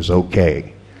said it was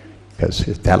okay. Because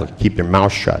that'll keep their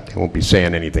mouth shut. They won't be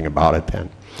saying anything about it then.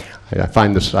 I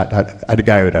find this, I had a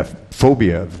guy who had a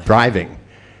phobia of driving,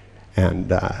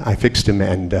 and I fixed him,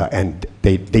 and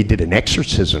they did an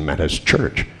exorcism at his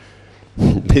church.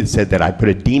 They said that I put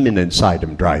a demon inside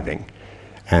him driving,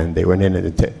 and they went in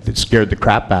and it scared the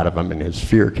crap out of him, and his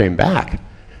fear came back.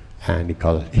 And he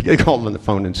called on the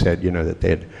phone and said, you know, that they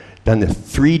had done the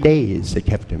 3 days they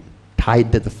kept him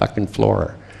tied to the fucking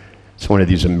floor. It's one of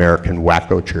these American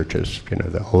wacko churches, you know,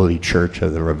 the Holy Church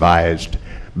of the Revised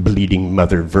Bleeding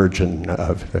Mother Virgin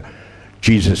of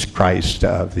Jesus Christ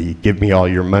of the Give Me All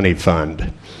Your Money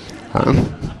Fund.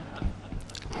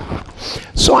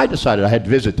 So I decided I had to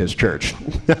visit this church.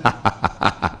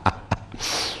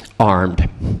 Armed.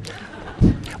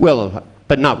 Well,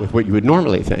 but not with what you would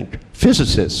normally think.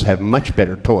 Physicists have much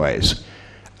better toys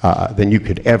than you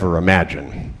could ever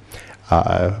imagine.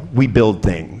 We build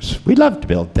things. We love to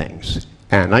build things.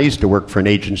 And I used to work for an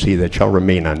agency that shall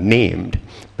remain unnamed,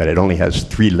 but it only has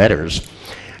 3 letters.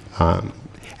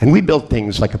 And we built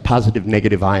things like a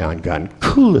positive-negative ion gun,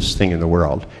 coolest thing in the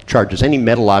world. Charges any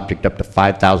metal object up to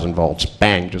 5,000 volts,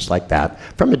 bang, just like that,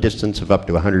 from a distance of up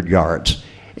to 100 yards,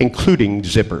 including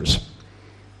zippers.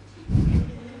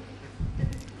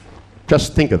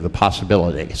 Just think of the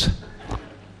possibilities.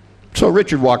 So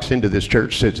Richard walks into this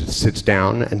church, sits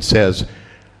down, and says,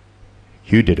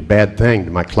 you did a bad thing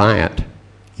to my client.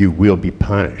 You will be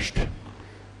punished.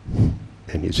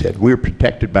 And he said, we're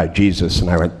protected by Jesus. And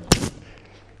I went, pfft.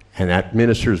 And that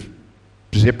minister's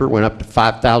zipper went up to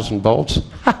 5,000 volts.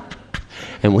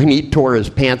 And when he tore his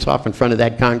pants off in front of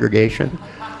that congregation,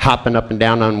 hopping up and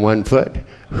down on 1 foot,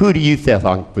 who do you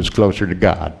think was closer to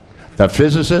God? The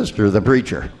physicist or the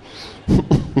preacher?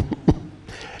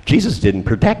 Jesus didn't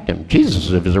protect him. Jesus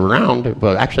was around.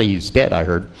 Well, actually, he's dead, I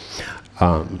heard.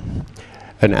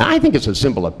 And I think it's a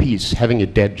symbol of peace. Having a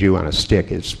dead Jew on a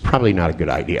stick is probably not a good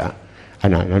idea.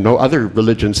 And I know other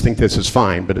religions think this is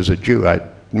fine, but as a Jew, it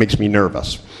makes me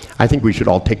nervous. I think we should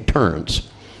all take turns.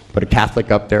 Put a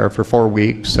Catholic up there for 4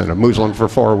 weeks and a Muslim for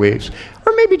 4 weeks.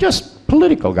 Or maybe just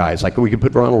political guys, like we could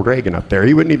put Ronald Reagan up there.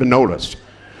 He wouldn't even notice.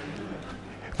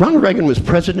 Ronald Reagan was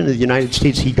president of the United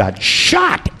States. He got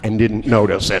shot and didn't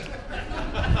notice it.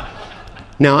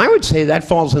 Now, I would say that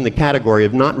falls in the category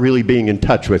of not really being in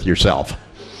touch with yourself.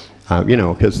 You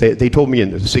know, because they told me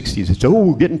in the 60s, they said,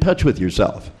 oh, get in touch with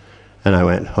yourself. And I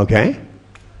went, okay,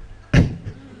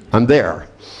 I'm there.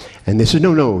 And they said,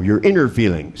 no, your inner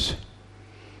feelings.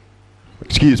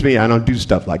 Excuse me, I don't do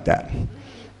stuff like that.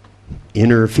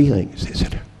 Inner feelings, they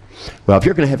said. Well, if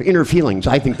you're going to have inner feelings,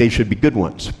 I think they should be good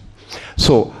ones.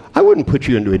 So I wouldn't put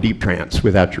you into a deep trance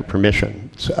without your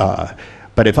permission.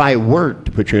 But if I were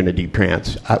to put you in a deep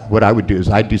trance, what I would do is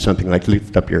I'd do something like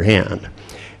lift up your hand.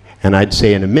 And I'd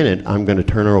say, in a minute, I'm going to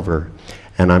turn over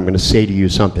and I'm going to say to you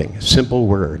something, a simple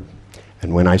word.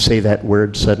 And when I say that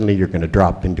word, suddenly you're going to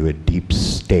drop into a deep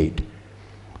state.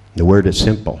 The word is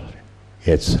simple.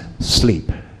 It's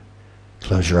sleep.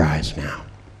 Close your eyes now.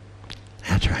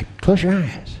 That's right. Close your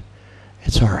eyes.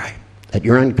 It's all right. Let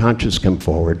your unconscious come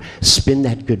forward. Spin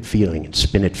that good feeling and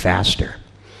spin it faster.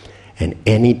 And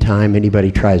anytime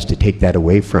anybody tries to take that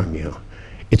away from you,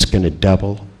 it's going to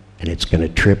double and it's going to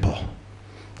triple.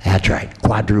 That's right,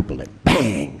 quadruple it,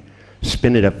 bang,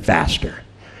 spin it up faster.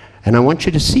 And I want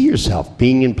you to see yourself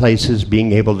being in places,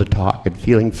 being able to talk and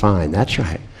feeling fine. That's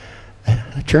right.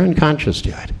 Let your unconscious do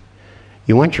it.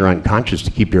 You want your unconscious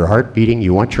to keep your heart beating.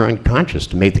 You want your unconscious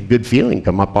to make the good feeling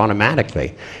come up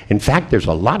automatically. In fact, there's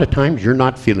a lot of times you're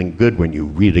not feeling good when you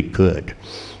really could.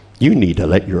 You need to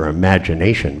let your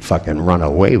imagination fucking run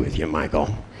away with you,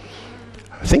 Michael.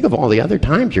 Think of all the other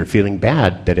times you're feeling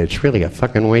bad that it's really a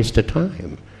fucking waste of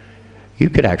time. You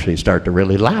could actually start to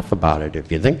really laugh about it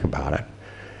if you think about it.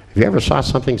 Have you ever saw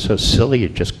something so silly you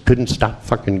just couldn't stop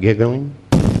fucking giggling?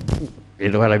 You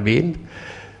know what I mean?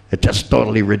 It's just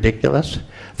totally ridiculous.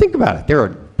 Think about it. There are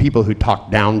people who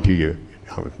talk down to you.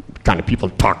 Kind of people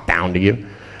talk down to you.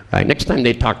 Right? Next time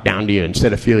they talk down to you,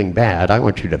 instead of feeling bad, I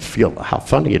want you to feel how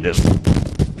funny it is.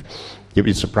 You'll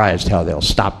be surprised how they'll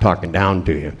stop talking down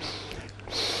to you.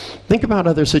 Think about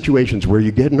other situations where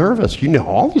you get nervous. You know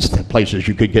all these places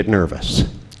you could get nervous,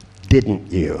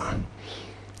 didn't you?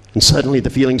 And suddenly the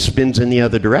feeling spins in the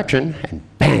other direction, and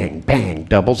bang, bang,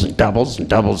 doubles and doubles and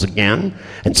doubles again,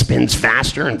 and spins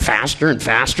faster and faster and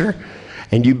faster,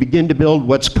 and you begin to build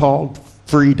what's called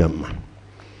freedom.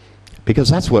 Because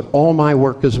that's what all my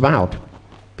work is about.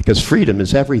 Because freedom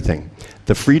is everything.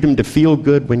 The freedom to feel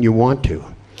good when you want to.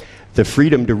 The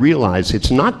freedom to realize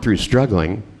it's not through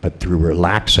struggling, but through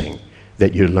relaxing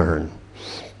that you learn.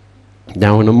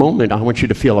 Now in a moment, I want you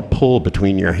to feel a pull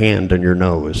between your hand and your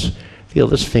nose. Feel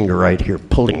this finger right here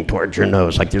pulling towards your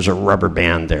nose like there's a rubber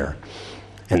band there.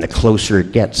 And the closer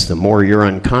it gets, the more your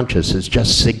unconscious is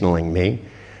just signaling me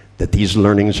that these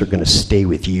learnings are going to stay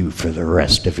with you for the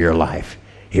rest of your life.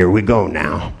 Here we go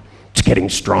now. It's getting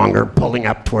stronger, pulling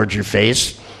up towards your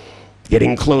face,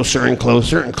 getting closer and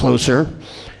closer and closer.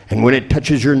 And when it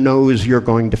touches your nose, you're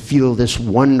going to feel this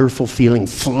wonderful feeling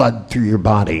flood through your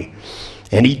body.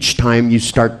 And each time you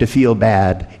start to feel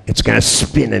bad, it's going to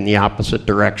spin in the opposite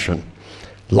direction.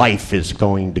 Life is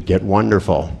going to get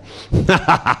wonderful.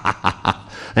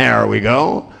 There we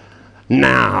go.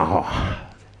 Now.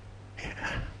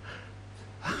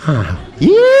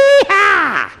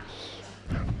 Yeehaw!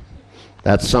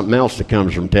 That's something else that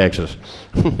comes from Texas.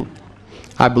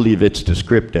 I believe it's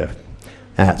descriptive.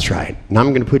 That's right. Now I'm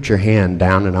going to put your hand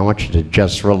down and I want you to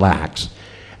just relax.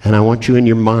 And I want you in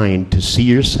your mind to see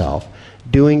yourself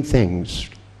doing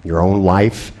things, your own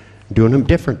life, doing them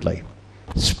differently.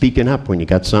 Speaking up when you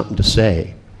got something to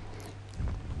say.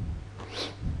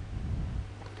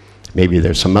 Maybe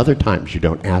there's some other times you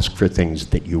don't ask for things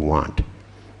that you want.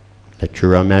 Let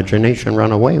your imagination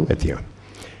run away with you.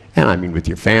 And I mean with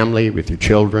your family, with your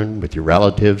children, with your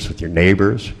relatives, with your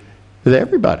neighbors, with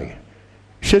everybody.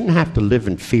 You shouldn't have to live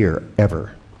in fear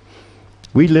ever.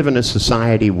 We live in a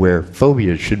society where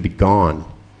phobias should be gone.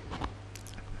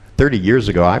 30 years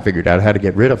ago, I figured out how to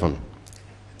get rid of them.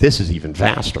 This is even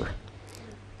faster.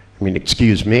 I mean,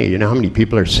 excuse me, you know how many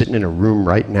people are sitting in a room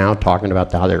right now talking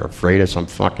about how they're afraid of some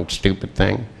fucking stupid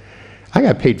thing? I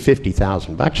got paid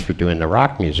 $50,000 for doing the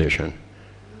rock musician.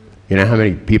 You know how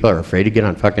many people are afraid to get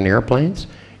on fucking airplanes?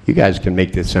 You guys can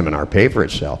make this seminar pay for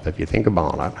itself if you think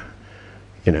about it.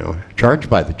 You know, charge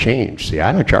by the change. See,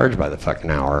 I don't charge by the fucking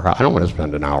hour. I don't want to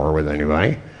spend an hour with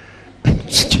anybody.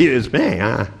 Excuse me,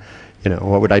 huh? You know,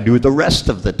 what would I do the rest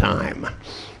of the time?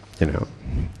 You know,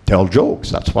 tell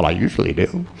jokes. That's what I usually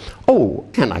do. Oh,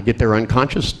 and I get their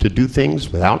unconscious to do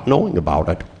things without knowing about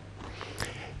it.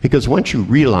 Because once you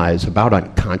realize about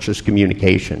unconscious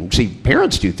communication, see,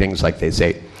 parents do things like they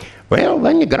say, well,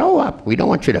 when you grow up, we don't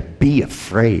want you to be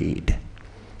afraid.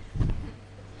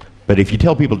 But if you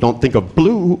tell people don't think of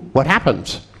blue, what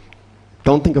happens?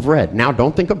 Don't think of red. Now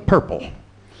don't think of purple.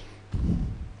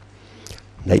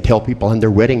 They tell people on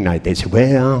their wedding night, they say,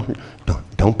 well,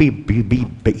 don't be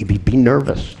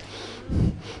nervous.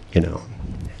 You know,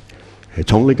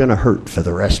 it's only going to hurt for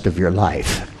the rest of your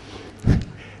life.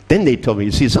 Then they told me,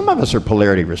 you see, some of us are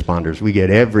polarity responders. We get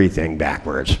everything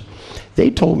backwards. They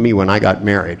told me when I got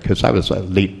married, because I was a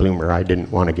late bloomer, I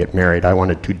didn't want to get married. I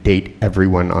wanted to date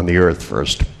everyone on the earth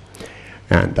first.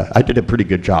 And I did a pretty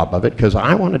good job of it because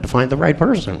I wanted to find the right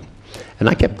person. And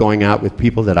I kept going out with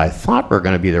people that I thought were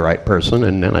going to be the right person,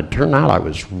 and then it turned out I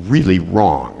was really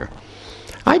wrong.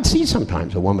 I'd see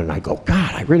sometimes a woman and I'd go,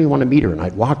 God, I really want to meet her. And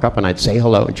I'd walk up and I'd say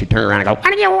hello, and she'd turn around and go,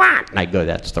 what do you want? And I'd go,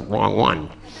 that's the wrong one.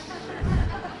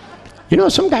 You know,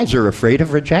 some guys are afraid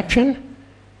of rejection.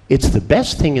 It's the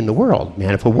best thing in the world,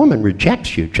 man. If a woman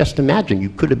rejects you, just imagine you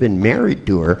could have been married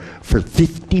to her for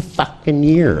 50 fucking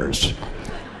years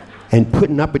and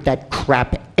putting up with that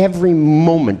crap every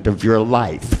moment of your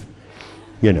life.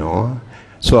 You know,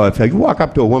 So if you walk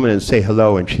up to a woman and say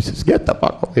hello and she says, "Get the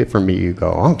fuck away from me," you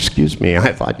go, "Oh, excuse me,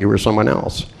 I thought you were someone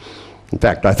else. In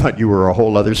fact, I thought you were a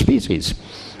whole other species."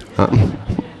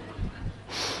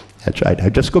 That's right. I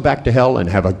just go back to hell and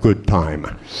have a good time.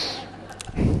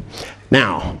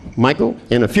 Now, Michael,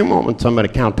 in a few moments I'm going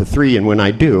to count to 3, and when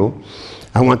I do,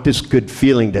 I want this good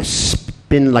feeling to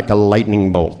spin like a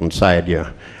lightning bolt inside you.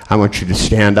 I want you to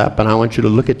stand up, and I want you to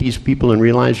look at these people and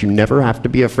realize you never have to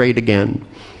be afraid again.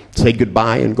 Say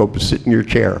goodbye and go sit in your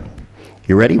chair.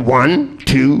 You ready? 1,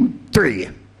 2, 3.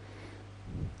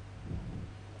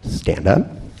 Stand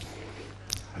up.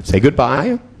 Say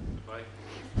goodbye.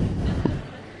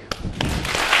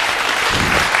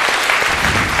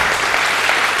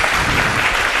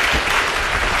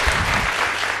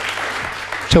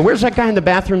 So where's that guy in the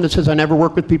bathroom that says I never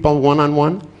work with people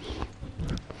one-on-one?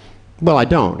 Well, I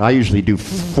don't. I usually do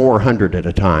 400 at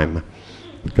a time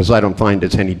because I don't find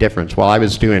it's any difference. While I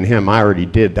was doing him, I already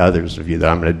did others of you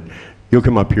that you'll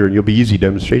come up here and you'll be easy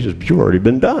demonstrations, but you've already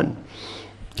been done.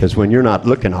 Because when you're not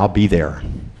looking, I'll be there.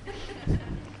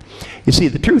 You see,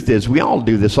 the truth is we all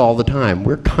do this all the time.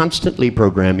 We're constantly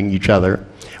programming each other.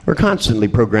 We're constantly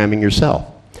programming yourself.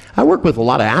 I work with a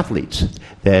lot of athletes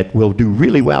that will do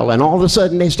really well, and all of a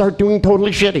sudden they start doing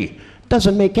totally shitty.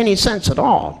 Doesn't make any sense at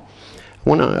all.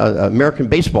 One American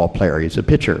baseball player, he's a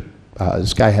pitcher.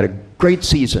 This guy had a great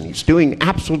season. He's doing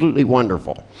absolutely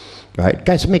wonderful. Right?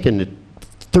 Guy's making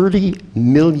 $30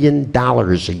 million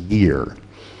a year,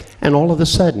 and all of a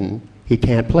sudden he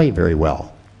can't play very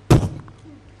well.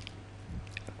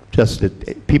 Just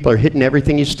that people are hitting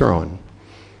everything he's throwing.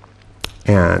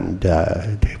 And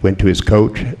went to his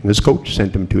coach, and his coach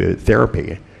sent him to a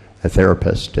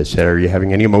therapist. I said, "Are you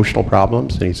having any emotional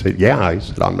problems?" And he said, "Yeah." He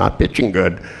said, "I'm not pitching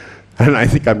good, and I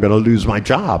think I'm going to lose my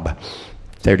job."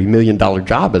 $30 million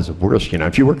job is the worst. You know,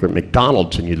 if you work at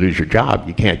McDonald's and you lose your job,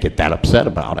 you can't get that upset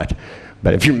about it.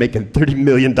 But if you're making $30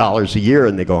 million a year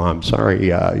and they go, "I'm sorry,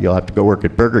 you'll have to go work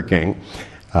at Burger King,"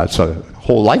 it's a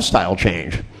whole lifestyle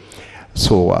change.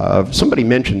 So somebody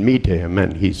mentioned me to him,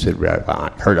 and he said,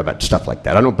 "I heard about stuff like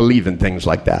that. I don't believe in things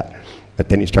like that." But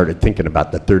then he started thinking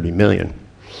about the 30 million.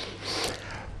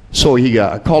 So he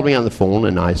called me on the phone,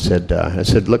 and I said,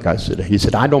 "Look," he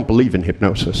said, "I don't believe in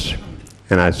hypnosis."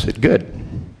 And I said, "Good.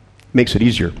 Makes it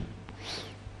easier."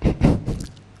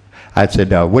 I said,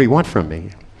 "What do you want from me?"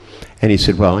 And he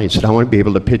said, "I want to be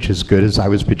able to pitch as good as I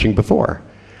was pitching before."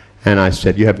 And I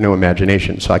said, "You have no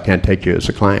imagination, so I can't take you as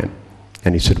a client."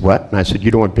 And he said, "What?" And I said,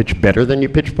 "You don't want to pitch better than you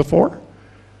pitched before?"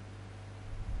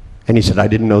 And he said, "I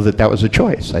didn't know that that was a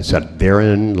choice." I said,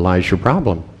 "Therein lies your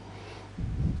problem."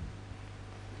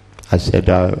 I said,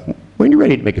 "When you're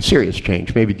ready to make a serious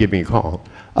change, maybe give me a call.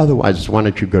 Otherwise, why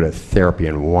don't you go to therapy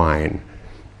and whine?"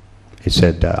 He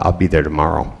said, "I'll be there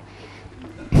tomorrow."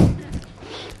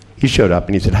 He showed up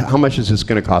and he said, "How much is this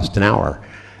going to cost an hour?"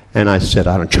 And I said,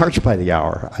 "I don't charge by the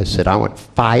hour." I said, "I want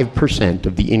 5%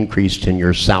 of the increase in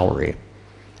your salary.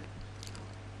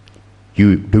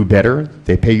 You do better,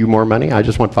 they pay you more money, I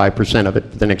just want 5% of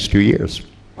it for the next 2 years.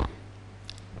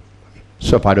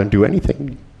 So if I don't do anything,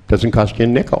 it doesn't cost you a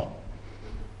nickel."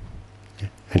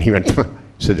 And he went,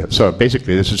 "So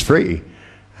basically this is free."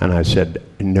 And I said,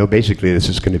 "No, basically this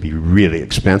is going to be really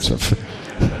expensive."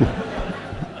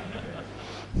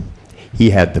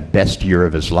 He had the best year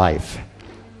of his life.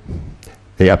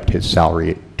 They upped his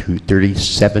salary to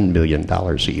 $37 million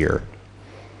a year.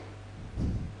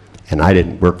 And I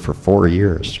didn't work for 4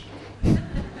 years.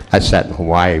 I sat in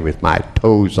Hawaii with my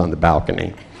toes on the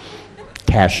balcony,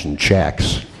 cashing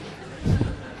checks.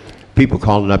 People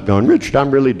calling up going, "Richard,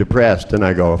 I'm really depressed." And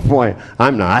I go, "Boy,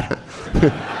 I'm not."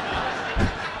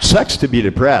 Sucks to be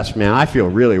depressed, man. I feel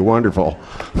really wonderful.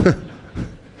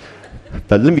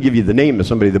 But let me give you the name of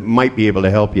somebody that might be able to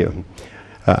help you.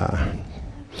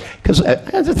 Because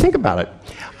think about it.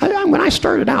 When I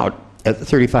started out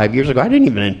 35 years ago, I didn't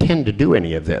even intend to do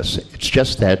any of this. It's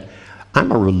just that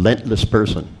I'm a relentless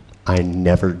person. I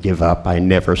never give up. I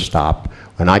never stop.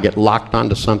 When I get locked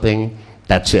onto something,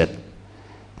 that's it.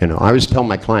 You know, I always tell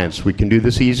my clients, we can do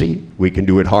this easy, we can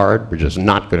do it hard, we're just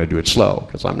not going to do it slow,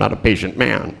 because I'm not a patient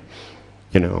man.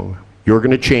 You know, you're going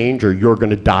to change or you're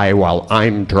going to die while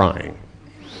I'm trying.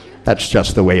 That's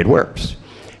just the way it works.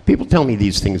 People tell me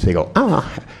these things, they go,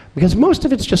 because most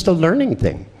of it's just a learning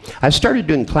thing. I've started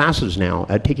doing classes now,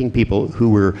 taking people who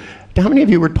were, how many of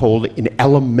you were told in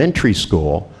elementary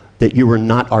school that you were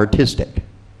not artistic?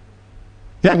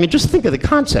 Yeah, I mean, just think of the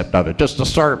concept of it, just to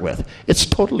start with. It's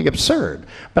totally absurd.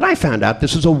 But I found out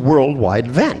this is a worldwide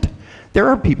event. There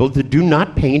are people that do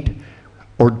not paint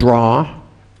or draw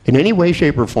in any way,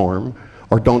 shape, or form,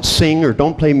 or don't sing or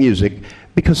don't play music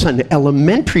because an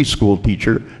elementary school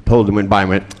teacher told him, went by and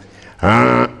went,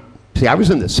 See, I was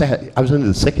in the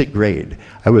second grade.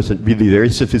 I wasn't really very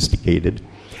sophisticated,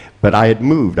 but I had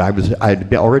moved. I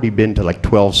had already been to like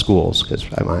 12 schools because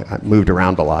I moved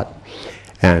around a lot.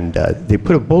 And they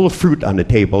put a bowl of fruit on the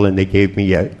table and they gave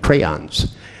me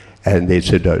crayons. And they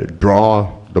said,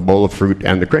 draw the bowl of fruit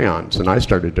and the crayons. And I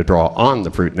started to draw on the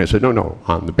fruit. And they said, no,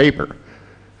 on the paper.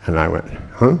 And I went,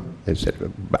 huh? They said,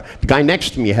 the guy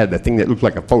next to me had the thing that looked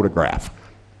like a photograph.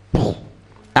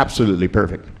 Absolutely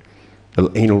perfect. The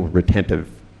anal retentive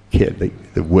kid,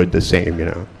 the wood the same, you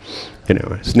know.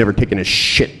 He's never taken a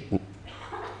shit in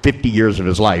 50 years of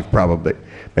his life probably,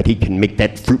 but he can make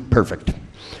that fruit perfect.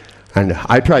 And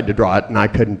I tried to draw it and I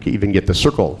couldn't even get the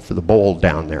circle for the bowl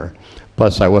down there.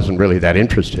 Plus I wasn't really that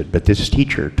interested, but this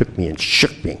teacher took me and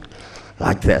shook me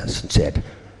like this and said,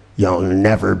 "You'll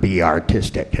never be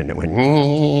artistic." And it went,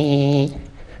 mm.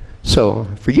 So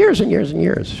for years and years and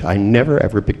years, I never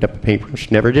ever picked up a paintbrush,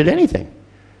 never did anything.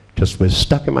 Just was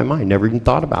stuck in my mind, never even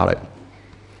thought about it.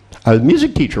 A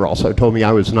music teacher also told me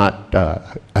I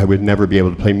would never be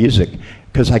able to play music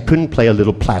because I couldn't play a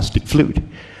little plastic flute.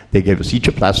 They gave us each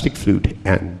a plastic flute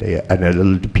and a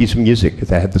little piece of music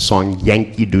that had the song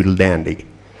Yankee Doodle Dandy,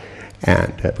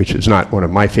 and which is not one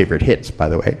of my favorite hits, by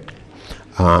the way.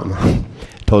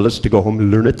 Told us to go home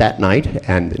and learn it that night,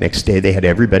 and the next day they had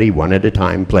everybody one at a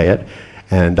time play it,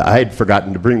 and I had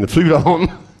forgotten to bring the flute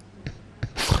home.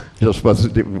 Just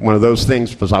wasn't one of those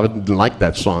things because I didn't like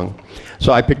that song.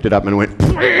 So I picked it up and went,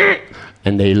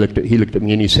 and he looked at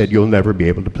me and he said, "You'll never be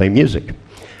able to play music."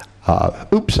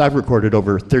 Oops, I've recorded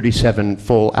over 37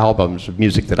 full albums of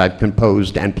music that I've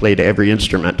composed and played every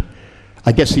instrument.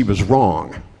 I guess he was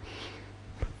wrong.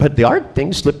 But the art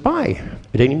thing slipped by.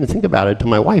 I didn't even think about it until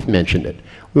my wife mentioned it.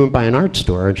 We went by an art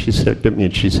store and she said to me,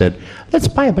 and she said, "Let's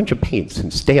buy a bunch of paints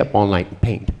and stay up all night and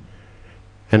paint."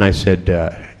 And I said,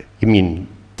 "You mean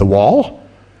the wall?"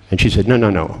 And she said,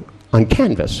 no, on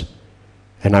canvas.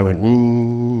 And I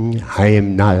went, I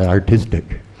am not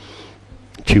artistic.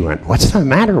 She went, "What's the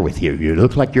matter with you? You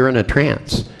look like you're in a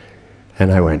trance."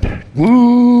 And I went,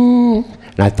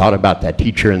 and I thought about that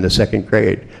teacher in the second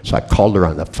grade. So I called her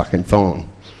on the fucking phone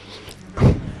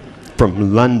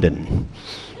from London.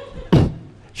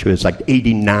 She was like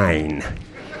 89.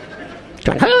 She's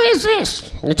going, "Who is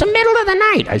this? It's the middle of the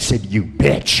night." I said, "You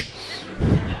bitch.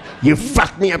 You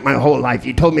fucked me up my whole life.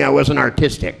 You told me I wasn't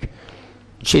artistic."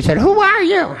 She said, "Who are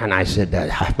you?" And I said,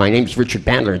 "My name's Richard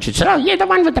Bandler." And she said, "Oh, you're the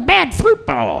one with the bad fruit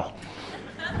bowl."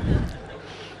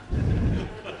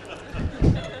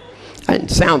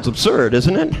 It sounds absurd,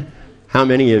 isn't it? How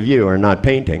many of you are not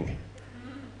painting?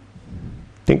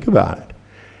 Think about it.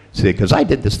 See, because I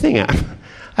did this thing.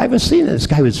 I was seeing this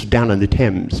guy was down on the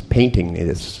Thames painting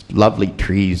these lovely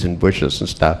trees and bushes and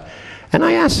stuff. And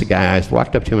I asked the guy, I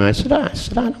walked up to him and I said, I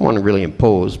don't want to really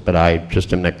impose, but I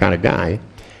just am that kind of guy.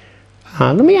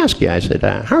 Let me ask you, I said,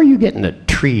 how are you getting a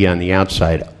tree on the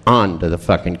outside onto the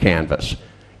fucking canvas?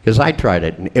 Because I tried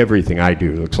it and everything I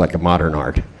do looks like a modern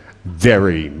art.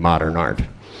 Very modern art.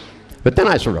 But then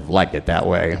I sort of like it that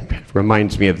way. It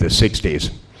reminds me of the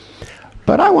 60s.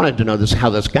 But I wanted to know how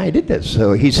this guy did this.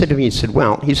 So he said to me, he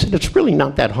said, it's really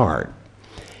not that hard.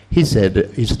 He said,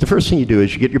 the first thing you do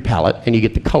is you get your palette and you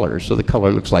get the color, so the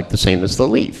color looks like the same as the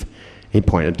leaf. He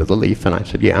pointed to the leaf and I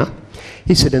said, yeah.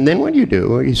 He said, and then what you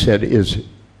do, he said, is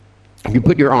you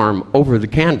put your arm over the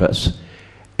canvas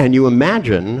and you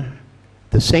imagine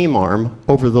the same arm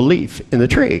over the leaf in the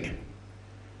tree.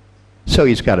 So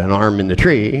he's got an arm in the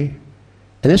tree,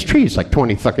 and this tree is like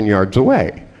 20 fucking yards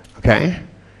away, okay?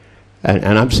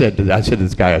 And I said to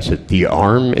this guy, I said, "The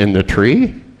arm in the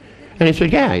tree?" And he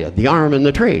said, yeah, the arm in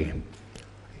the tree.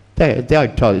 They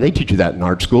teach you that in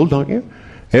art school, don't you?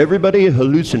 Everybody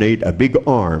hallucinate a big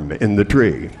arm in the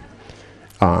tree.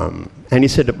 And he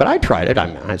said, but I tried it.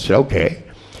 I said, okay.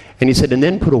 And he said, and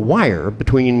then put a wire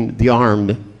between the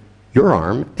arm, your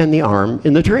arm, and the arm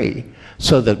in the tree,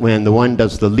 so that when the one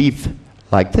does the leaf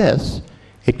like this,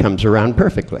 it comes around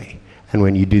perfectly. And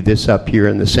when you do this up here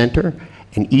in the center,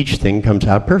 and each thing comes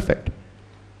out perfect.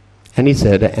 And he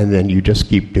said, and then you just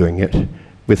keep doing it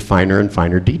with finer and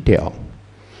finer detail.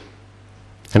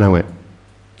 And I went,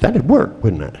 that'd work,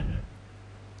 wouldn't it?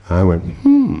 I went,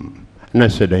 And I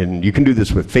said, and you can do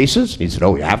this with faces? And he said,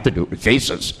 oh, you have to do it with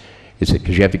faces. He said,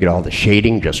 because you have to get all the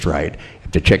shading just right. You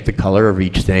have to check the color of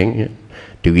each thing,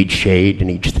 do each shade and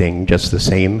each thing just the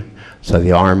same, so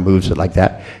the arm moves it like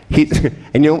that.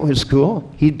 And you know what was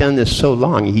cool? He'd done this so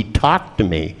long, he talked to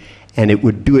me, and it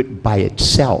would do it by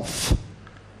itself.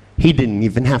 He didn't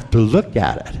even have to look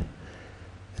at it.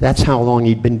 That's how long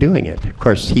he'd been doing it. Of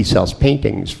course, he sells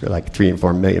paintings for like $3 and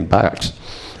 $4 million.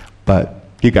 But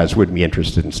You guys wouldn't be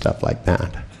interested in stuff like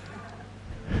that.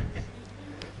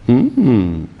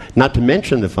 Not to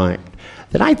mention the fact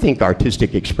that I think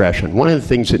artistic expression, one of the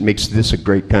things that makes this a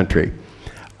great country,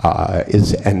 I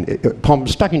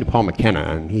was talking to Paul McKenna,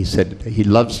 and he said he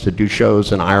loves to do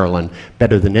shows in Ireland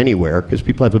better than anywhere because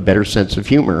people have a better sense of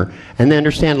humor and they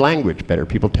understand language better.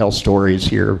 People tell stories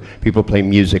here, people play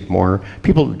music more.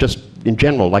 People just, in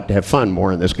general, like to have fun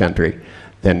more in this country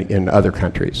than in other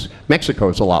countries. Mexico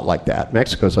is a lot like that.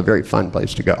 Mexico is a very fun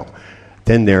place to go.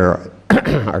 Then there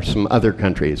are some other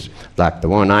countries, like the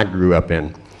one I grew up in,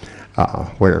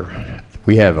 where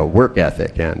we have a work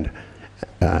ethic and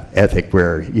ethic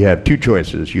where you have two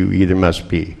choices. You either must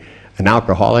be an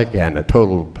alcoholic and a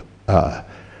total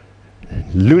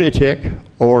lunatic,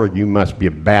 or you must be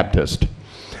a Baptist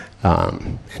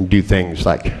and do things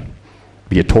like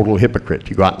be a total hypocrite.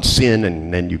 You go out and sin,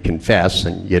 and then you confess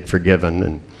and you get forgiven.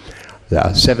 And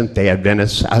the Seventh-day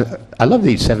Adventists, I love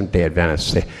these Seventh-day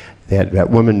Adventists. They had that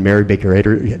woman, Mary Baker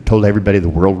Eddy, told everybody the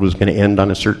world was going to end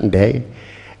on a certain day.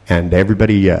 And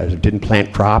everybody didn't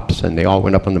plant crops, and they all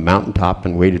went up on the mountaintop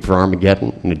and waited for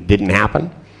Armageddon, and it didn't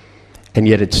happen. And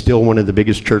yet it's still one of the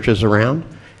biggest churches around.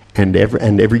 And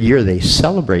every year they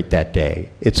celebrate that day.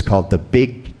 It's called the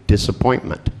Big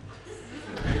Disappointment.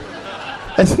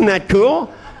 Isn't that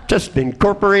cool? Just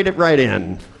incorporate it right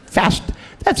in. Fast,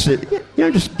 that's it. You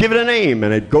know, just give it a name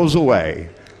and it goes away.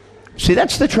 See,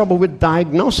 that's the trouble with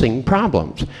diagnosing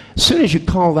problems. As soon as you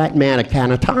call that man a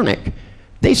catatonic,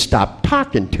 they stop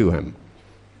talking to him.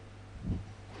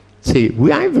 See,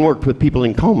 I even worked with people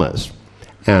in comas.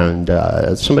 And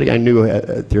somebody I knew,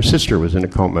 their sister was in a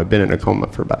coma, been in a coma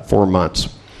for about 4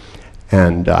 months.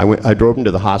 And I drove them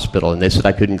to the hospital, and they said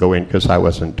I couldn't go in because I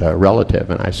wasn't a relative.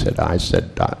 And I said,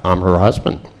 I'm her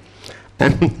husband.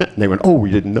 And they went, oh, we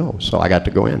didn't know. So I got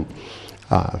to go in.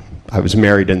 I was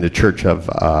married in the church of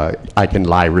I can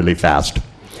lie really fast.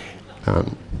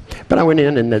 But I went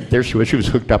in, and there she was. She was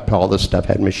hooked up to all this stuff,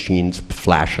 had machines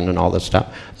flashing and all this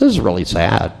stuff. This is really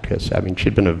sad because, I mean,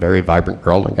 she'd been a very vibrant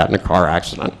girl and got in a car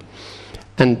accident.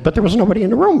 But there was nobody in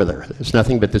the room with her. There's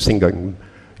nothing but this thing going,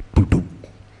 boop, boop,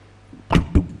 boop,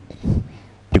 boop,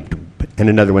 boop, boop. And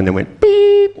another one that went,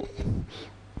 beep,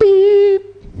 beep,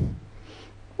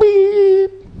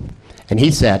 beep. And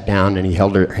he sat down, and he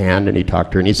held her hand, and he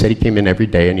talked to her, and he said he came in every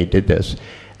day, and he did this.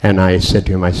 And I said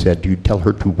to him, do you tell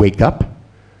her to wake up?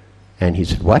 And he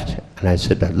said, what? And I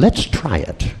said, let's try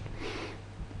it.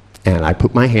 And I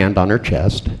put my hand on her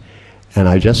chest, and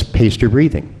I just paced her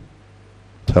breathing.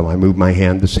 So I moved my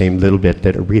hand the same little bit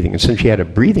that her breathing. And since she had a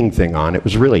breathing thing on, it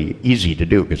was really easy to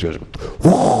do, because it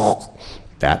was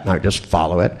that, and I just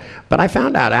follow it. But I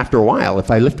found out after a while,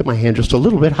 if I lifted my hand just a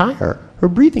little bit higher, her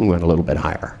breathing went a little bit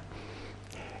higher.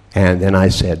 And then I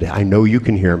said, I know you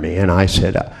can hear me. And I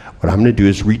said, what I'm going to do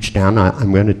is reach down,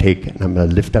 I'm going to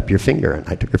lift up your finger. And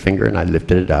I took her finger and I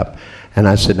lifted it up. And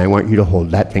I said, I want you to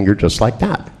hold that finger just like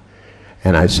that.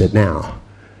 And I said, now,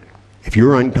 if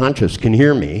you're unconscious, can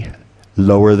hear me,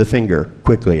 lower the finger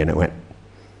quickly. And it went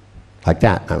like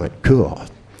that. And I went, cool.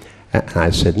 And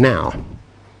I said, now,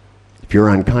 if you're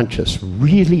unconscious,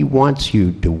 really wants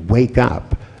you to wake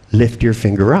up, lift your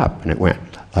finger up. And it went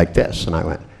like this. And I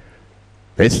went,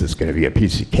 this is going to be a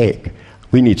piece of cake.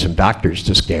 We need some doctors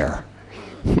to scare.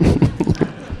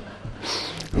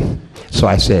 So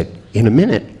I said, in a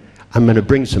minute, I'm going to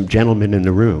bring some gentlemen in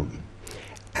the room.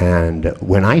 And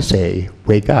when I say,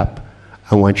 wake up,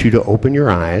 I want you to open your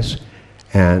eyes,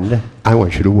 and I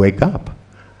want you to wake up.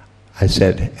 I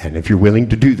said, and if you're willing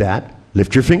to do that,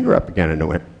 lift your finger up again. And it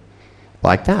went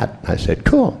like that. I said,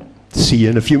 cool. See you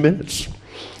in a few minutes.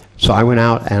 So I went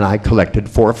out, and I collected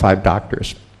 4 or 5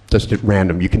 doctors. Just at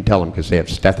random. You can tell them because they have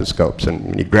stethoscopes, and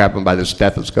when you grab them by the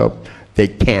stethoscope, they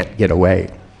can't get away,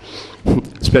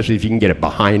 especially if you can get it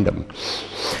behind them.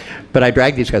 But I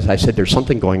dragged these guys. I said, there's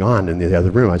something going on in the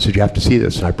other room. I said, you have to see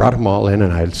this. And I brought them all in,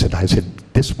 and I said,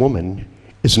 this woman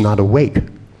is not awake.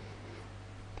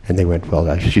 And they went,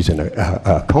 well, she's in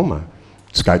a coma.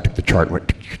 This guy took the chart and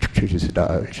went, she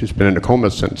said, she's been in a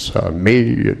coma since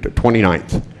May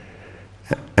 29th.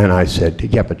 And I said,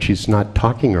 yeah, but she's not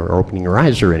talking or opening her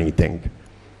eyes or anything.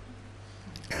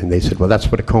 And they said, well,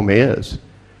 that's what a coma is.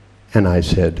 And I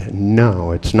said,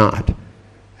 no, it's not.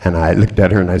 And I looked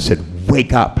at her and I said,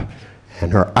 wake up.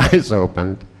 And her eyes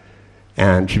opened,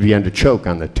 and she began to choke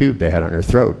on the tube they had on her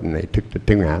throat. And they took the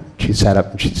thing out. She sat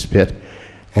up and she spit.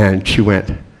 And she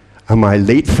went, am I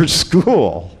late for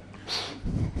school?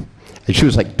 And she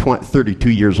was like 32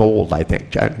 years old, I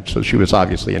think. So she was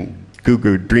obviously in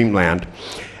goo-goo dreamland.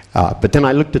 But then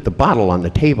I looked at the bottle on the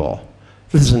table.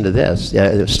 Listen to this.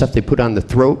 The stuff they put on the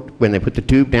throat when they put the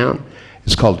tube down.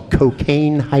 It's called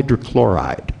cocaine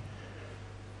hydrochloride.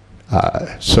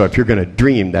 So if you're going to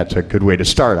dream, that's a good way to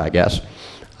start, I guess.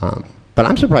 But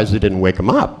I'm surprised it didn't wake them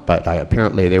up, but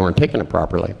apparently they weren't taking it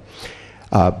properly.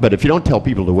 But if you don't tell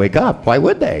people to wake up, why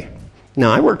would they?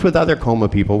 Now, I worked with other coma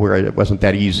people where it wasn't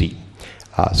that easy.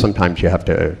 Sometimes you have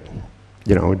to,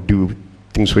 do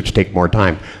things which take more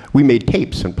time. We made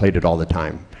tapes and played it all the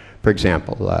time. For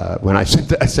example, when I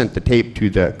sent the tape to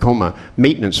the coma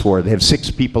maintenance ward, they have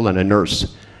 6 people and a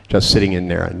nurse just sitting in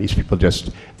there, and these people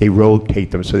they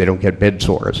rotate them so they don't get bed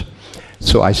sores.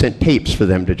 So I sent tapes for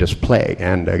them to just play,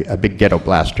 and a big ghetto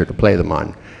blaster to play them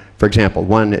on. For example,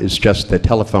 one is just the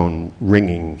telephone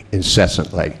ringing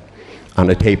incessantly on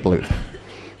a tape loop.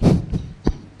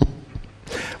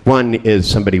 One is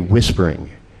somebody whispering,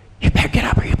 "You better get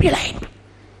up or you'll be late."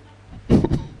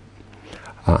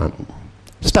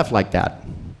 Stuff like that.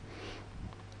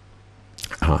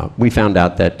 We found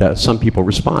out that some people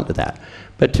respond to that.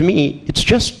 But to me, it's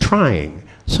just trying.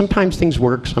 Sometimes things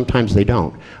work, sometimes they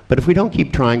don't. But if we don't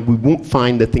keep trying, we won't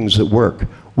find the things that work.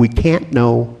 We can't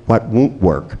know what won't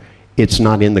work. It's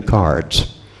not in the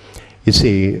cards. You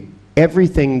see,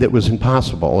 everything that was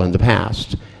impossible in the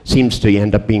past seems to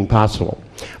end up being possible.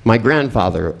 My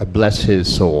grandfather, bless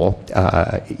his soul,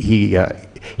 he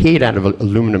ate out of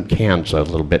aluminum cans a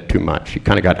little bit too much. He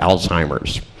kind of got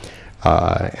Alzheimer's.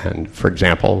 And for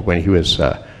example, when he was,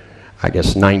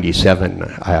 97,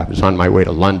 I was on my way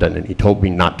to London, and he told me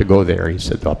not to go there. He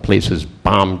said, the place is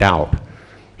bombed out.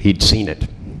 He'd seen it.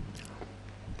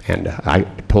 And I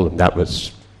told him that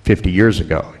was 50 years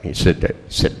ago. And he said,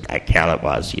 I hell it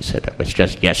was. He said, it was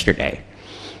just yesterday.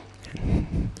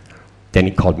 Then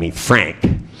he called me Frank.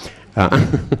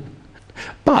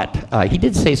 But he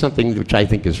did say something which I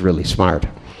think is really smart.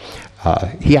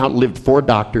 He outlived 4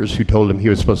 doctors who told him he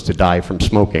was supposed to die from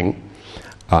smoking,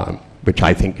 which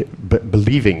I think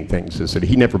believing things is that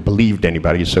he never believed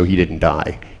anybody, so he didn't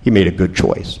die. He made a good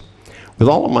choice. With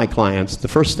all of my clients, the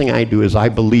first thing I do is I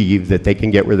believe that they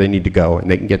can get where they need to go, and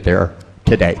they can get there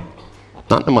today,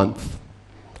 not in a month.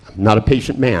 I'm not a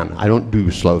patient man. I don't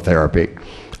do slow therapy.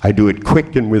 I do it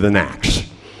quick and with an axe,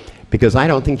 because I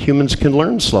don't think humans can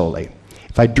learn slowly.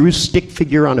 If I drew a stick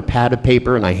figure on a pad of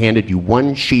paper and I handed you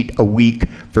 1 sheet a week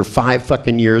for 5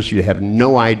 fucking years, you'd have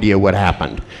no idea what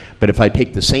happened. But if I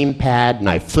take the same pad and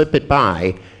I flip it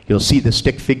by, you'll see the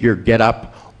stick figure get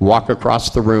up, walk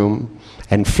across the room,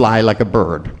 and fly like a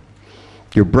bird.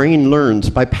 Your brain learns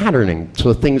by patterning,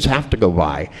 so things have to go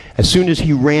by. As soon as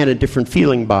he ran a different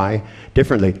feeling by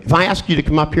differently. If I ask you to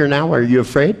come up here now, are you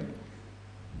afraid?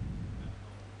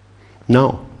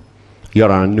 No.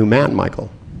 You're a new man, Michael.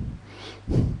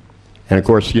 And of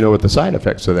course, you know what the side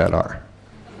effects of that are.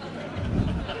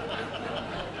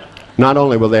 Not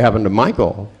only will they happen to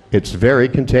Michael, it's very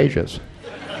contagious.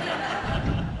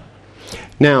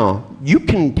 Now, you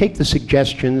can take the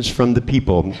suggestions from the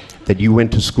people that you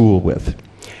went to school with.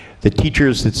 The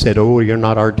teachers that said, oh, you're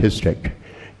not artistic.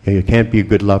 You can't be a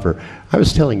good lover. I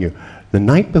was telling you, the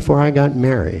night before I got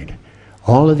married,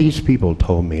 all of these people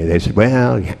told me, they said,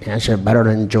 well, yes, you better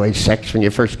enjoy sex when you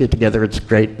first get together, it's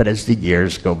great, but as the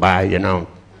years go by, like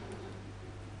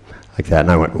that.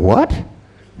 And I went, what?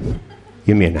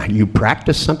 You mean you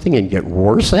practice something and get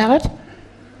worse at it?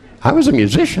 I was a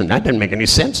musician. That didn't make any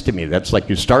sense to me. That's like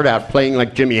you start out playing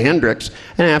like Jimi Hendrix,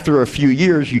 and after a few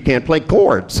years, you can't play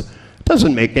chords. It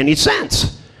doesn't make any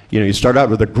sense. You start out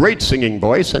with a great singing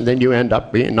voice, and then you end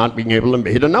up not being able to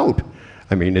hit a note.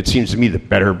 I mean, it seems to me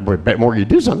the more you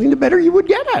do something, the better you would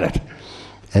get at it.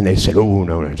 And they said, oh,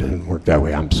 no, it doesn't work that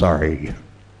way. I'm sorry.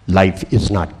 Life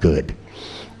is not good.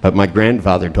 But my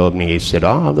grandfather told me, he said,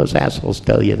 oh, those assholes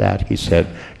tell you that. He said,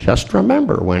 just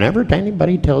remember, whenever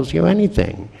anybody tells you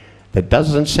anything that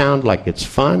doesn't sound like it's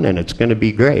fun and it's going to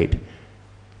be great,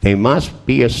 they must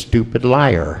be a stupid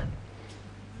liar.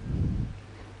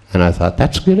 And I thought,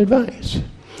 that's good advice.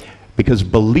 Because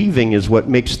believing is what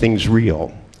makes things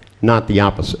real, not the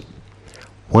opposite.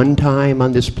 One time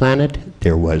on this planet,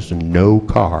 there was no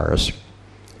cars.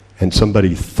 And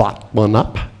somebody thought one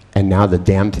up, and now the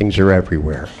damn things are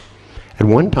everywhere. At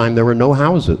one time, there were no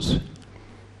houses.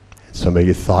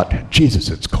 Somebody thought, Jesus,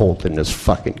 it's cold in this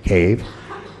fucking cave.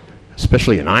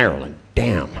 Especially in Ireland,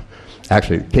 damn.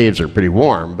 Actually, the caves are pretty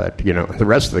warm, but the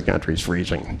rest of the country's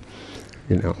freezing.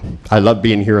 I love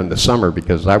being here in the summer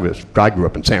because I grew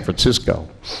up in San Francisco.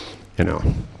 I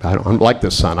don't like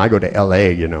the sun. I go to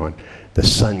LA, and the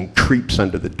sun creeps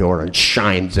under the door and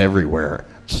shines everywhere.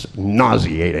 It's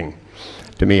nauseating.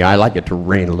 To me, I like it to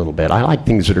rain a little bit. I like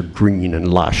things that are green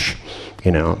and lush,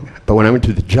 But when I went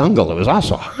to the jungle, it was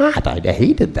also hot. I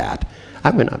hated that. I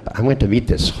went to meet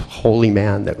this holy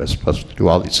man that was supposed to do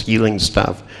all this healing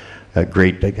stuff. a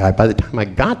great guy. By the time I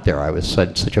got there, I was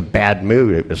in such a bad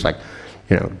mood. It was like,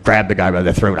 grab the guy by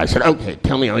the throat. I said, okay,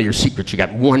 tell me all your secrets. You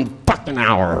got 1 fucking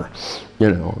hour.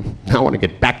 I want to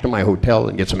get back to my hotel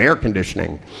and get some air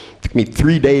conditioning. It took me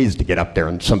 3 days to get up there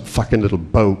on some fucking little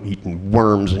boat eating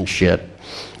worms and shit.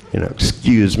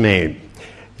 Excuse me.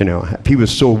 If he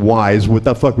was so wise, what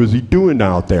the fuck was he doing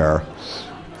out there?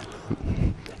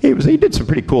 He did some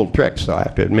pretty cool tricks, though, I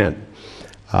have to admit.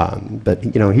 But,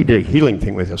 he did a healing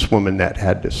thing with this woman that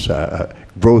had this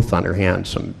growth on her hand,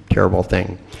 some terrible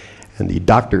thing. And the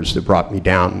doctors that brought me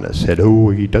down said, oh,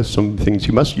 he does some things.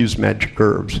 He must use magic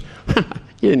herbs.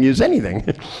 He didn't use anything.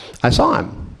 I saw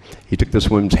him. He took this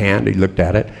woman's hand, he looked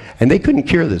at it, and they couldn't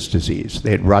cure this disease. They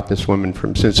had brought this woman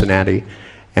from Cincinnati,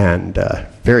 and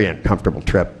very uncomfortable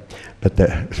trip. But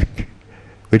the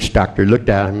witch doctor looked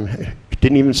at him,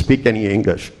 didn't even speak any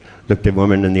English, looked the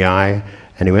woman in the eye,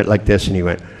 and he went like this, and he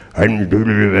went,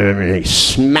 and he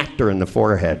smacked her in the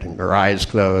forehead, and her eyes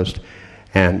closed.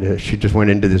 And she just went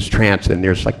into this trance, and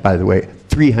there's, by the way,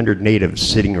 300 natives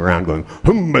sitting around going,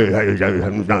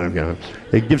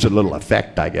 it gives a little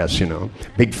effect, I guess,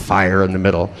 big fire in the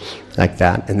middle, like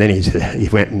that. And then he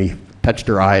went and he touched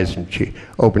her eyes, and she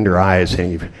opened her eyes,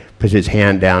 and he put his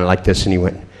hand down like this, and he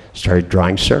started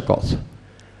drawing circles.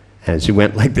 And as he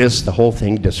went like this, the whole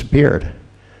thing disappeared.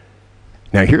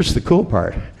 Now, here's the cool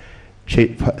part.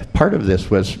 Part of this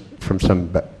was from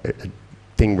some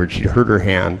thing where she hurt her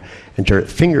hand, and her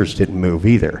fingers didn't move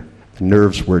either. The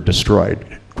nerves were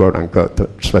destroyed, quote unquote.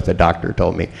 That's what the doctor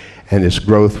told me. And this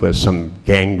growth was some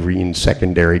gangrene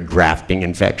secondary grafting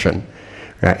infection,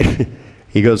 right?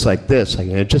 He goes like this,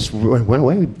 and it just went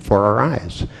away before our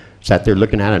eyes. Sat there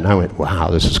looking at it, and I went, wow,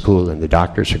 this is cool. And the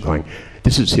doctors are going,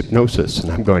 this is hypnosis.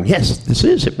 And I'm going, yes, this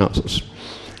is hypnosis.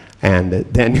 And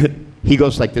then he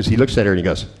goes like this. He looks at her, and he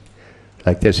goes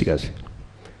like this. He goes,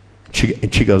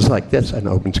 she goes like this, and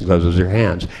opens and closes her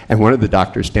hands. And one of the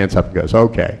doctors stands up and goes,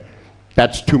 okay,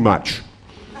 that's too much.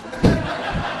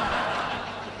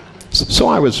 So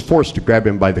I was forced to grab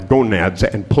him by the gonads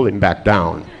and pull him back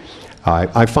down.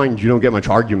 I find you don't get much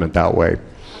argument that way.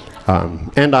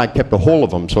 And I kept a hold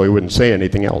of him so he wouldn't say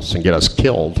anything else and get us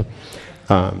killed.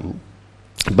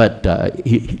 But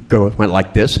he went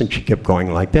like this, and she kept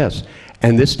going like this.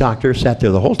 And this doctor sat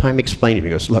there the whole time explaining. He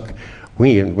goes, look,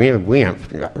 we have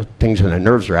things, and the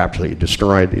nerves are absolutely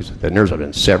destroyed. The nerves have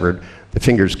been severed. The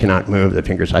fingers cannot move.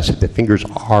 I said, the fingers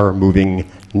are moving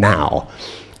now.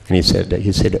 And he said,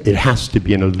 it has to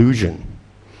be an illusion.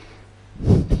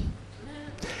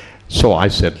 So I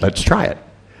said, let's try it.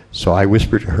 So I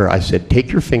whispered to her, I said, take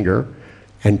your finger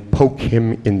and poke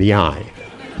him in the eye.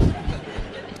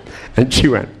 And she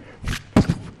went,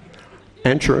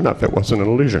 and sure enough, it wasn't an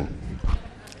illusion.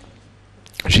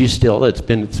 She's still, it's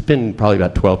been probably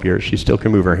about 12 years, she still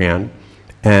can move her hand,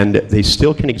 and they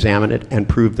still can examine it and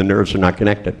prove the nerves are not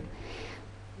connected.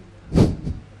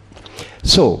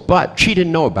 So, but she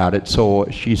didn't know about it, so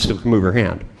she still can move her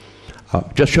hand.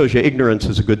 Just shows you ignorance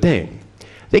is a good thing.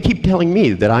 They keep telling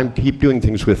me that I keep doing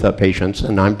things with patients,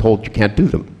 and I'm told you can't do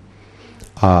them.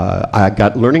 I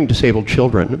got learning disabled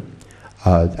children.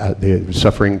 They're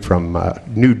suffering from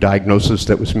new diagnosis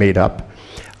that was made up.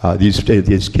 These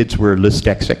kids were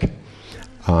dyslexic.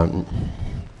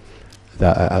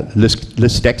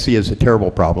 Dyslexia is a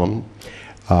terrible problem.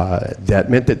 That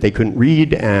meant that they couldn't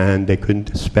read and they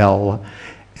couldn't spell.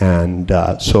 And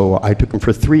so I took them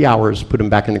for 3 hours, put them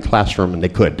back in the classroom, and they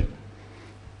could.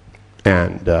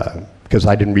 And because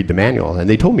I didn't read the manual, and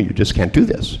they told me, you just can't do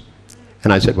this.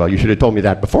 And I said, well, you should have told me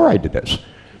that before I did this,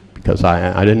 because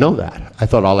I didn't know that. I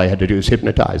thought all I had to do is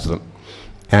hypnotize them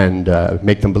and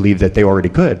make them believe that they already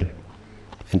could,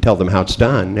 and tell them how it's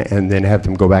done, and then have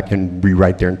them go back and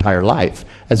rewrite their entire life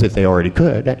as if they already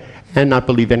could, and not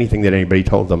believe anything that anybody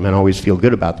told them, and always feel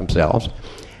good about themselves.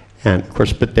 And of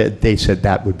course, but they said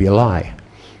that would be a lie.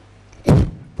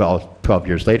 Well, 12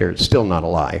 years later, it's still not a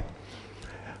lie.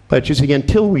 But you see,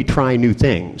 until we try new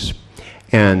things,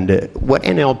 and what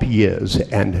NLP is,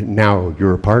 and now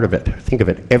you're a part of it, think of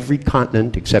it, every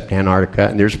continent except Antarctica,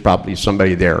 and there's probably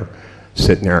somebody there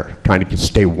sitting there trying to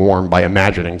stay warm by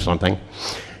imagining something.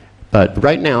 But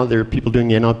right now, there are people doing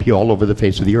NLP all over the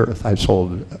face of the earth.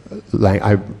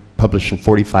 I've published in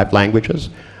 45 languages.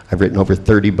 I've written over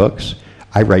 30 books.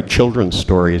 I write children's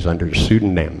stories under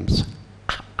pseudonyms.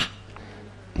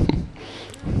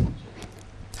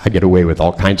 I get away with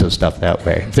all kinds of stuff that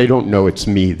way. If they don't know it's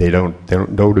me, they don't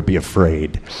know to be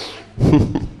afraid.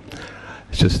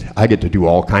 It's just, I get to do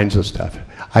all kinds of stuff.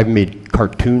 I've made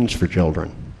cartoons for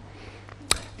children.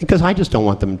 Because I just don't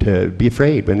want them to be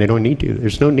afraid when they don't need to.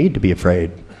 There's no need to be afraid.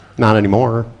 Not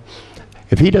anymore.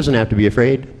 If he doesn't have to be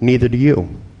afraid, neither do you.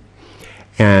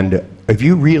 And if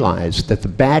you realize that the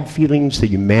bad feelings that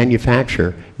you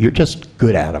manufacture, you're just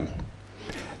good at them.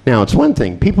 Now, it's one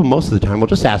thing, people most of the time will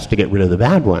just ask to get rid of the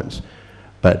bad ones.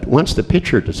 But once the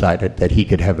pitcher decided that he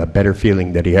could have a better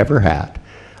feeling than he ever had,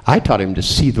 I taught him to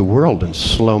see the world in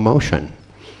slow motion.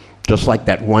 Just like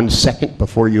that 1 second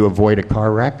before you avoid a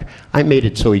car wreck, I made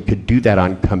it so he could do that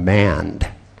on command.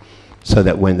 So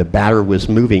that when the batter was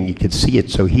moving, he could see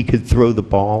it, so he could throw the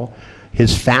ball.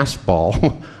 His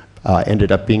fastball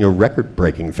ended up being a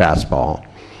record-breaking fastball.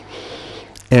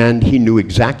 And he knew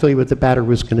exactly what the batter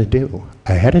was going to do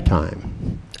ahead of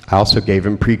time. I also gave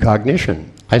him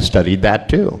precognition. I studied that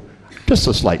too. Just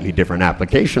a slightly different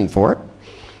application for it.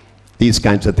 These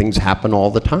kinds of things happen all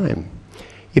the time.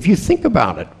 If you think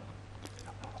about it,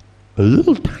 a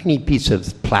little tiny piece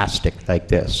of plastic like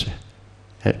this,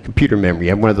 computer memory, you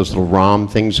have one of those little ROM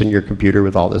things in your computer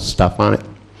with all this stuff on it.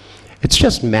 It's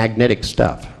just magnetic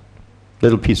stuff,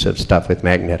 little piece of stuff with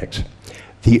magnetics.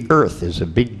 The Earth is a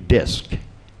big disk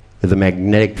with a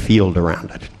magnetic field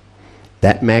around it.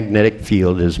 That magnetic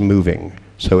field is moving.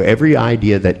 So every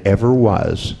idea that ever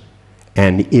was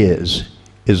and is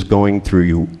going through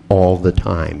you all the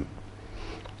time.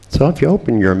 So if you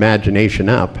open your imagination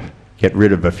up, get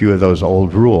rid of a few of those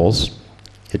old rules,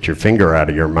 get your finger out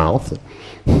of your mouth,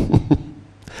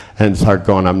 and start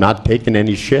going, I'm not taking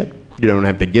any shit. You don't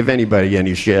have to give anybody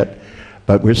any shit.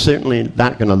 But we're certainly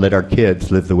not going to let our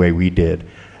kids live the way we did.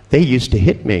 They used to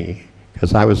hit me,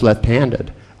 because I was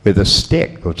left-handed, with a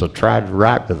stick, which I tried to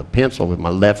write with a pencil with my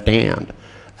left hand.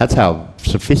 That's how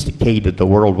sophisticated the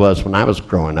world was when I was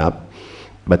growing up.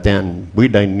 But then, we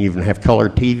didn't even have color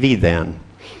TV then.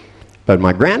 But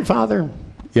my grandfather,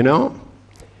 you know,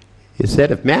 he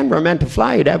said if man were meant to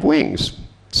fly, he'd have wings.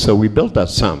 So we built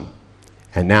us some.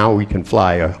 And now we can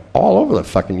fly all over the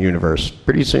fucking universe.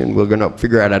 Pretty soon we're going to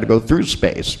figure out how to go through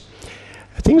space.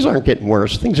 Things aren't getting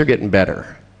worse, things are getting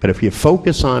better. But if you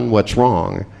focus on what's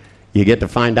wrong, you get to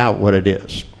find out what it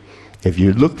is. If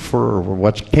you look for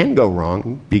what can go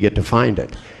wrong, you get to find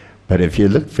it. But if you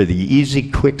look for the easy,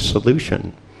 quick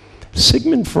solution,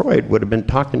 Sigmund Freud would have been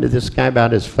talking to this guy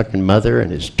about his fucking mother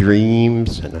and his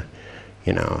dreams and,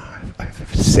 you know,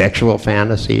 sexual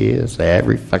fantasies,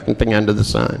 every fucking thing under the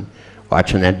sun,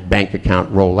 watching that bank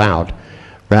account roll out,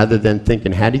 rather than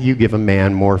thinking, how do you give a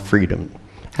man more freedom?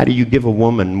 How do you give a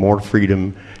woman more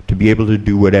freedom to be able to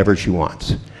do whatever she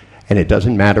wants? And it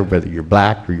doesn't matter whether you're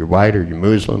black or you're white or you're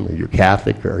Muslim or you're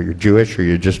Catholic or you're Jewish or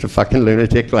you're just a fucking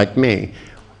lunatic like me.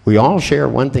 We all share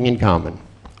one thing in common,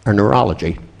 our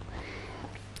neurology.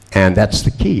 And that's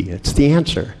the key, it's the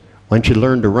answer. Once you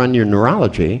learn to run your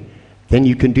neurology, then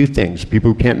you can do things.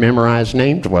 People who can't memorize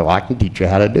names, well, I can teach you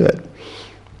how to do it.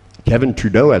 Kevin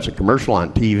Trudeau has a commercial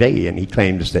on TV, and he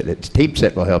claims that it's tape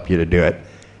set will help you to do it.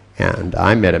 And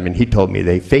I met him, and he told me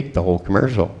they faked the whole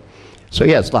commercial. So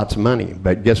he has lots of money,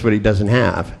 but guess what he doesn't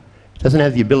have? He doesn't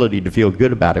have the ability to feel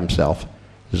good about himself.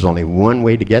 There's only one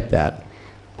way to get that.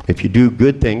 If you do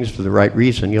good things for the right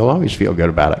reason, you'll always feel good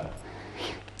about it.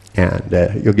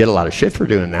 And you'll get a lot of shit for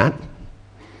doing that,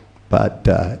 but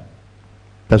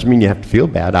doesn't mean you have to feel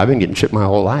bad. I've been getting shit my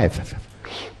whole life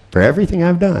for everything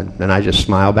I've done, and I just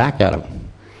smile back at them.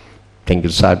 Think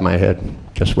inside my head,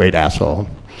 just wait, asshole.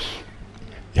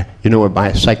 You know what,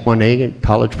 my Psych 1A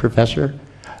college professor,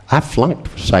 I flunked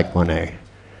for Psych 1A,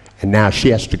 and now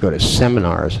she has to go to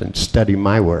seminars and study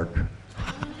my work.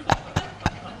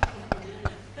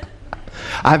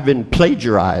 I've been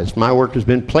plagiarized. My work has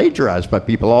been plagiarized by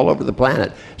people all over the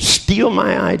planet. Steal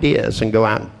my ideas and go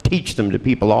out and teach them to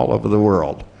people all over the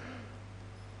world.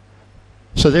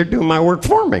 So they're doing my work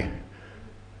for me.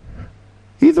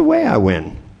 Either way I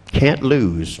win. Can't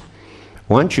lose.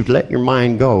 Once you let your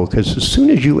mind go, because as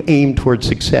soon as you aim toward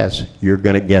success, you're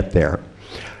going to get there.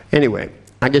 Anyway,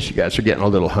 I guess you guys are getting a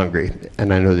little hungry,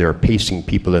 and I know there are pacing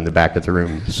people in the back of the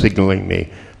room signaling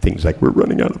me things like, we're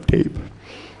running out of tape.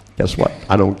 Guess what?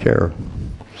 I don't care.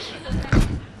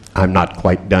 I'm not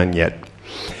quite done yet.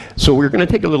 So we're going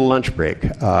to take a little lunch break.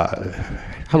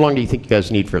 How long do you think you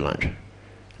guys need for lunch?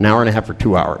 An hour and a half or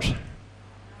 2 hours?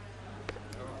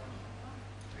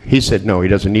 He said no, he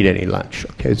doesn't need any lunch.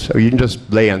 Okay, so you can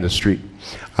just lay on the street.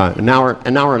 An hour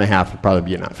and a half would probably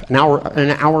be enough. An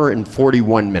hour and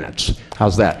 41 minutes.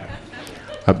 How's that?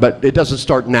 But it doesn't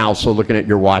start now, so looking at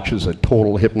your watch is a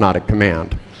total hypnotic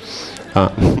command.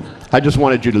 I just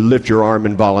wanted you to lift your arm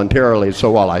involuntarily,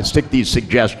 so while I stick these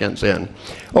suggestions in,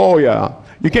 oh yeah,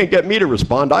 you can't get me to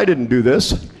respond, I didn't do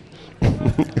this.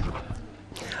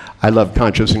 I love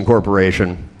conscious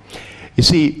incorporation. You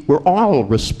see, we're all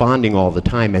responding all the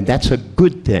time, and that's a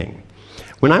good thing.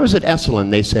 When I was at Esalen,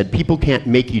 they said people can't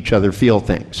make each other feel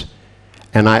things.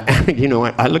 And you know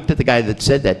what, I looked at the guy that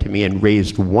said that to me and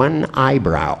raised one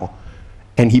eyebrow,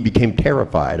 and he became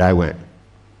terrified. I went,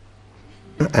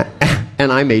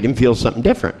 and I made him feel something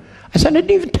different. I said, I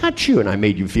didn't even touch you, and I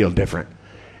made you feel different.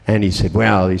 And he said,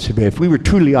 well, if we were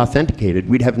truly authenticated,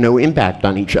 we'd have no impact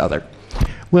on each other.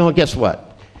 Well, guess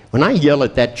what? When I yell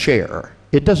at that chair,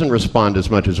 it doesn't respond as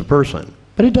much as a person,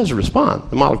 but it does respond.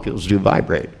 The molecules do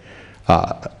vibrate.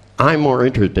 I'm more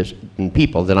interested in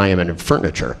people than I am in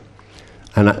furniture.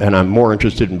 And I'm more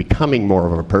interested in becoming more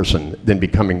of a person than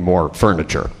becoming more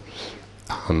furniture.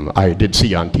 I did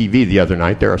see on TV the other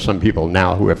night, there are some people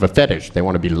now who have a fetish. They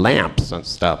want to be lamps and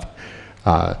stuff.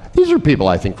 These are people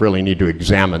I think really need to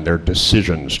examine their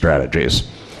decision strategies.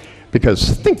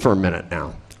 Because think for a minute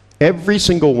now. Every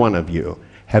single one of you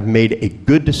have made a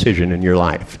good decision in your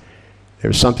life.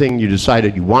 There's something you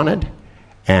decided you wanted,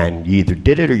 and you either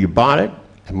did it or you bought it.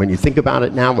 And when you think about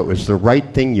it now, it was the right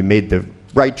thing, you made the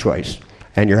right choice,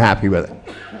 and you're happy with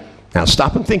it. Now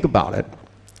stop and think about it.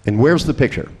 And where's the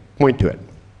picture? Point to it.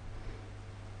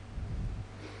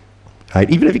 All right,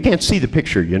 even if you can't see the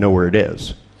picture, you know where it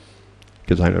is.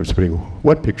 Because I know somebody,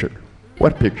 what picture?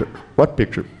 What picture? What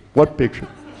picture? What picture?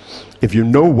 If you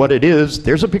know what it is,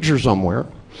 there's a picture somewhere.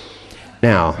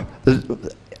 Now,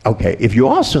 okay, if you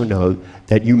also know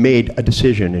that you made a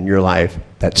decision in your life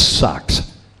that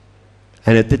sucks,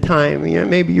 and at the time, you know,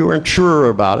 maybe you weren't sure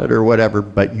about it or whatever,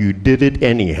 but you did it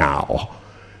anyhow,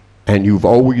 and you've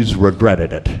always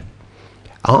regretted it,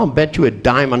 I'll bet you a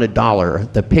dime on a dollar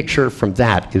the picture from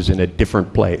that is in a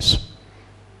different place.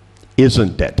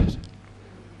 Isn't it?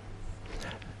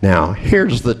 Now,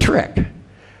 here's the trick.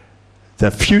 The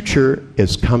future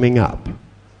is coming up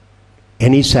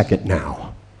any second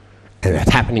now, and it's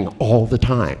happening all the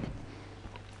time.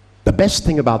 The best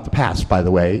thing about the past, by the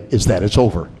way, is that it's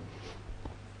over.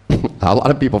 A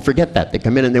lot of people forget that. They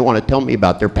come in and they want to tell me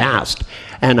about their past,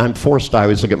 and I'm forced. I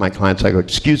always look at my clients, I go,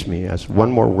 excuse me, ask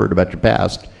one more word about your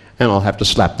past, and I'll have to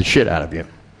slap the shit out of you.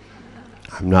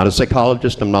 I'm not a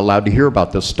psychologist, I'm not allowed to hear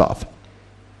about this stuff.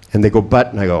 And they go,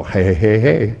 but, and I go, hey, hey,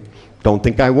 hey, don't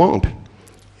think I won't.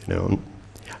 You know,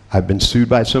 I've been sued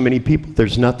by so many people,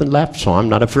 there's nothing left, so I'm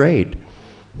not afraid.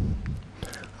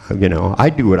 You know, I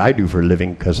do what I do for a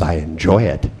living because I enjoy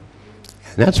it.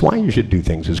 And that's why you should do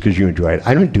things, is because you enjoy it.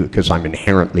 I don't do it because I'm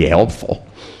inherently helpful.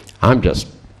 I'm just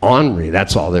ornery,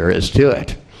 that's all there is to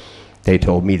it. They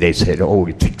told me, they said, oh,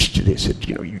 they said,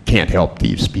 you know, you can't help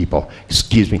these people.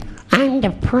 Excuse me, I'm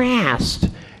depressed.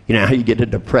 You know how you get a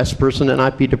depressed person to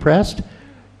not be depressed?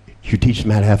 You teach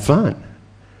them how to have fun.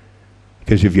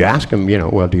 Because if you ask them, you know,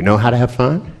 well, do you know how to have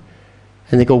fun?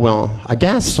 And they go, well, I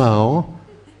guess so.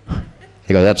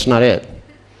 They go, that's not it.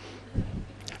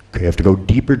 You have to go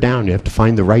deeper down. You have to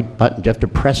find the right button. You have to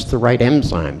press the right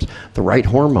enzymes, the right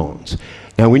hormones.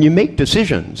 Now, when you make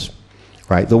decisions,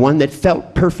 right, the one that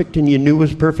felt perfect and you knew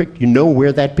was perfect, you know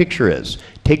where that picture is.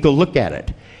 Take a look at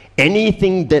it.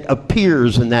 Anything that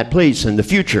appears in that place in the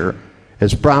future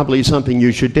is probably something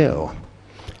you should do.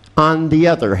 On the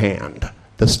other hand,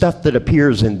 the stuff that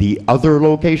appears in the other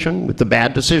location with the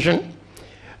bad decision,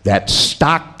 that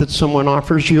stock that someone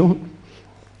offers you,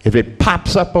 if it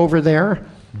pops up over there,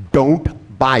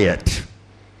 don't buy it.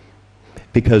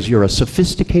 Because you're a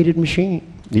sophisticated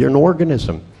machine. You're an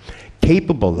organism.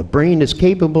 Capable, the brain is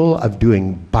capable of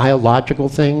doing biological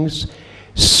things,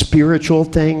 spiritual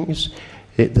things,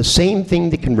 the same thing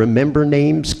that can remember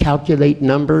names, calculate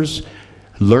numbers,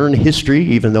 learn history,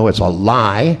 even though it's a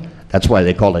lie. That's why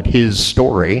they call it his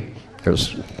story.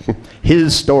 There's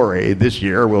his story this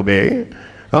year will be,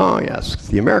 oh yes,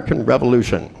 the American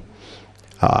Revolution.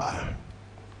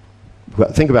 Well,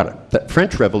 think about it. The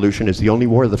French Revolution is the only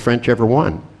war the French ever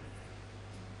won.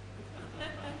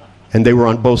 And they were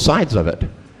on both sides of it.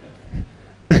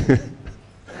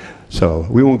 So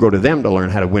we won't go to them to learn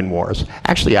how to win wars.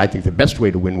 Actually, I think the best way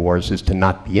to win wars is to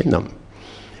not be in them.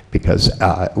 Because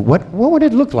what would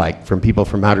it look like from people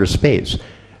from outer space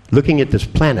looking at this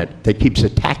planet that keeps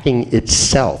attacking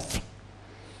itself?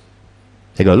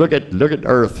 They go, look at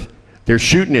Earth. They're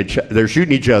shooting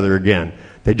each other again.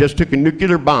 They just took a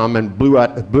nuclear bomb and blew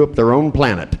up their own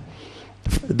planet.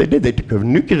 They did. They took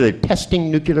a they're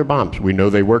testing nuclear bombs. We know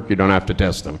they work. You don't have to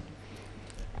test them.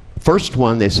 First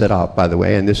one they set off, by the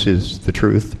way, and this is the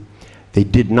truth, they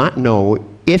did not know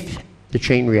if the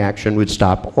chain reaction would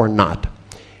stop or not.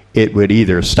 It would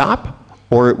either stop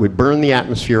or it would burn the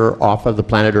atmosphere off of the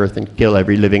planet Earth and kill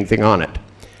every living thing on it.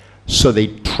 So they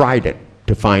tried it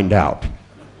to find out.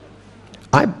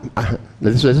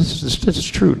 This is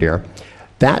true, dear.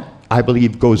 That, I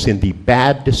believe, goes in the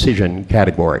bad decision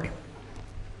category.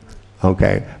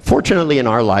 Okay. Fortunately, in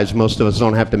our lives, most of us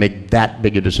don't have to make that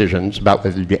big of decisions about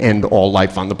whether to end all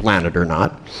life on the planet or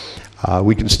not.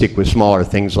 We can stick with smaller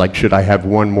things like, should I have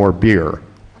one more beer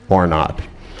or not?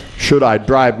 Should I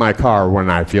drive my car when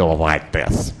I feel like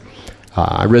this?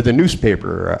 I read the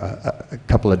newspaper a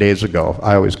couple of days ago.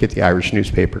 I always get the Irish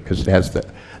newspaper because it has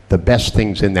the best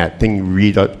things in that thing you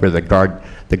read where the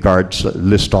guards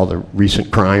list all the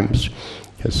recent crimes.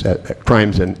 Because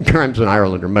crimes in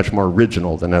Ireland are much more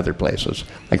original than other places.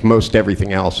 Like most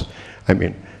everything else. I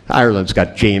mean, Ireland's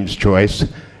got James Joyce.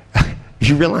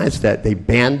 You realize that they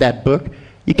banned that book?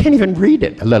 You can't even read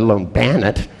it, let alone ban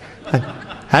it.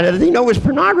 How did they know it was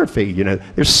pornography? You know,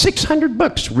 there's 600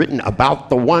 books written about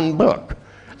the one book,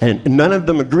 and none of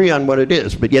them agree on what it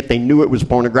is, but yet they knew it was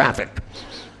pornographic.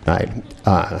 Right?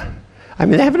 I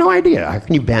mean, they have no idea. How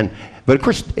can you ban? But of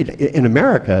course, in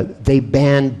America, they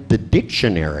banned the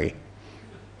dictionary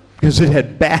because it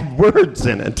had bad words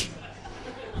in it.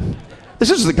 This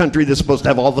is the country that's supposed to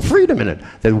have all the freedom in it.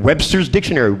 The Webster's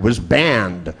Dictionary was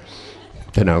banned,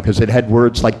 you know, because it had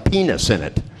words like penis in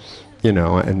it, you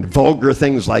know, and vulgar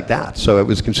things like that. So it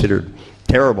was considered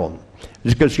terrible.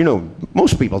 It's because, you know,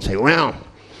 most people say, well,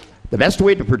 the best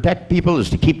way to protect people is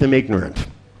to keep them ignorant.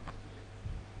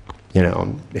 You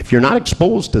know, if you're not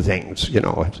exposed to things, you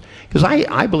know, because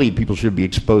I believe people should be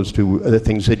exposed to the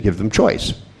things that give them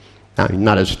choice. I mean,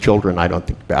 not as children. I don't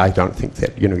think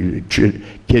that, you know,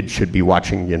 kids should be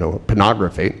watching, you know,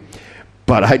 pornography.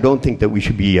 But I don't think that we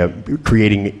should be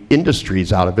creating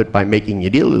industries out of it by making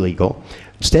it illegal.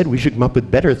 Instead, we should come up with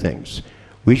better things.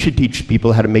 We should teach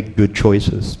people how to make good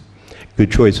choices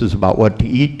about what to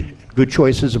eat, good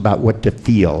choices about what to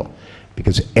feel,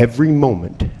 because every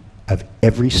moment of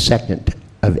every second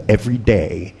of every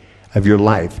day of your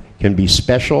life can be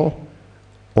special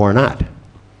or not.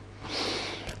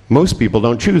 Most people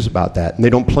don't choose about that, and they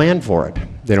don't plan for it.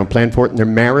 They don't plan for it in their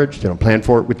marriage, they don't plan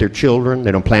for it with their children,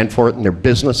 they don't plan for it in their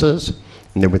businesses,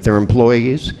 and with their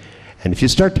employees. And if you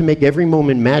start to make every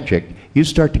moment magic, you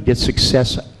start to get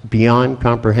success beyond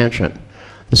comprehension.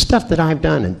 The stuff that I've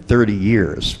done in 30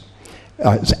 years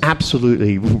is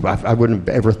absolutely, I wouldn't have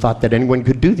ever thought that anyone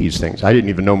could do these things. I didn't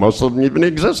even know most of them even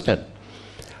existed.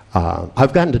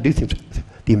 I've gotten to do things.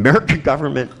 The American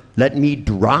government let me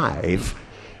drive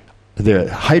the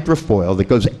hydrofoil that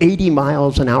goes 80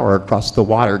 miles an hour across the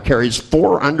water, carries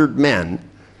 400 men,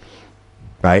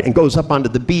 right, and goes up onto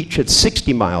the beach at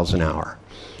 60 miles an hour.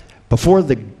 Before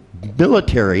the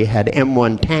military had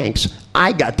M1 tanks,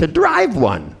 I got to drive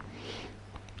one,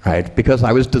 right, because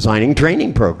I was designing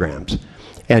training programs.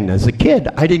 And as a kid,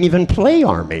 I didn't even play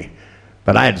Army,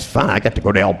 but I had fun. I got to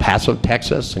go to El Paso,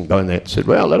 Texas, and go in there and said,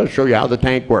 well, let us show you how the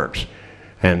tank works.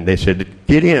 And they said,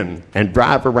 get in and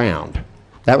drive around.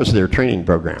 That was their training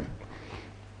program.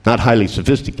 Not highly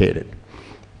sophisticated.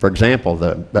 For example,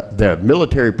 the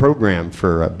military program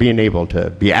for being able to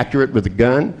be accurate with a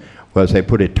gun was they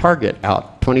put a target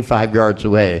out 25 yards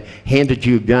away, handed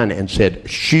you a gun, and said,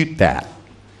 shoot that.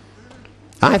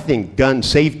 I think gun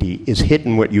safety is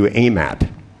hitting what you aim at.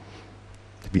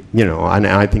 You know, and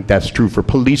I think that's true for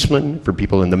policemen, for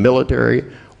people in the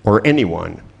military, or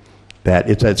anyone. That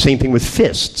it's the same thing with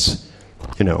fists.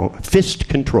 You know, fist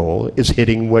control is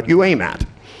hitting what you aim at,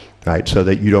 right? So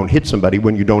that you don't hit somebody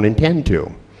when you don't intend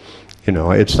to. You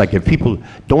know, it's like if people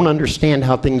don't understand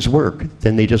how things work,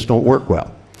 then they just don't work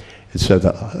well. And so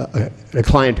a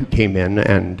client who came in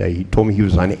and he told me he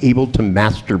was unable to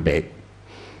masturbate.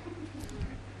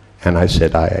 And I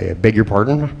said, I beg your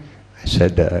pardon? I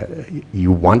said,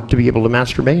 you want to be able to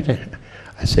masturbate?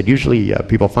 I said, usually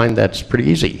people find that's pretty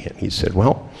easy. And he said,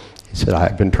 well, he said,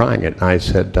 I've been trying it. And I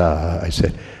said,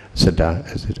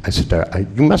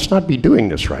 you must not be doing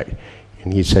this right.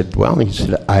 And he said, well, he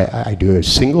said, I do a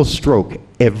single stroke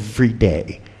every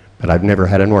day, but I've never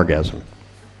had an orgasm.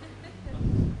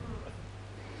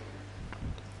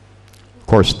 Of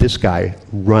course, this guy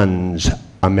runs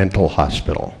a mental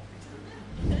hospital.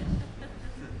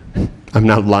 I'm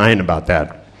not lying about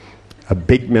that. A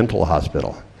big mental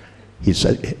hospital. He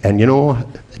said, and you know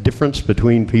the difference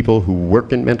between people who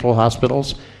work in mental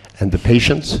hospitals and the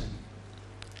patients?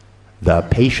 The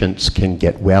patients can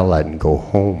get well and go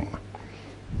home.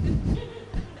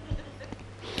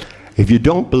 If you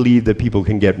don't believe that people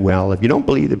can get well, if you don't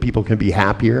believe that people can be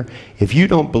happier, if you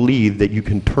don't believe that you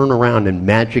can turn around and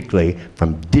magically,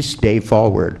 from this day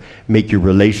forward, make your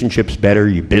relationships better,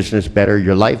 your business better,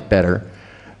 your life better,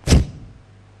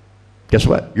 guess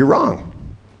what? You're wrong.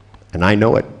 And I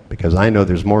know it, because I know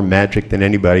there's more magic than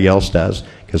anybody else does,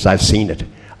 because I've seen it.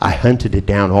 I hunted it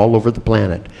down all over the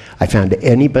planet. I found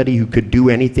anybody who could do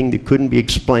anything that couldn't be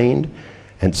explained,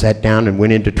 and sat down and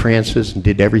went into trances and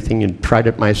did everything and tried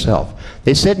it myself.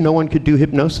 They said no one could do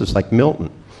hypnosis like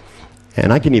Milton.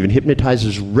 And I can even hypnotize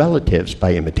his relatives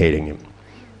by imitating him.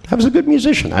 I was a good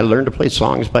musician. I learned to play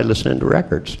songs by listening to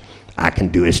records. I can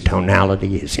do his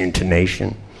tonality, his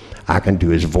intonation. I can do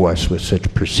his voice with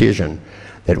such precision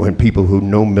that when people who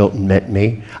know Milton met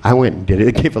me, I went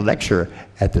and gave a lecture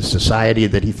at the society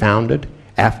that he founded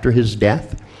after his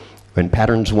death. When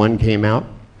Patterns 1 came out,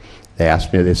 they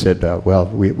asked me, they said, well,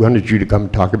 we wanted you to come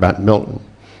talk about Milton,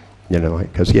 you know,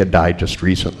 because he had died just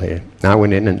recently. And I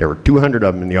went in and there were 200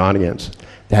 of them in the audience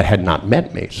that had not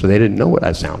met me, so they didn't know what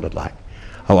I sounded like.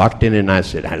 I walked in and I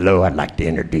said, hello, I'd like to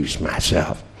introduce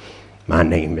myself. My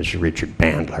name is Richard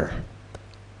Bandler.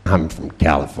 I'm from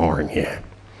California.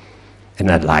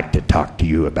 And I'd like to talk to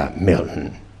you about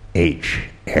Milton H.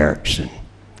 Erickson,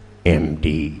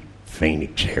 MD,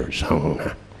 Phoenix,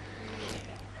 Arizona.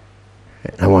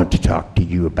 And I want to talk to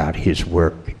you about his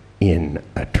work in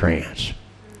a trance,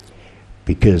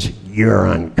 because your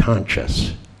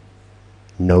unconscious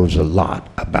knows a lot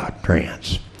about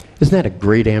trance. Isn't that a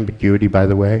great ambiguity, by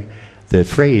the way? The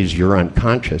phrase, your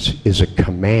unconscious, is a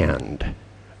command,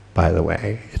 by the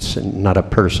way. It's not a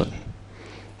person.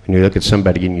 When you look at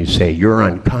somebody and you say, your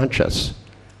unconscious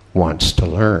wants to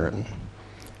learn,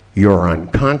 your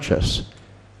unconscious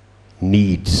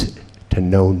needs to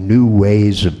know new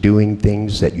ways of doing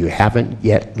things that you haven't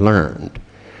yet learned.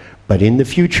 But in the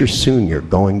future soon, you're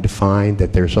going to find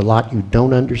that there's a lot you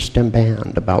don't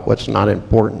understand about what's not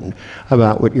important,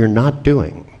 about what you're not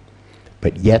doing.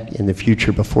 But yet, in the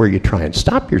future, before you try and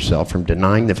stop yourself from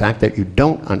denying the fact that you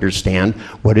don't understand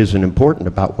what isn't important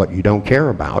about what you don't care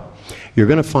about, you're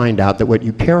going to find out that what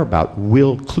you care about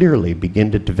will clearly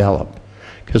begin to develop.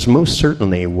 Because most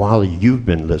certainly, while you've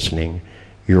been listening,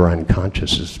 your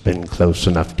unconscious has been close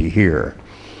enough to hear.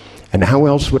 And how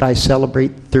else would I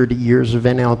celebrate 30 years of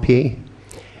NLP?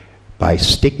 By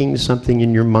sticking something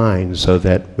in your mind so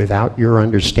that without your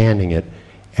understanding it,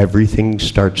 everything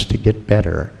starts to get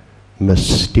better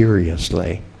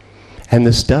mysteriously. And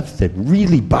the stuff that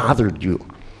really bothered you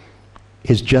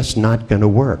is just not going to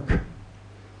work.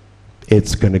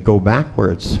 It's going to go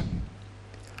backwards.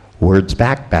 Words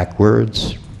back,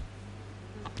 backwards.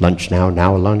 Lunch now,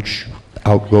 now lunch.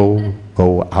 Out, go,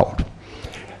 go out.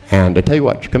 And I tell you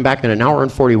what, you come back in an hour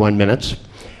and 41 minutes,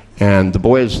 and the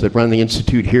boys that run the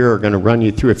Institute here are going to run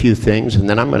you through a few things, and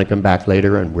then I'm going to come back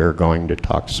later and we're going to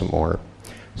talk some more.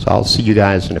 So I'll see you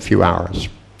guys in a few hours.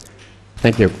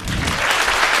 Thank you.